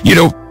even,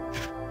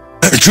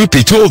 truth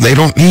be told, they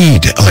don't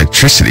need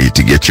electricity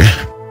to get you.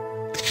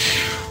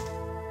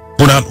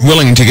 We're not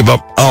willing to give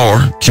up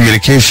our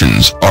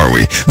communications, are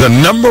we? The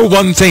number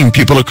one thing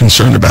people are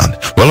concerned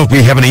about, well, if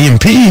we have an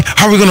EMP,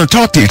 how are we going to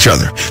talk to each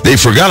other? They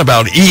forgot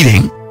about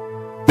eating.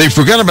 They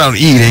forgot about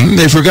eating.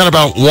 They forgot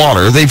about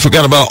water. They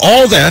forgot about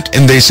all that.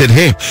 And they said,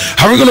 hey,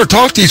 how are we going to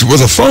talk to each other? Will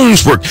the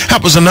phones work?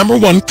 That was the number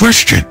one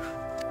question.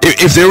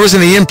 If there was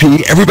an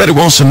EMP, everybody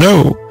wants to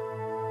know,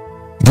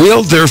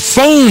 will their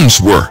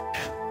phones work?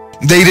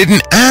 They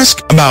didn't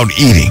ask about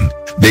eating.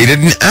 They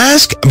didn't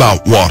ask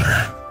about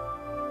water.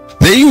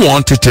 They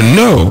wanted to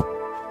know,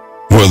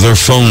 will their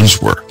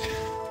phones work?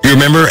 You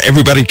remember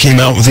everybody came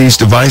out with these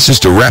devices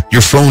to wrap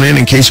your phone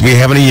in case we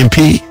have an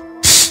EMP?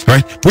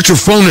 Right? Put your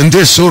phone in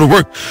this so it'll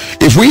work.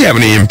 If we have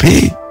an EMP,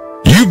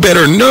 you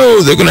better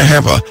know they're going to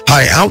have a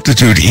high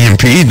altitude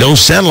EMP, no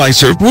satellite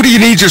service. What do you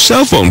need your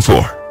cell phone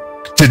for?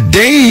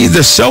 Today,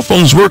 the cell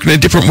phones work in a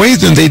different way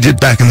than they did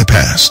back in the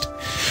past.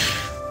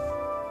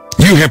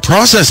 You have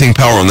processing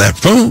power on that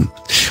phone,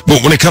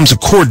 but when it comes to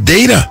core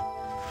data,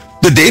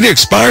 the data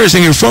expires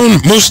in your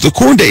phone. Most of the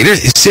core data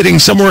is sitting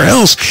somewhere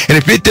else. And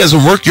if it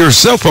doesn't work, your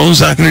cell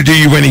phone's not going to do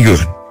you any good.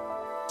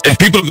 And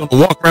people are going to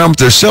walk around with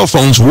their cell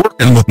phones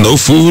working with no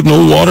food,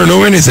 no water,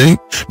 no anything,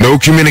 no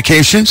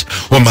communications.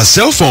 Well, my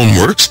cell phone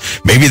works.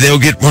 Maybe they'll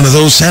get one of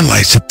those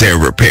satellites up there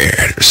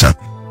repaired or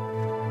something.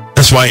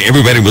 That's why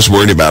everybody was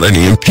worried about an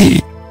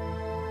EMP.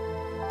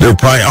 Their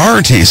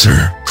priorities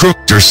are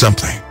crooked or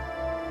something.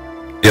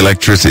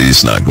 Electricity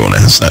is not going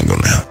out. It's not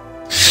going out.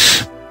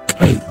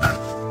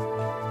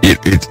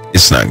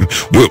 It's not.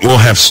 We'll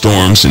have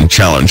storms and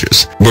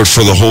challenges, but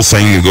for the whole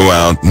thing to go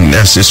out and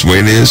that's just the way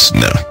it is,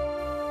 no.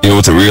 You know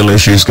what the real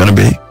issue is going to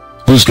be?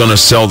 Who's going to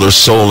sell their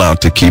soul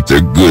out to keep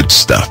their good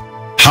stuff?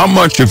 How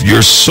much of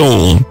your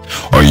soul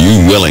are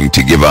you willing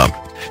to give up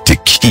to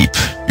keep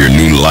your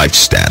new life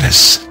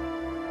status?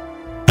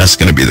 That's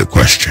going to be the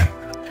question.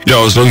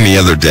 I was looking the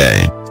other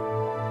day,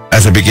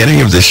 at the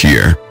beginning of this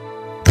year,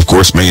 of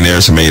course,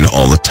 millionaires are made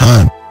all the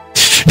time.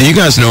 Do you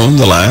guys know in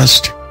the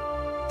last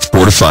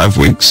 4 to 5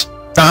 weeks,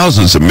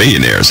 thousands of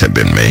millionaires have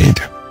been made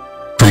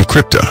from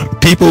crypto.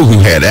 People who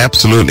had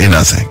absolutely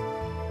nothing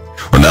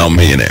are now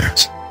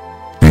millionaires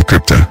from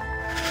crypto.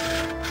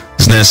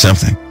 Isn't that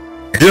something?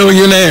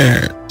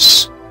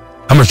 Billionaires.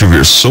 How much of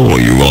your soul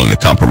are you willing to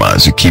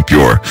compromise to keep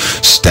your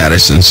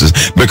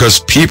status?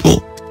 Because people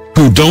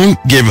who don't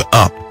give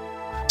up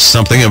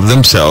something of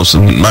themselves,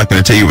 I'm not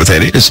going to tell you what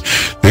that is,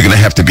 they're going to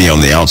have to be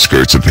on the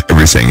outskirts of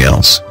everything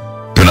else.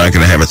 They're not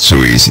going to have it so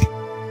easy.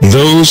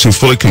 Those who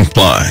fully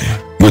comply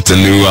with the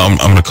new, I'm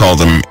going to call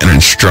them an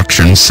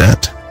instruction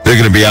set, they're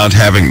going to be out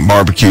having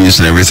barbecues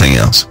and everything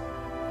else.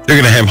 They're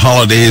going to have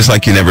holidays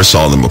like you never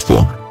saw them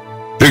before.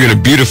 They're going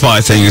to beautify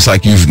things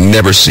like you've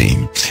never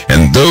seen.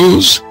 And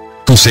those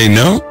who say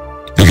no,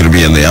 they're going to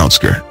be in the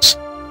outskirts.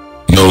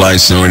 No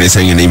lights, no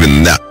anything, and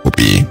even that will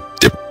be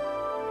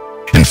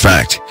different. In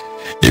fact,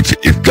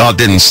 if God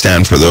didn't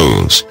stand for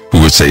those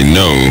who would say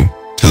no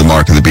to the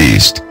mark of the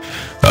beast,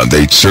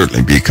 they'd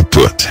certainly be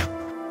kaput.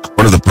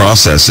 One of the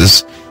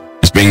processes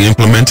is being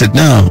implemented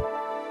now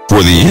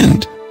for the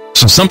end.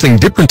 So something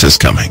different is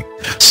coming.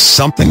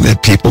 Something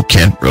that people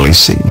can't really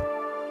see.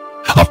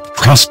 A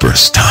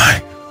prosperous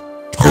time.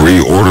 A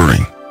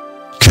reordering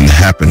can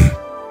happen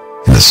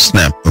in the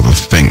snap of a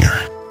finger.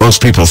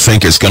 Most people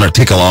think it's going to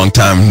take a long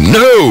time.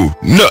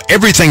 No,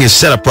 everything is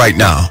set up right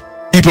now.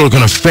 People are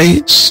going to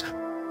face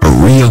a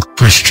real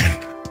Christian.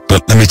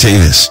 But let me tell you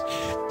this.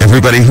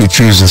 Everybody who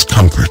chooses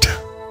comfort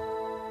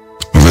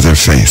over their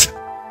faith,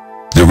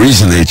 the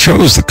reason they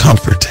chose the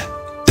comfort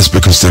is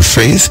because their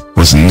faith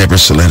was never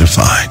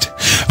solidified.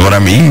 What I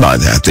mean by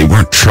that, they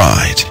weren't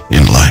tried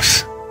in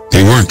life.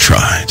 They weren't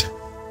tried.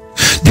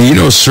 Do you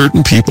know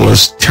certain people are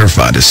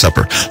terrified to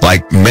suffer?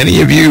 Like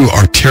many of you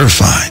are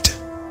terrified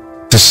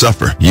to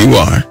suffer. You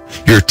are.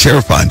 You're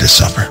terrified to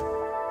suffer.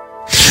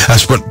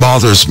 That's what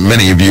bothers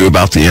many of you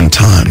about the end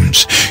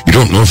times. You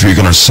don't know if you're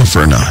going to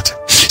suffer or not.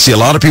 See, a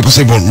lot of people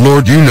say, well,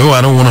 Lord, you know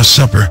I don't want to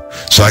suffer,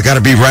 so I got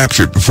to be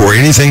raptured before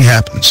anything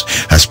happens.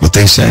 That's what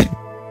they say.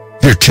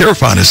 They're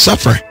terrified of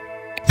suffering.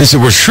 They say,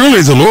 well,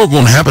 surely the Lord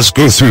won't have us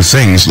go through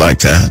things like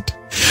that.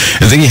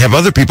 And then you have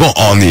other people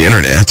on the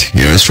internet,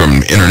 it's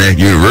from Internet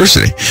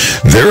University.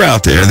 They're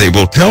out there, they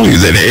will tell you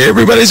that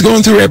everybody's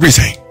going through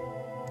everything.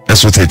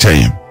 That's what they tell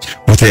you.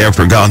 What they have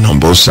forgotten on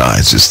both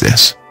sides is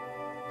this.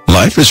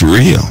 Life is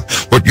real.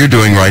 What you're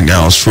doing right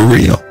now is for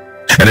real.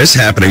 And it's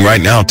happening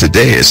right now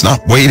today. It's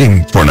not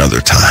waiting for another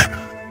time.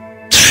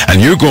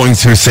 And you're going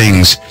through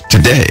things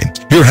today.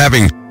 You're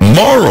having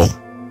moral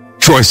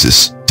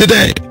choices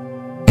today,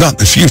 not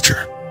the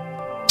future.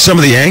 Some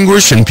of the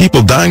anguish and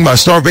people dying by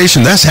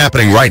starvation, that's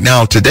happening right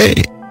now today.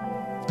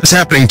 That's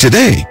happening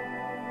today.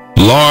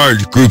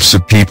 Large groups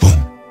of people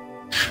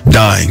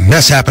dying,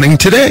 that's happening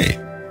today.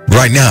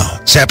 Right now.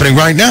 It's happening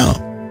right now.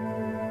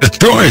 The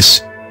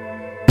choice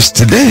is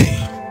today.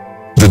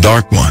 The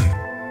dark one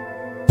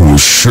who will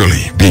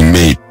surely being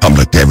made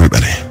public to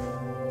everybody.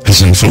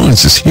 His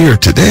influence is here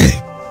today.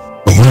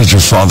 But what did your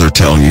father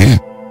tell you?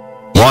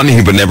 One,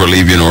 he would never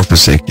leave you nor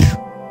forsake you.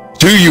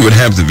 Two, you would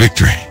have the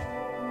victory.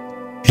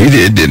 He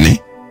did, didn't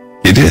he?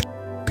 He did.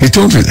 He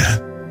told you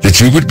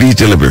that you would be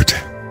delivered.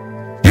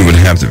 You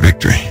would have the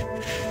victory.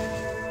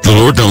 The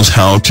Lord knows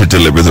how to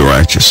deliver the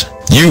righteous.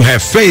 You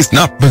have faith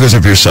not because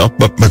of yourself,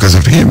 but because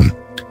of him.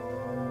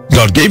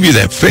 God gave you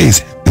that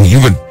faith, and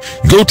you would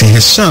go to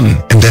his son,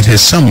 and that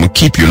his son would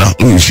keep you, not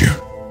lose you.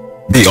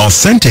 Be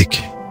authentic.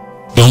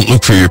 Don't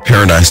look for your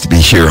paradise to be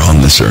here on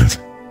this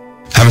earth.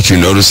 Haven't you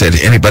noticed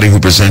that anybody who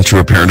presents you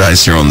a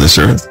paradise here on this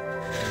earth,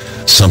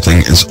 something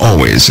is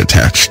always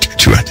attached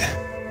to it?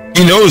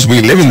 He knows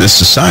we live in this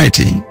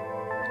society.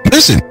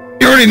 Listen,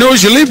 he already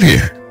knows you live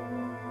here.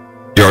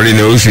 He already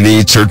knows you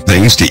need certain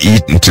things to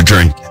eat and to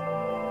drink.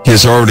 He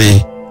has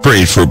already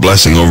prayed for a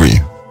blessing over you.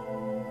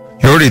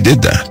 He already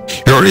did that.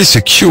 He already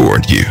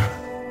secured you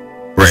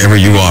wherever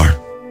you are.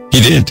 He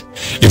did.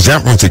 If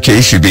that weren't the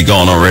case, you'd be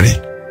gone already.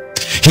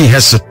 He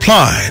has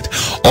supplied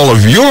all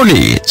of your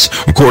needs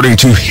according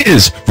to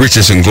his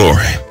riches and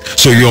glory,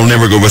 so you'll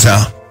never go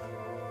without.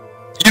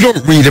 You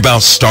don't read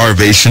about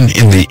starvation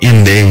in the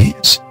end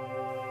days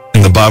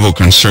in the Bible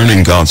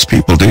concerning God's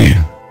people, do you?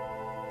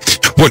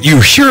 What you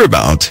hear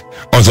about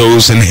are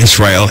those in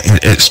Israel,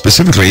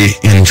 specifically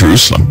in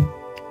Jerusalem,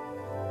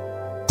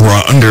 who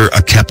are under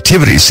a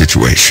captivity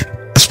situation.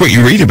 That's what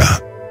you read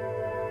about.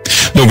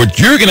 No, what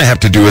you're going to have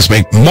to do is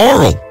make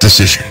moral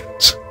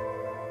decisions.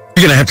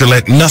 You're going to have to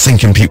let nothing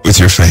compete with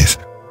your faith.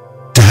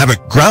 To have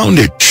it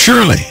grounded,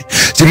 surely.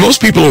 See,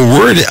 most people are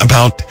worried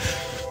about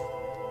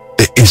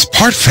it's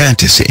part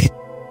fantasy.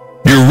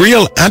 Your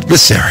real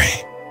adversary,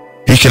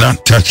 he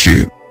cannot touch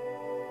you,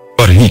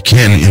 but he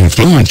can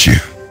influence you.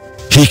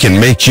 He can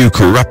make you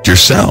corrupt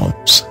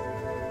yourselves.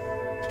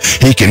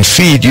 He can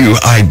feed you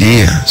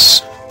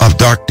ideas of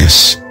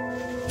darkness.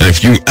 And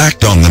if you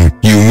act on them,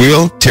 you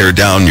will tear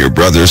down your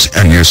brothers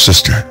and your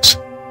sisters.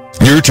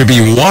 You're to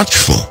be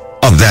watchful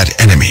of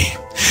that enemy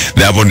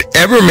that would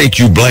ever make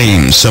you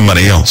blame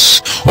somebody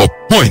else, or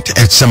point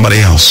at somebody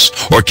else,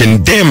 or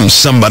condemn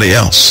somebody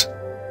else.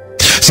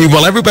 See,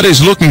 while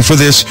everybody's looking for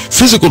this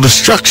physical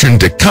destruction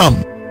to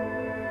come,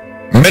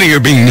 many are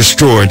being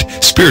destroyed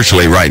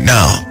spiritually right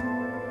now.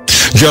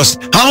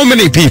 Just how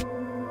many people,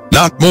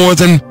 not more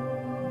than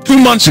 2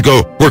 months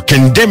ago, were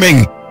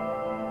condemning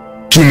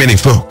too many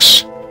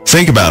folks?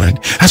 Think about it.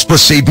 That's what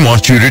Satan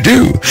wants you to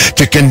do,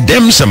 to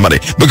condemn somebody.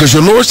 Because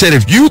your Lord said,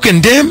 if you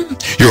condemn,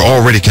 you're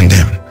already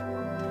condemned.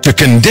 To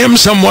condemn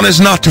someone is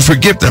not to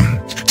forgive them.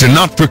 To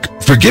not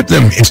forgive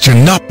them is to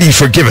not be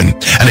forgiven.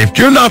 And if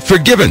you're not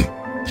forgiven,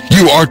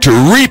 you are to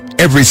reap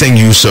everything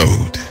you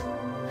sowed.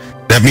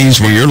 That means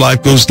when your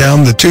life goes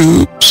down the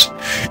tubes,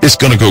 it's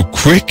going to go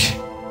quick,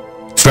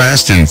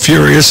 fast and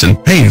furious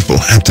and painful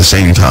at the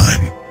same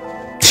time.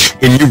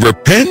 When you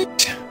repent,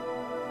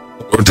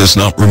 the Lord does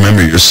not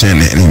remember your sin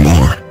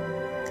anymore.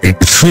 And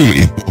you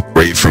truly walk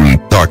away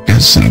from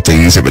darkness and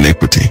things of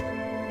iniquity.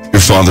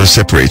 Your Father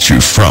separates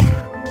you from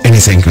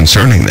anything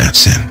concerning that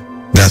sin.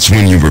 That's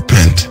when you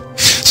repent.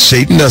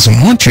 Satan doesn't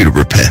want you to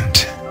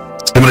repent.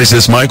 Somebody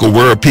says, Michael,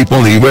 where are people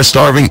in the U.S.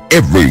 starving?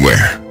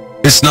 Everywhere.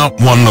 It's not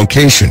one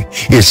location.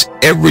 It's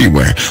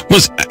everywhere.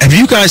 Have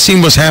you guys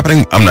seen what's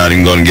happening? I'm not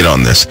even going to get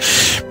on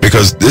this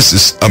because this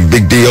is a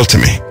big deal to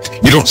me.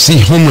 You don't see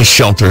homeless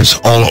shelters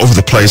all over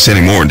the place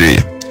anymore, do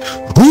you?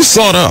 Who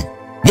thought up?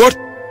 What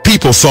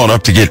people thought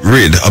up to get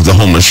rid of the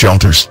homeless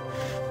shelters?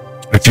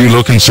 If you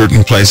look in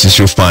certain places,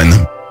 you'll find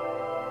them.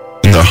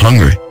 And they're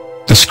hungry.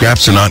 The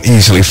scraps are not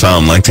easily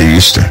found like they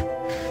used to.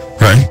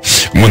 Right?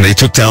 When they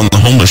took down the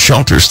homeless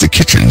shelters, the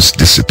kitchens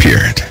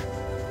disappeared.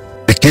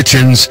 The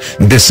kitchens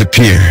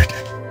disappeared.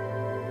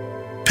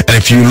 And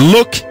if you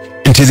look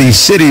into these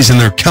cities and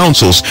their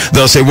councils,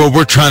 they'll say, well,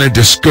 we're trying to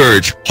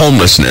discourage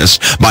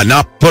homelessness by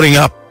not putting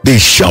up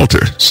these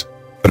shelters.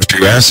 But if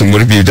you ask them,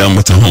 what have you done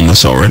with the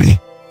homeless already?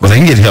 Well, they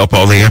can get help.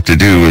 All they have to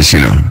do is,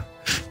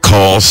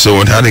 call.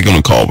 So how are they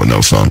going to call with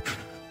no phone?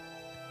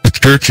 The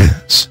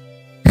churches,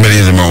 many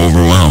of them are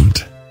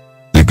overwhelmed.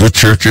 The good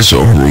churches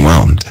are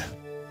overwhelmed.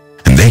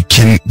 And they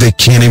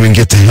can't even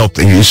get the help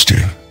they used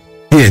to.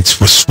 Kids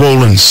with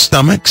swollen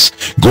stomachs,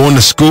 going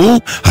to school,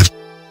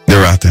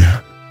 they're out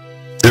there.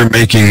 They're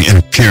making an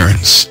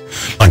appearance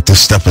like this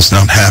stuff is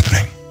not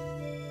happening.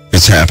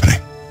 It's happening.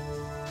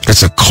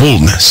 It's a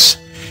coldness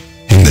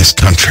in this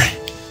country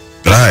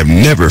that I have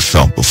never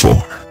felt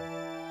before.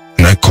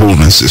 And that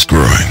coldness is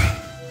growing.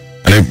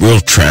 And it will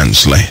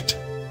translate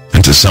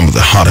into some of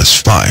the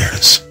hottest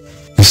fires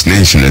this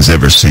nation has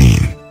ever seen.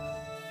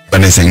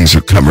 Many things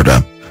are covered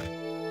up.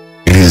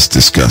 It is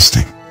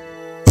disgusting,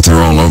 but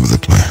they're all over the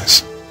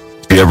place.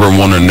 If you ever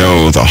want to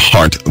know the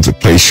heart of the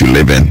place you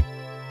live in,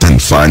 then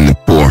find the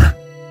poor.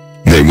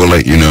 They will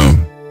let you know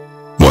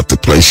what the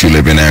place you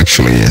live in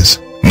actually is.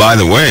 By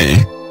the way,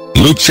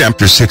 Luke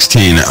chapter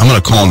 16, I'm going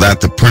to call that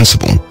the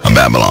principle of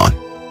Babylon.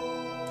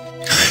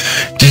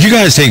 Did you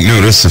guys take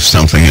notice of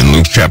something in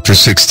Luke chapter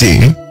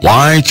 16?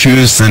 Why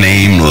choose the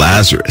name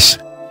Lazarus?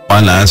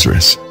 Why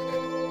Lazarus?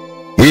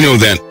 We know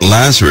that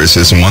Lazarus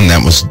is one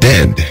that was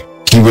dead.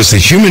 He was a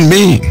human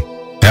being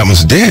that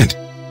was dead,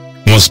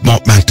 was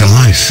brought back to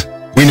life.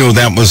 We know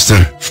that was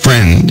the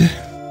friend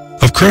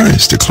of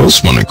Christ, a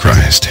close one of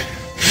Christ.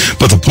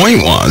 But the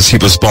point was, he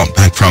was brought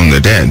back from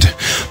the dead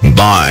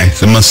by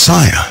the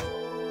Messiah.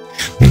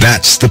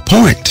 That's the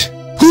point.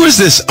 Who is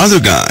this other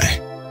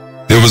guy?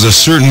 There was a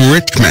certain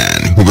rich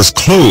man who was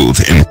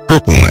clothed in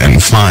purple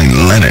and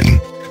fine linen.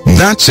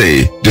 That's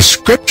a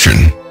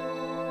description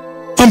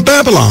of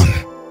Babylon.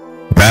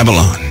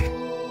 Babylon,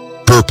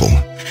 purple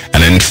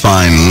and in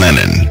fine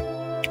linen.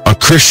 A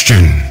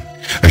Christian,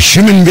 a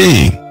human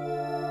being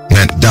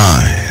that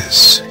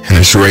dies and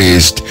is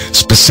raised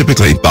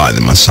specifically by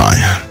the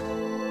Messiah.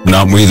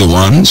 Not we the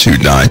ones who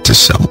died to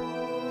self.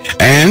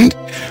 And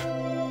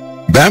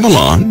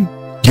Babylon,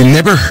 you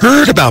never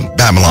heard about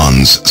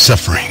Babylon's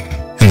suffering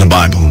in the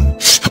Bible.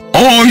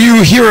 All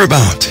you hear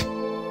about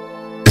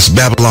is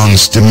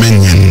Babylon's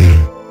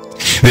dominion.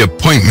 The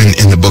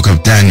appointment in the book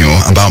of Daniel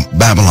about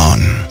Babylon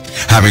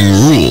having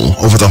rule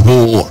over the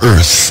whole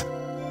earth.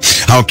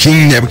 How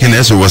King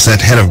Nebuchadnezzar was that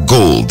head of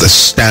gold, the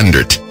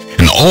standard,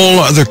 and all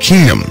other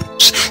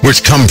kingdoms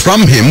which come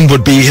from him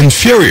would be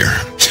inferior.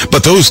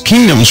 But those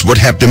kingdoms would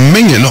have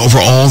dominion over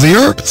all the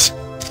earth.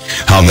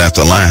 How that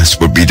the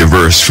last would be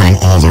diverse from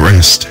all the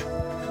rest.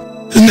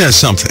 Isn't that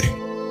something?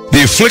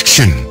 The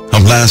affliction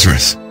of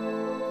Lazarus.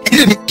 He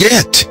didn't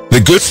get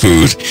the good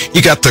food.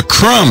 He got the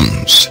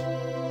crumbs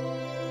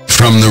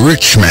from the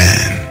rich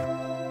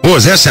man. Boy,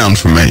 does that sound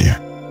familiar?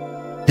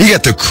 He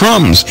got the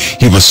crumbs.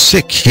 He was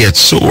sick. He had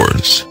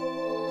sores.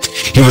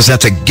 He was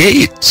at the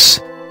gates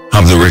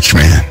of the rich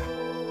man.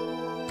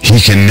 He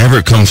can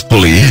never come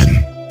fully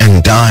in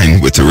and dine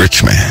with the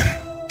rich man.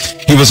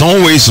 He was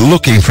always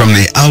looking from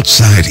the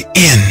outside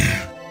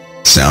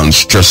in.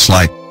 Sounds just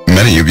like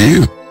many of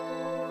you.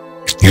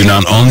 You're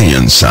not on the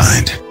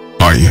inside,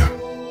 are you?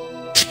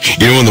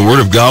 You know, in the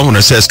Word of God, when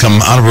it says,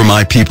 come out of her,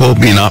 my people,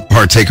 be not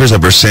partakers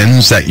of her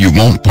sins, that you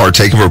won't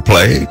partake of her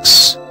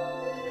plagues.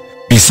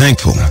 Be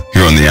thankful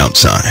you're on the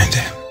outside.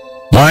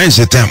 Why is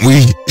it that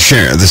we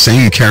share the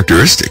same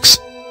characteristics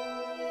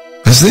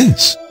as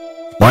this?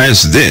 Why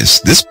is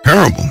this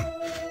parable,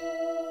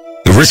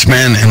 the rich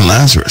man and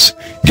Lazarus,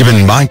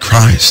 given by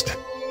Christ,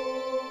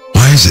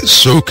 why is it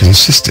so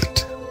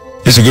consistent?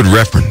 It's a good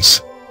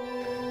reference.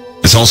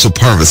 It's also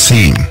part of a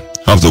theme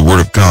of the Word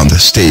of God that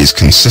stays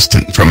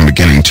consistent from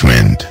beginning to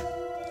end.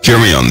 Hear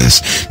me on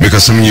this,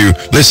 because some of you,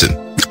 listen,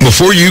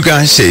 before you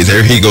guys say,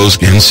 there he goes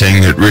again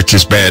saying that rich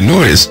is bad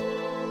noise.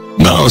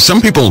 No,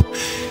 some people,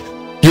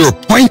 you're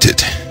appointed.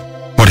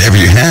 Whatever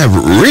you have,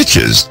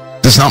 riches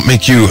does not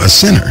make you a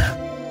sinner.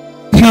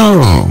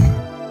 No,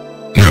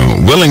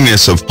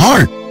 willingness of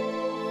heart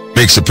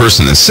makes a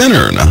person a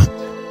sinner or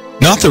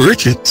not the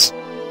riches.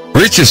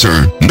 Riches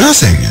are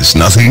nothing. It's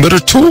nothing but a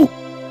tool.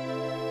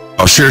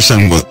 I'll share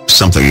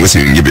something with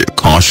you and give you a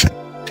caution.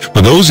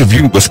 For those of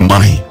you with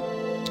money,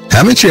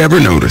 haven't you ever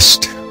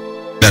noticed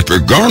that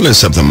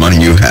regardless of the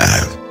money you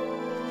have,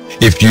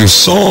 if you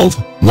solve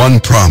one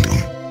problem,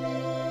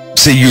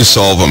 say you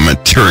solve a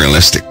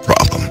materialistic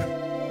problem,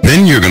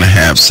 then you're going to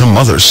have some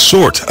other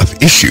sort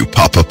of issue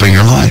pop up in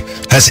your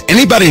life. Has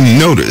anybody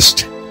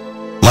noticed,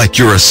 like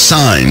you're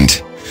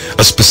assigned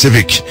a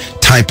specific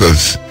type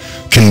of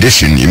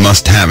condition you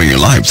must have in your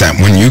life, that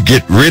when you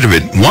get rid of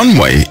it one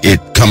way, it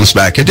comes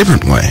back a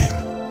different way?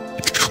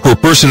 For a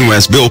person who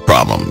has bill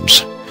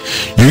problems,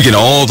 you get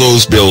all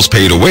those bills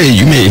paid away,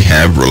 you may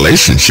have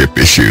relationship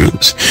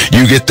issues.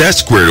 You get that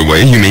squared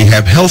away, you may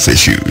have health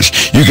issues.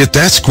 You get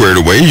that squared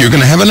away, you're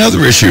going to have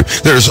another issue.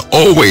 There's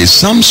always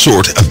some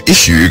sort of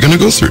issue you're going to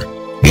go through.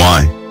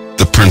 Why?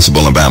 The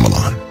principle of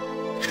Babylon.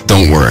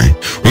 Don't worry,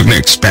 we're going to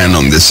expand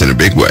on this in a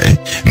big way.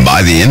 And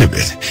by the end of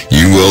it,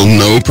 you will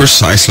know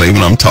precisely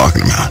what I'm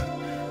talking about.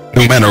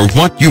 No matter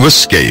what you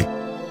escape,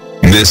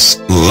 this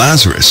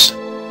Lazarus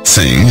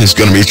thing is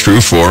going to be true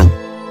for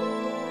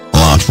a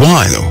lot.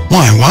 Why though?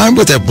 Why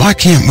would that? Why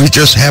can't we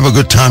just have a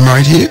good time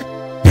right here?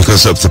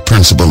 Because of the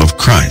principle of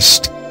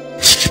Christ.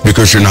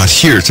 Because you're not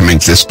here to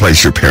make this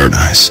place your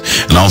paradise.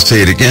 And I'll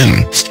say it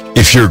again.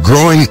 If you're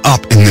growing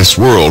up in this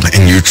world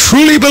and you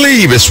truly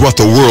believe it's what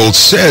the world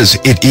says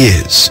it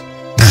is,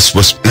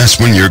 that's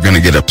when you're going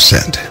to get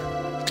upset.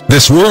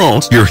 This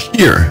world, you're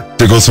here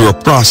to go through a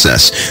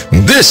process.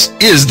 This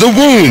is the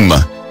womb.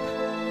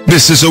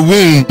 This is a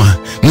womb,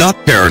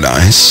 not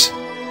paradise.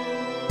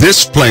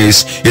 This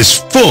place is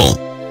full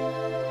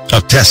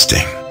of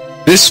testing.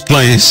 This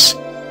place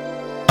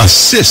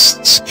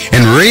assists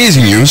in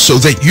raising you so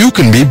that you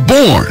can be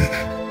born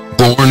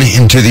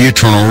into the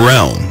eternal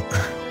realm.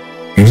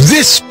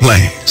 This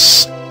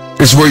place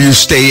is where you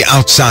stay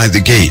outside the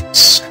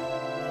gates.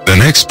 The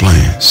next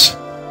place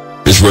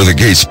is where the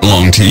gates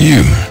belong to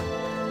you.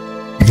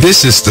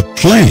 This is the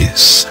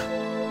place,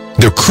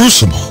 the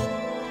crucible,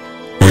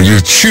 where you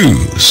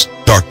choose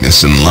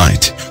darkness and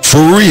light for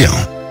real.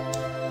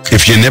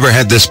 If you never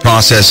had this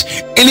process,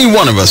 any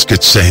one of us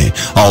could say,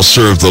 I'll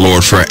serve the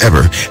Lord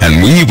forever,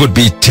 and we would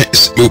be,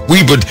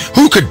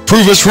 who could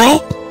prove us wrong?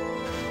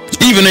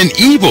 Even an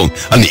evil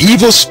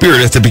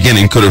spirit at the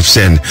beginning could have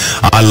said,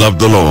 I love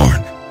the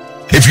Lord.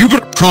 If you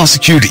could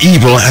prosecute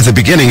evil at the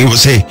beginning, it would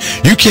say,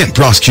 you can't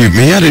prosecute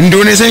me. I didn't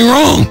do anything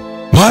wrong.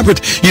 Why?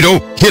 But,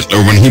 Hitler,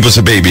 when he was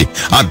a baby,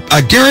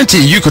 I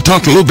guarantee you could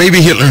talk to little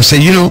baby Hitler and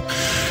say, you're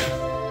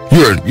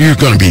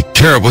going to be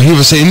terrible. He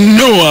would say,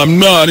 no, I'm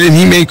not. And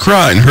he may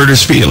cry and hurt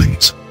his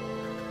feelings.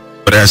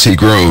 But as he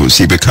grows,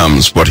 he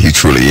becomes what he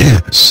truly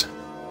is.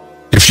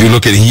 If you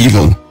look at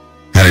evil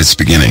at its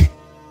beginning,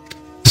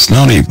 it's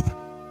not evil.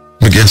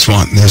 But guess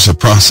what? There's a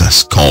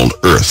process called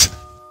earth.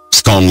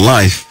 It's called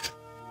life.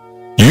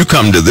 You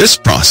come to this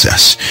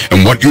process,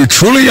 and what you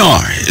truly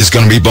are is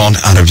going to be brought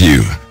out of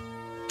you.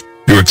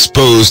 You're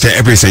exposed to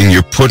everything.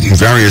 You're put in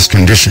various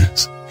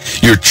conditions.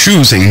 You're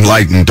choosing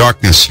light and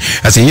darkness.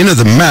 At the end of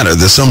the matter,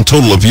 the sum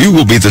total of you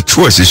will be the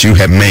choices you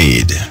have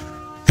made.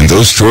 And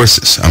those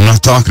choices, I'm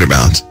not talking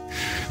about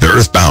the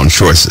earthbound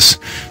choices.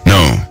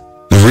 No,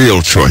 the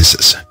real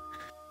choices.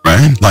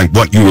 Right? Like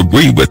what you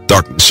agree with,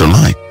 darkness or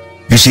light.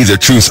 You see the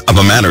truth of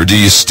a matter. Do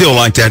you still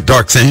like that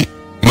dark thing?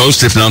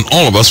 Most, if not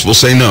all of us, will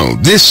say no.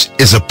 This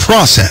is a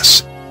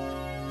process.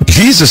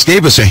 Jesus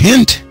gave us a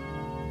hint.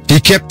 He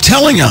kept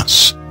telling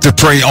us to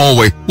pray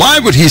always. Why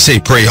would he say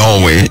pray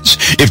always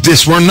if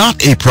this were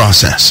not a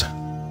process?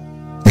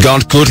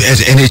 God could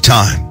at any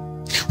time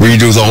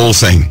redo the whole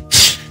thing.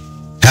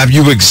 Have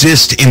you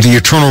exist in the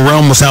eternal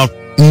realm without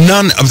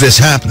none of this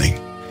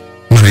happening?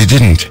 But he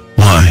didn't.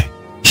 Why?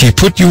 He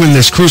put you in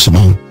this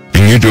crucible,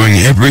 and you're doing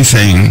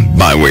everything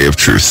by way of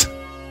truth.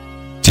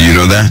 Do you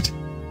know that?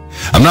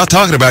 I'm not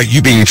talking about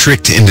you being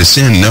tricked into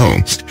sin, no.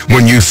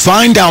 When you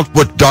find out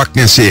what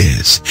darkness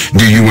is,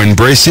 do you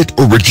embrace it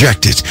or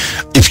reject it?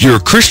 If you're a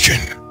Christian,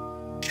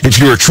 if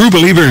you're a true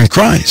believer in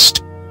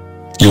Christ,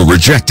 you'll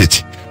reject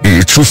it, and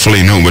you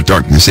truthfully know what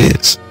darkness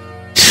is.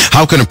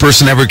 How can a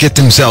person ever get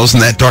themselves in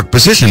that dark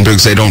position?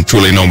 Because they don't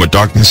truly know what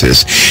darkness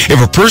is.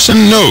 If a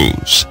person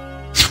knows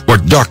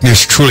what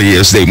darkness truly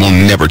is, they will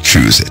never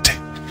choose it.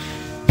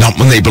 Not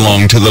when they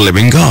belong to the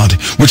living God,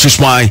 which is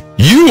why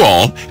you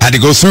all had to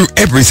go through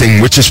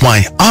everything, which is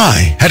why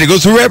I had to go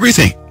through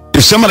everything.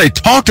 If somebody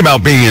talked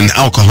about being an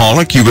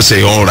alcoholic, you would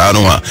say, oh,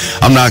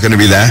 I'm not going to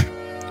be that.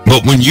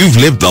 But when you've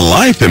lived the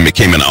life and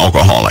became an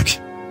alcoholic,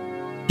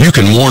 you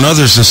can warn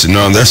others and say,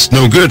 no, that's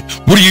no good.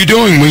 What are you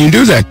doing when you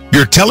do that?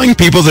 You're telling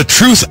people the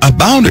truth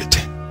about it.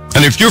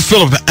 And if you're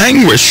full of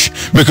anguish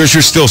because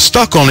you're still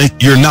stuck on it,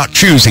 you're not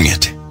choosing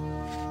it.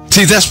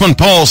 See, that's when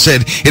Paul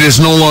said, it is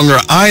no longer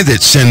I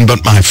that sin,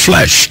 but my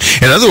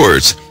flesh. In other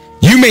words,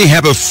 you may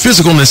have a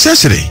physical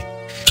necessity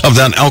of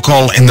that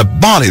alcohol in the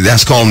body.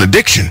 That's called an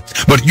addiction.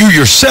 But you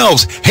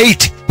yourselves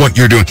hate what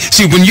you're doing.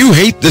 See, when you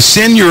hate the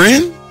sin you're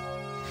in,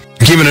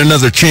 give it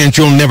another chance,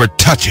 you'll never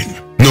touch it,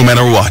 no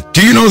matter what. Do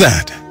you know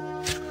that?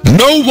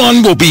 No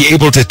one will be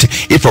able to,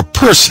 if a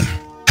person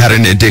had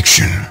an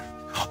addiction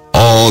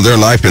all their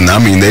life, and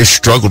they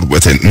struggled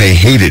with it, and they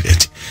hated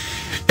it,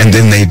 and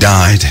then they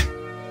died.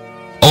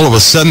 All of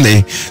a sudden,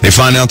 they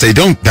find out they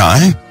don't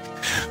die.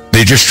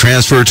 They just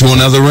transfer to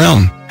another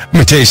realm. Let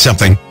me tell you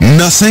something.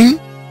 Nothing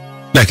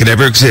that could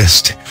ever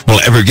exist will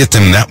ever get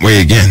them that way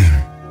again.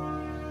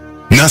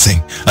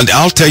 Nothing. And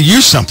I'll tell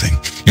you something.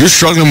 You're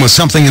struggling with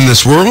something in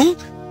this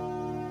world,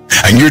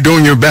 and you're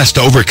doing your best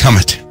to overcome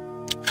it.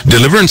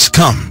 Deliverance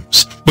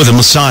comes with a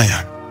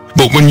Messiah.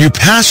 But when you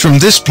pass from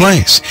this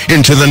place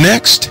into the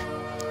next,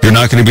 you're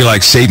not going to be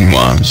like Satan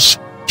was.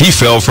 He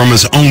fell from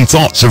his own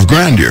thoughts of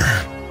grandeur.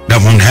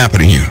 That won't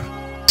happen to you.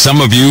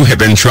 Some of you have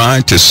been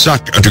trying to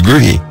suck a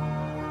degree.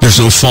 There's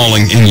no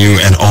falling in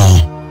you at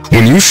all.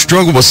 When you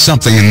struggle with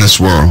something in this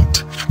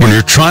world, when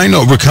you're trying to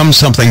overcome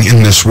something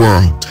in this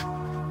world,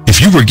 if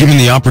you were given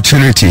the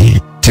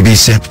opportunity to be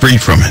set free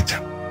from it,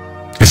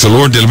 if the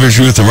Lord delivers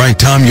you at the right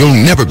time, you'll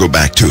never go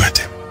back to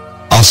it.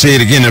 I'll say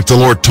it again. If the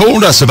Lord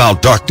told us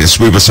about darkness,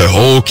 we would say,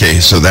 okay,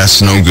 so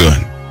that's no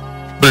good.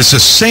 But it's the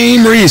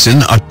same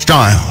reason a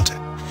child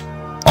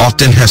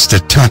often has to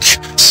touch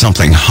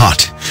something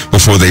hot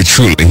before they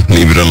truly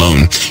leave it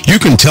alone. You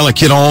can tell a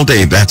kid all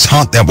day, that's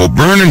hot, that will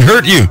burn and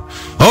hurt you.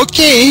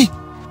 Okay.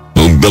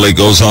 Little Billy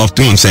goes off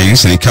doing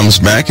things, and he comes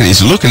back, and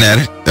he's looking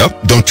at it. Oh,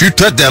 don't you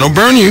touch that, it'll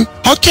burn you.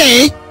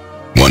 Okay.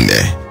 One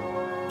day,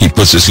 he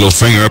puts his little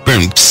finger up there,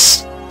 and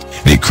psst,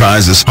 and he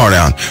cries his heart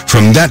out.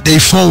 From that day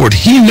forward,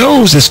 he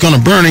knows it's going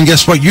to burn, and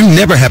guess what? You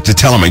never have to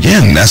tell him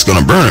again that's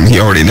going to burn him. He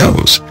already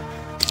knows.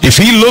 If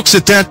he looks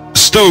at that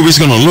stove, he's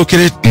going to look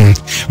at it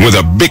with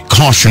a big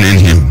caution in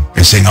him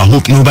and saying, I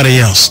hope nobody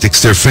else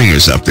sticks their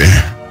fingers up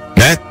there.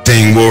 That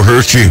thing will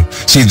hurt you.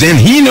 See, then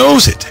he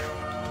knows it.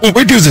 Well,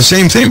 we do the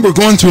same thing. We're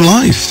going through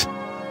life.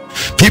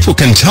 People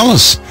can tell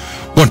us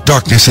what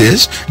darkness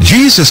is.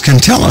 Jesus can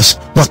tell us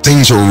what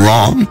things are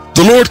wrong.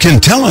 The Lord can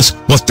tell us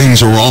what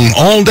things are wrong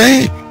all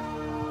day.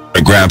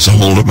 It grabs a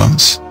hold of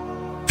us,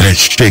 and it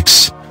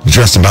shakes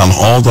just about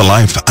all the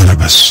life out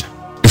of us.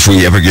 If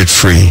we ever get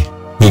free,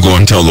 we'll go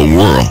and tell the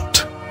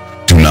world,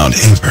 do not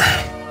ever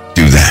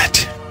do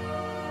that.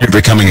 You're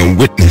becoming a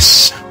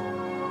witness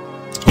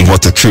of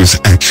what the truth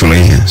actually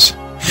is.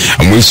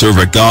 And we serve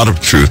a God of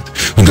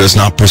truth who does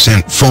not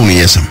present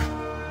phonyism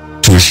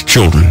to to his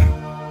children.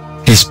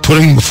 He's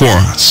putting before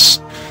us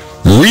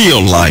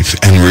real life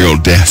and real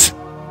death.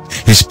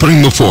 He's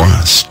putting before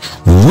us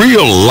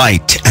real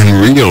light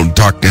and real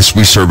darkness.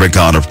 We serve a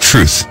God of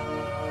truth.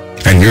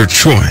 And your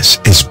choice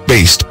is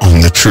based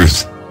on the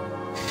truth.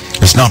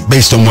 It's not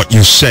based on what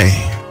you say.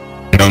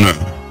 No.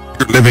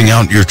 You're living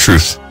out your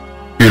truth.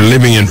 You're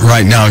living it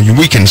right now.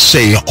 We can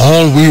say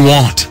all we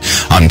want.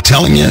 I'm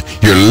telling you,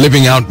 you're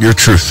living out your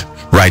truth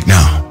right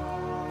now.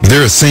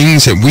 There are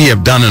things that we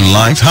have done in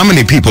life. How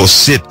many people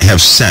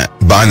have sat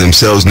by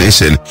themselves and they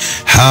said,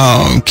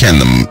 how can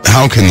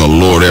the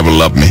Lord ever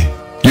love me?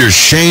 You're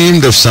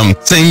ashamed of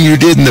something you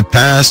did in the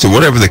past or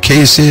whatever the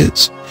case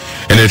is,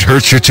 and it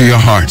hurts you to your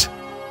heart.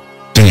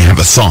 Then you have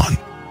a thought,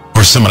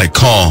 or somebody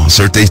calls,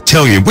 or they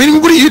tell you, wait,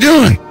 what are you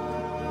doing?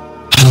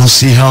 I don't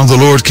see how the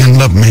Lord can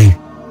love me.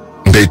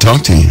 They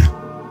talk to you,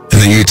 and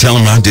then you tell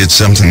them, I did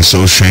something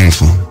so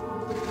shameful.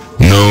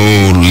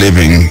 No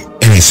living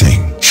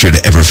anything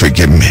should ever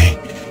forgive me.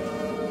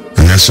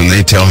 And that's when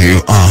they tell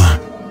you,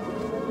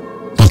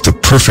 but the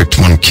perfect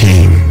one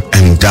came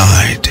and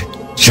died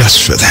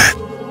just for that.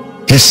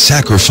 His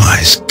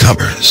sacrifice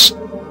covers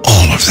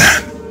all of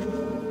that.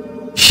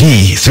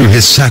 He, through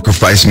his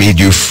sacrifice, made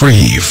you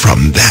free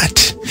from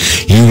that.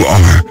 You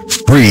are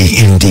free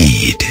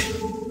indeed.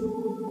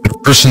 The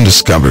person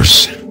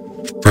discovers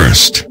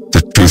first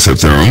the truth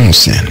of their own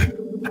sin,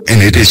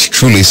 and it is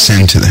truly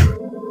sin to them.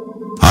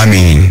 I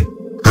mean,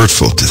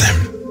 hurtful to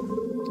them.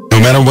 No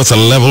matter what the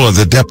level or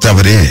the depth of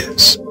it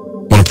is,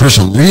 when a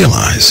person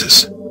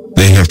realizes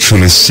they have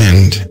truly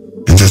sinned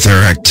and that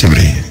their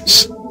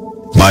activities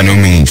by no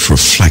means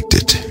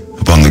reflected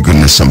upon the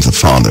goodness of the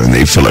Father, and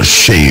they feel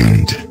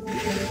ashamed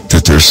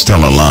that they're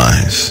still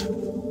alive,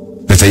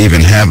 that they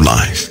even have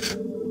life.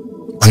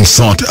 One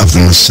thought of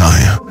the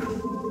Messiah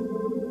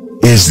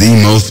is the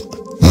most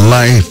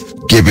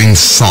life-giving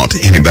thought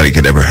anybody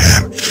could ever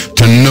have.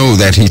 To know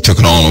that he took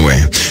it all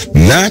away.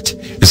 That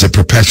is a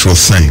perpetual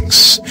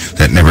thanks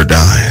that never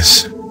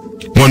dies.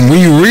 When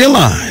we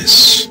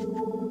realize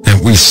that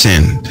we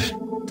sinned,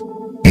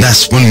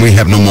 that's when we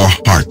have no more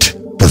heart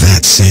for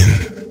that sin.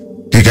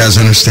 You guys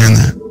understand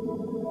that?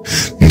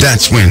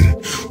 That's when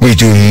we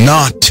do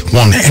not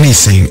want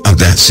anything of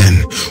that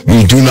sin.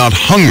 We do not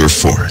hunger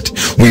for it.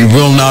 We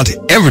will not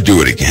ever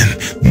do it again.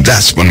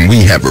 That's when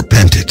we have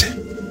repented.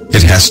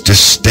 It has to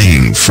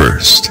stain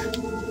first.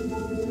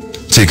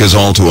 See, because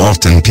all too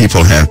often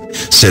people have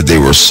said they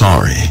were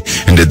sorry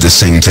and did the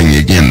same thing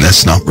again.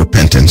 That's not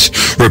repentance.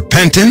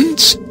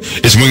 Repentance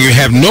is when you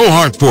have no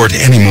heart for it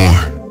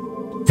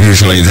anymore.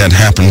 Usually that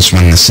happens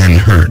when the sin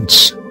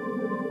hurts.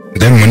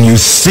 Then when you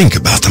think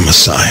about the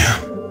Messiah,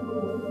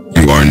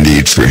 you are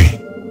indeed free.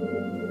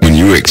 When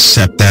you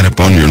accept that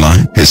upon your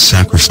life, his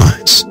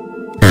sacrifice,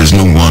 there is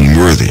no one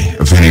worthy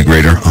of any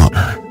greater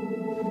honor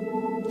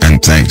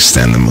and thanks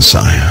than the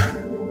Messiah.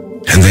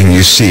 And then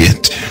you see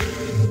it.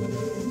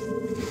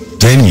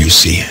 Then you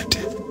see it.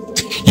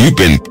 You've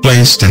been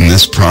placed in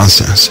this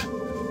process.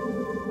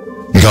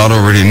 God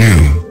already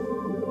knew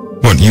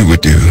what you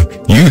would do.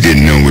 You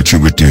didn't know what you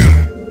would do.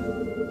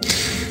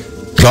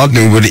 God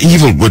knew what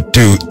evil would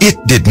do. It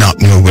did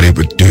not know what it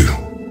would do.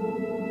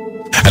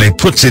 And he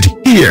puts it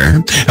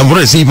here. And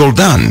what has evil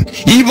done?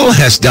 Evil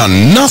has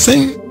done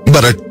nothing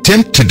but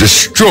attempt to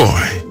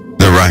destroy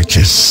the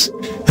righteous.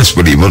 That's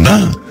what evil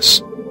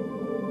does.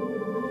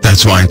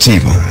 That's why it's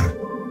evil.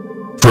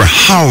 For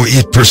how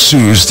it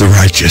pursues the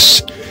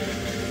righteous,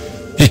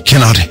 it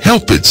cannot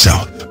help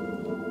itself.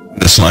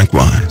 This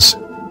likewise,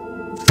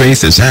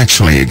 faith is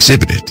actually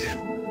exhibited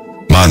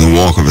by the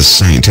walk of a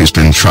saint who's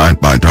been tried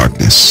by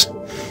darkness.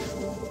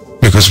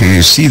 Because when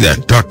you see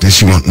that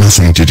darkness, you want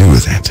nothing to do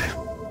with it.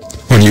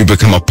 When you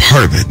become a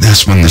part of it,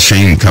 that's when the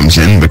shame comes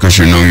in, because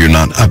you know you're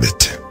not of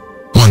it.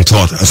 One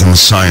thought of the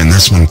Messiah, and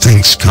that's when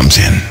things comes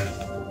in.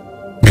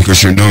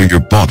 Because you know you're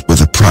bought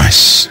with a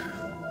price.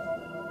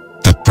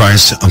 The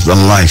price of the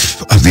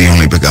life of the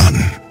only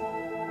begotten.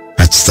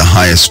 That's the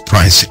highest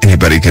price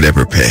anybody could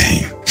ever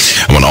pay.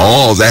 And when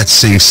all that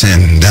sinks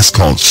in, that's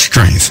called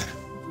strength.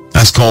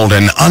 That's called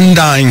an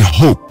undying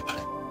hope.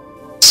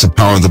 It's the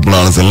power of the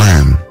blood of the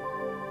Lamb.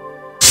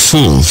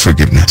 Full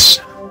forgiveness.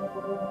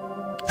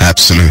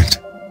 Absolute.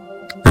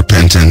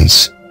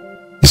 Repentance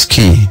is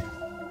key.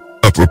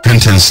 But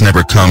repentance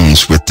never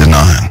comes with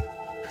denial.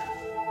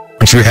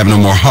 But you have no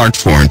more heart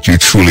for it, you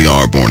truly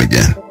are born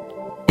again.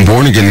 A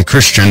born-again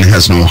Christian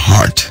has no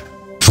heart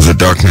for the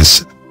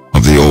darkness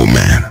of the old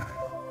man,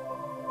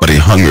 but he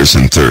hungers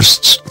and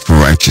thirsts for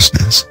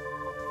righteousness.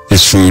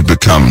 His food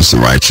becomes the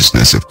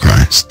righteousness of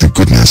Christ, the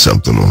goodness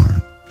of the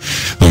Lord,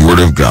 the Word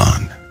of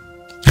God,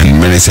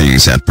 and many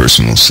things that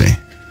person will see.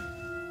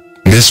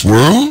 This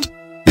world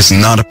is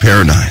not a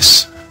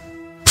paradise.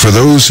 For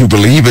those who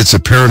believe it's a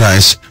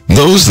paradise,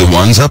 those are the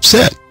ones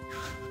upset.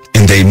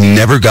 And they've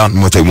never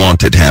gotten what they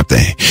wanted, have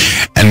they?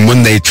 And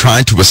when they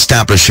try to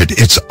establish it,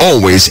 it's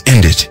always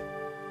ended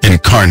in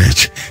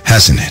carnage,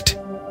 hasn't it?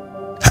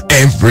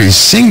 Every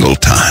single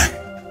time.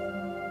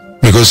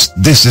 Because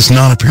this is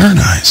not a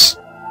paradise.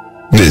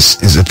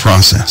 This is a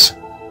process.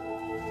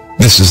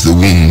 This is the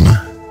womb.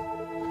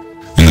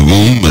 in the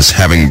womb was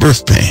having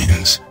birth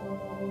pains,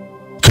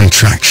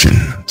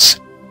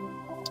 contractions.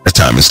 The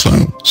time is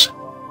close.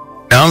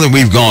 Now that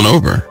we've gone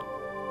over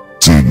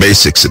some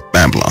basics of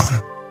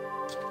Babylon,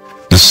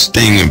 the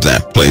sting of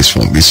that place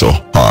won't be so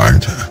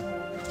hard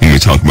when we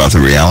talk about the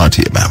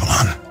reality of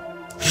Babylon.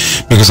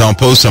 Because I'll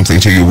pose something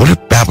to you. What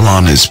if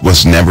Babylon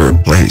was never a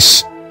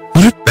place?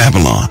 What if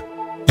Babylon?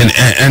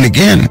 And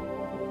again,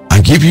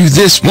 I give you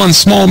this one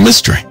small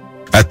mystery.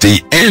 At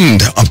the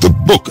end of the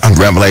book of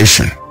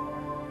Revelation,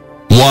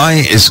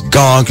 why is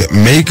Gog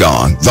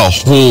Magog the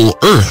whole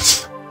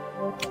earth?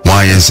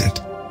 Why is it?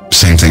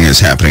 Same thing is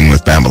happening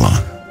with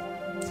Babylon.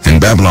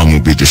 And Babylon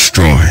will be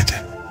destroyed.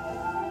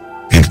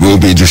 It will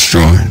be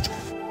destroyed.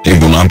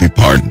 It will not be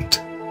pardoned.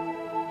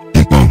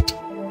 It won't.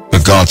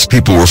 But God's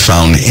people were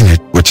found in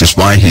it, which is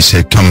why he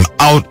said, come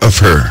out of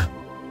her,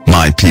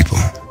 my people.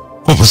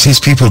 What was these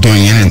people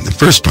doing in it in the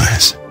first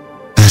place?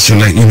 That should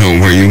let you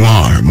know where you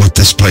are, what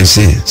this place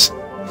is.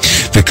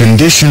 The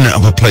condition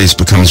of a place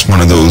becomes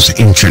one of those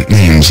ancient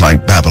names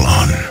like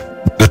Babylon.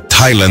 The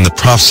title and the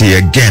prophecy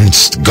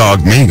against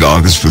Gog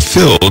Magog is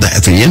fulfilled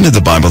at the end of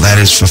the Bible. That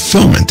is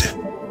fulfillment.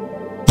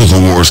 Will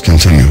the wars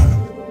continue?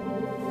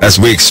 As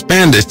we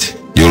expand it,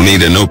 you'll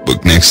need a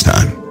notebook next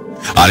time.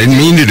 I didn't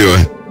mean to do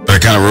it, but I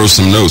kind of wrote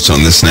some notes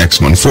on this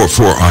next one for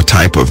our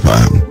type of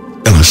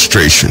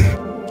illustration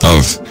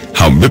of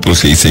how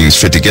biblically things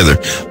fit together.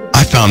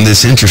 I found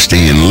this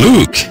interesting in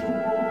Luke,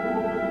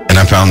 and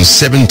I found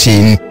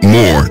 17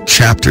 more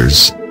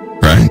chapters,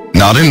 right?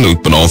 Not in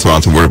Luke, but all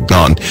throughout the Word of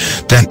God,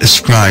 that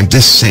describe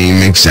this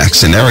same exact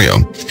scenario.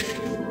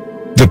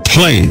 The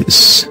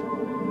place,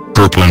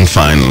 purple and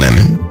fine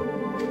linen,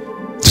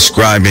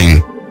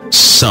 describing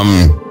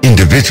some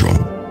individual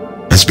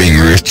as being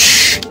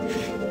rich,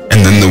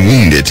 and then the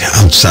wounded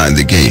outside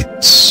the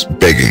gates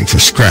begging for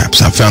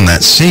scraps. I found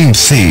that same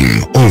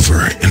theme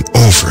over and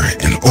over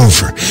and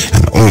over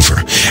and over.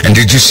 And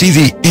did you see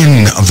the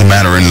end of the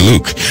matter in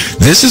Luke?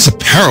 This is a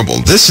parable.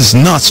 This is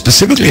not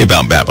specifically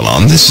about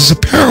Babylon. This is a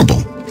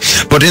parable.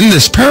 But in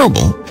this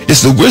parable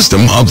is the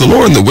wisdom of the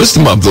Lord. And the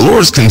wisdom of the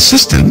Lord is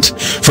consistent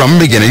from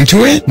beginning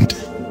to end.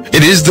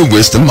 It is the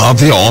wisdom of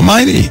the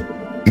Almighty.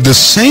 The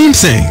same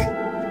thing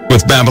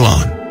with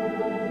Babylon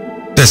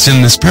that's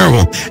in this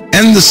parable,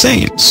 and the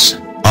saints,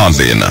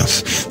 oddly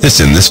enough,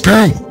 that's in this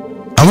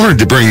parable. I wanted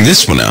to bring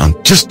this one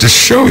out just to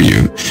show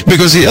you,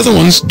 because the other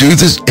ones do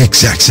this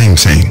exact same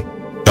thing.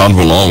 God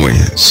will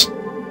always.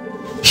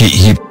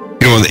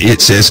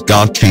 It says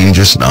God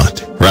changes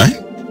not, right?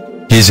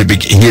 He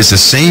is the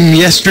same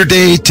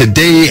yesterday,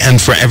 today, and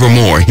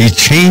forevermore. He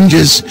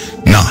changes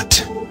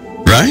not,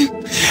 right?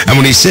 And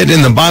when he said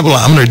in the Bible,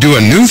 I'm going to do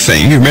a new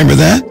thing, you remember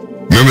that?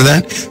 Remember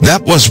that?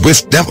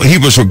 He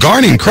was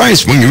regarding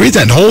Christ when you read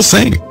that whole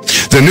thing.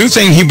 The new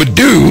thing he would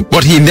do,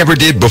 what he never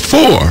did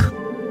before,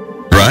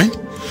 right?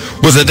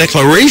 Were the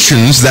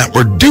declarations that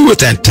were due at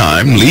that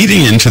time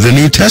leading into the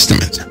New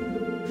Testament.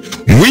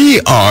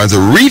 We are the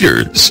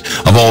readers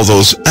of all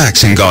those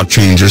acts, and God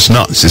changes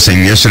not. It's the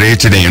same yesterday,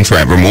 today, and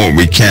forevermore.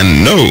 We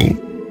can know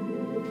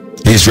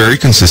he's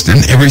very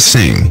consistent.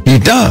 Everything he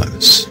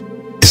does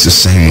is the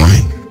same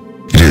way.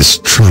 It is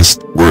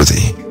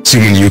trustworthy.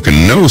 See, when you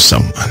can know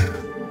someone,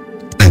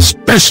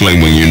 especially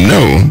when you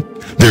know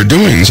their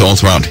doings all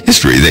throughout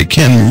history, they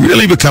can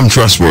really become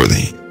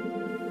trustworthy.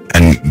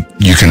 And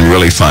you can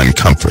really find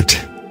comfort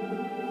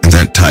in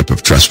that type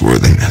of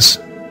trustworthiness,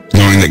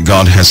 knowing that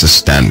God has a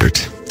standard.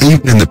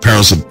 Even in the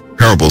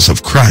parables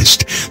of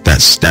Christ,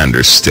 that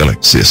standard still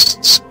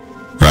exists,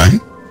 right?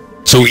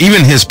 So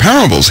even his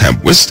parables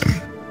have wisdom.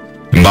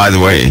 And by the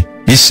way,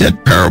 he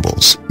said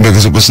parables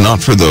because it was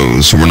not for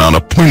those who were not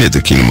appointed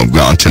the kingdom of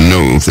God to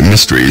know the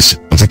mysteries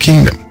of the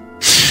kingdom.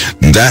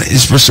 That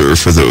is reserved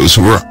for those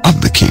who are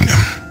of the kingdom.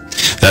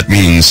 That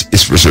means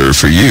it's reserved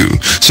for you.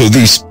 So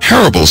these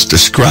parables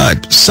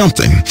describe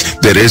something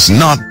that is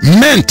not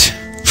meant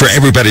for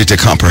everybody to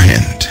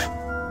comprehend.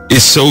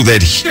 It's so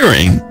that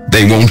hearing,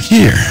 they won't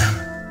hear.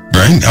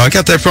 Right? Now I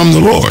got that from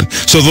the Lord.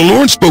 So the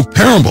Lord spoke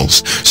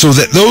parables so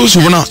that those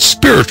who were not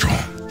spiritual,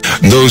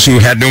 those who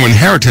had no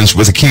inheritance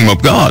with the kingdom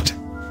of God,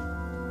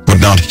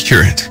 would not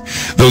hear it.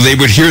 Though they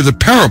would hear the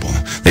parable,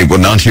 they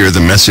would not hear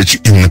the message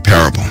in the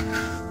parable.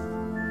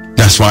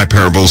 That's why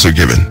parables are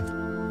given.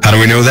 How do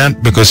we know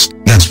that? Because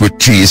that's what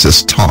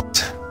Jesus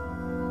taught.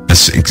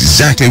 That's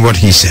exactly what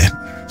he said.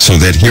 So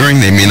that hearing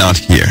they may not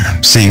hear,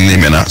 seeing they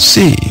may not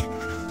see,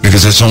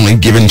 because it's only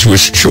given to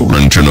his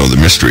children to know the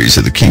mysteries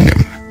of the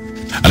kingdom.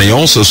 And he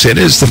also said,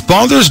 it is the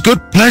Father's good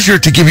pleasure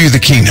to give you the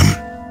kingdom,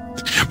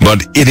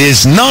 but it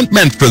is not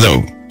meant for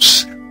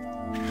those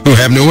who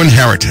have no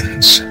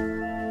inheritance.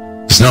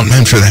 It's not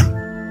meant for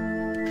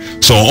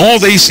them. So all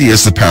they see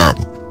is the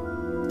parable.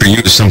 For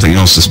you, something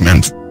else is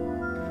meant.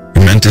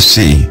 You're meant to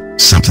see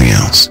something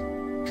else.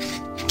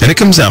 And it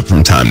comes out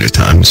from time to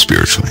time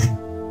spiritually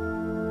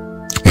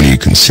when you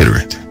consider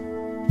it.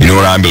 You know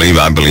what I believe?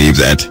 I believe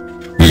that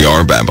we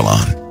are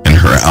Babylon, and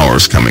her hour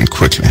is coming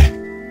quickly.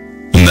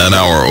 When that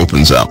hour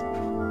opens up,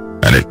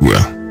 and it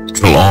will,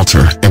 it'll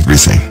alter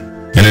everything.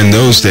 And in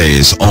those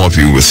days, all of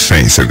you with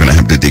faith are going to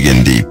have to dig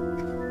in deep.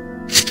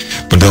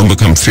 But don't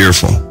become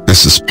fearful.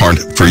 This is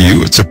for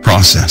you, it's a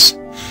process.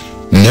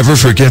 Never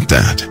forget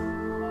that.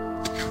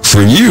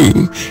 For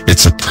you,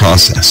 it's a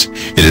process.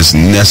 It is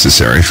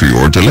necessary for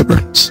your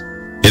deliverance.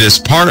 It is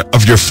part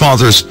of your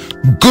Father's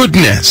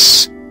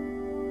goodness.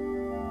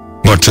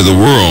 But to the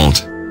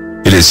world,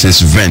 it is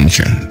his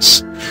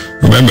vengeance.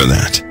 Remember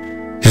that.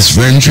 His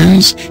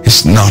vengeance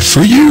is not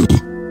for you.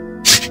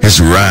 His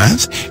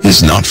wrath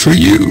is not for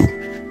you.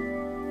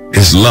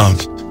 His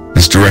love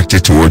is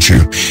directed towards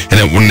you, and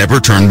it will never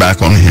turn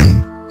back on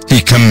him.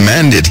 He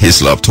commanded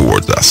his love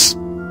towards us.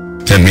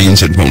 That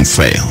means it won't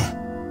fail.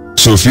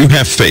 So if you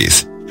have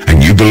faith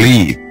and you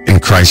believe in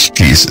Christ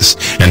Jesus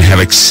and have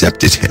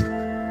accepted him,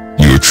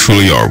 you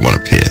truly are one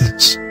of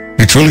his.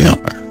 You truly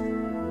are.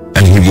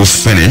 And he will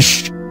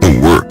finish the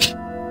work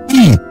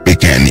he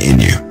began in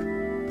you.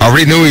 I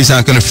already know he's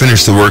not going to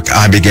finish the work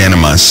I began in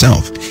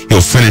myself.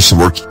 He'll finish the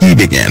work he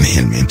began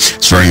in me.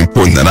 It's very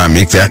important that I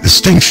make that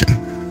distinction.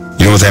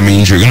 You know what that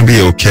means? You're going to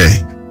be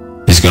okay.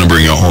 He's going to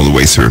bring you all the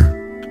way through.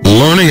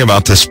 Learning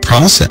about this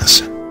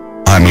process,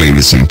 I believe,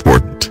 is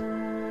important.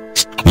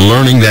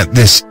 Learning that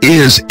this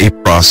is a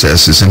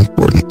process is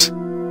important,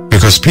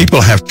 because people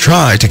have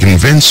tried to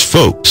convince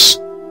folks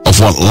of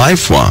what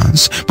life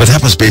was, but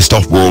that was based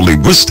off worldly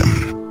wisdom.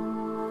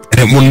 And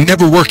it will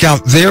never work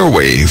out their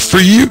way for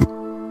you.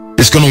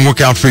 It's going to work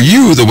out for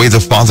you the way the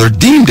Father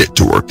deemed it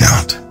to work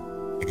out.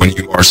 When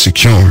you are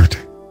secured,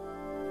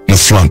 the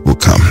flood will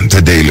come,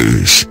 the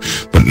deluge,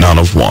 but not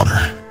of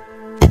water.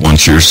 But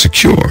once you're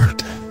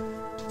secured,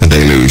 the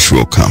deluge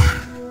will come.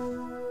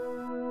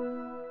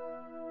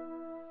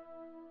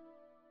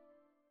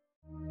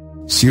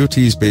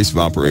 COT's base of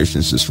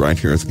operations is right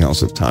here at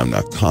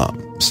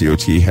thecouncilofTime.com.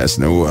 COT has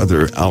no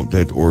other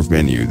outlet or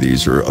venue.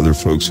 These are other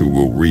folks who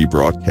will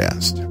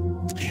rebroadcast.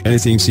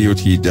 Anything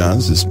COT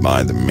does is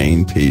by the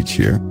main page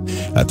here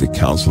at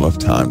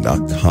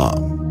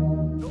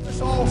thecouncilofTime.com.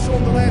 Notice also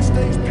in the last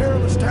days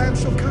perilous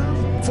times shall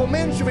come. For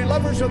men shall be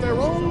lovers of their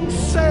own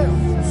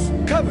selves,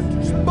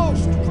 covetous,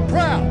 boasters,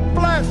 proud,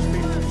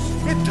 blasphemers.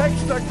 It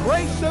takes the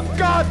grace of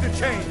God to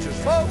change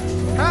us, folks.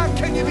 How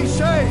can you be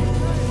saved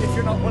if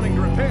you're not willing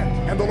to repent?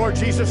 And the Lord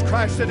Jesus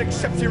Christ said,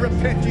 except you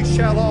repent, you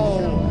shall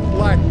all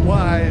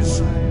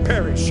likewise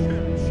perish.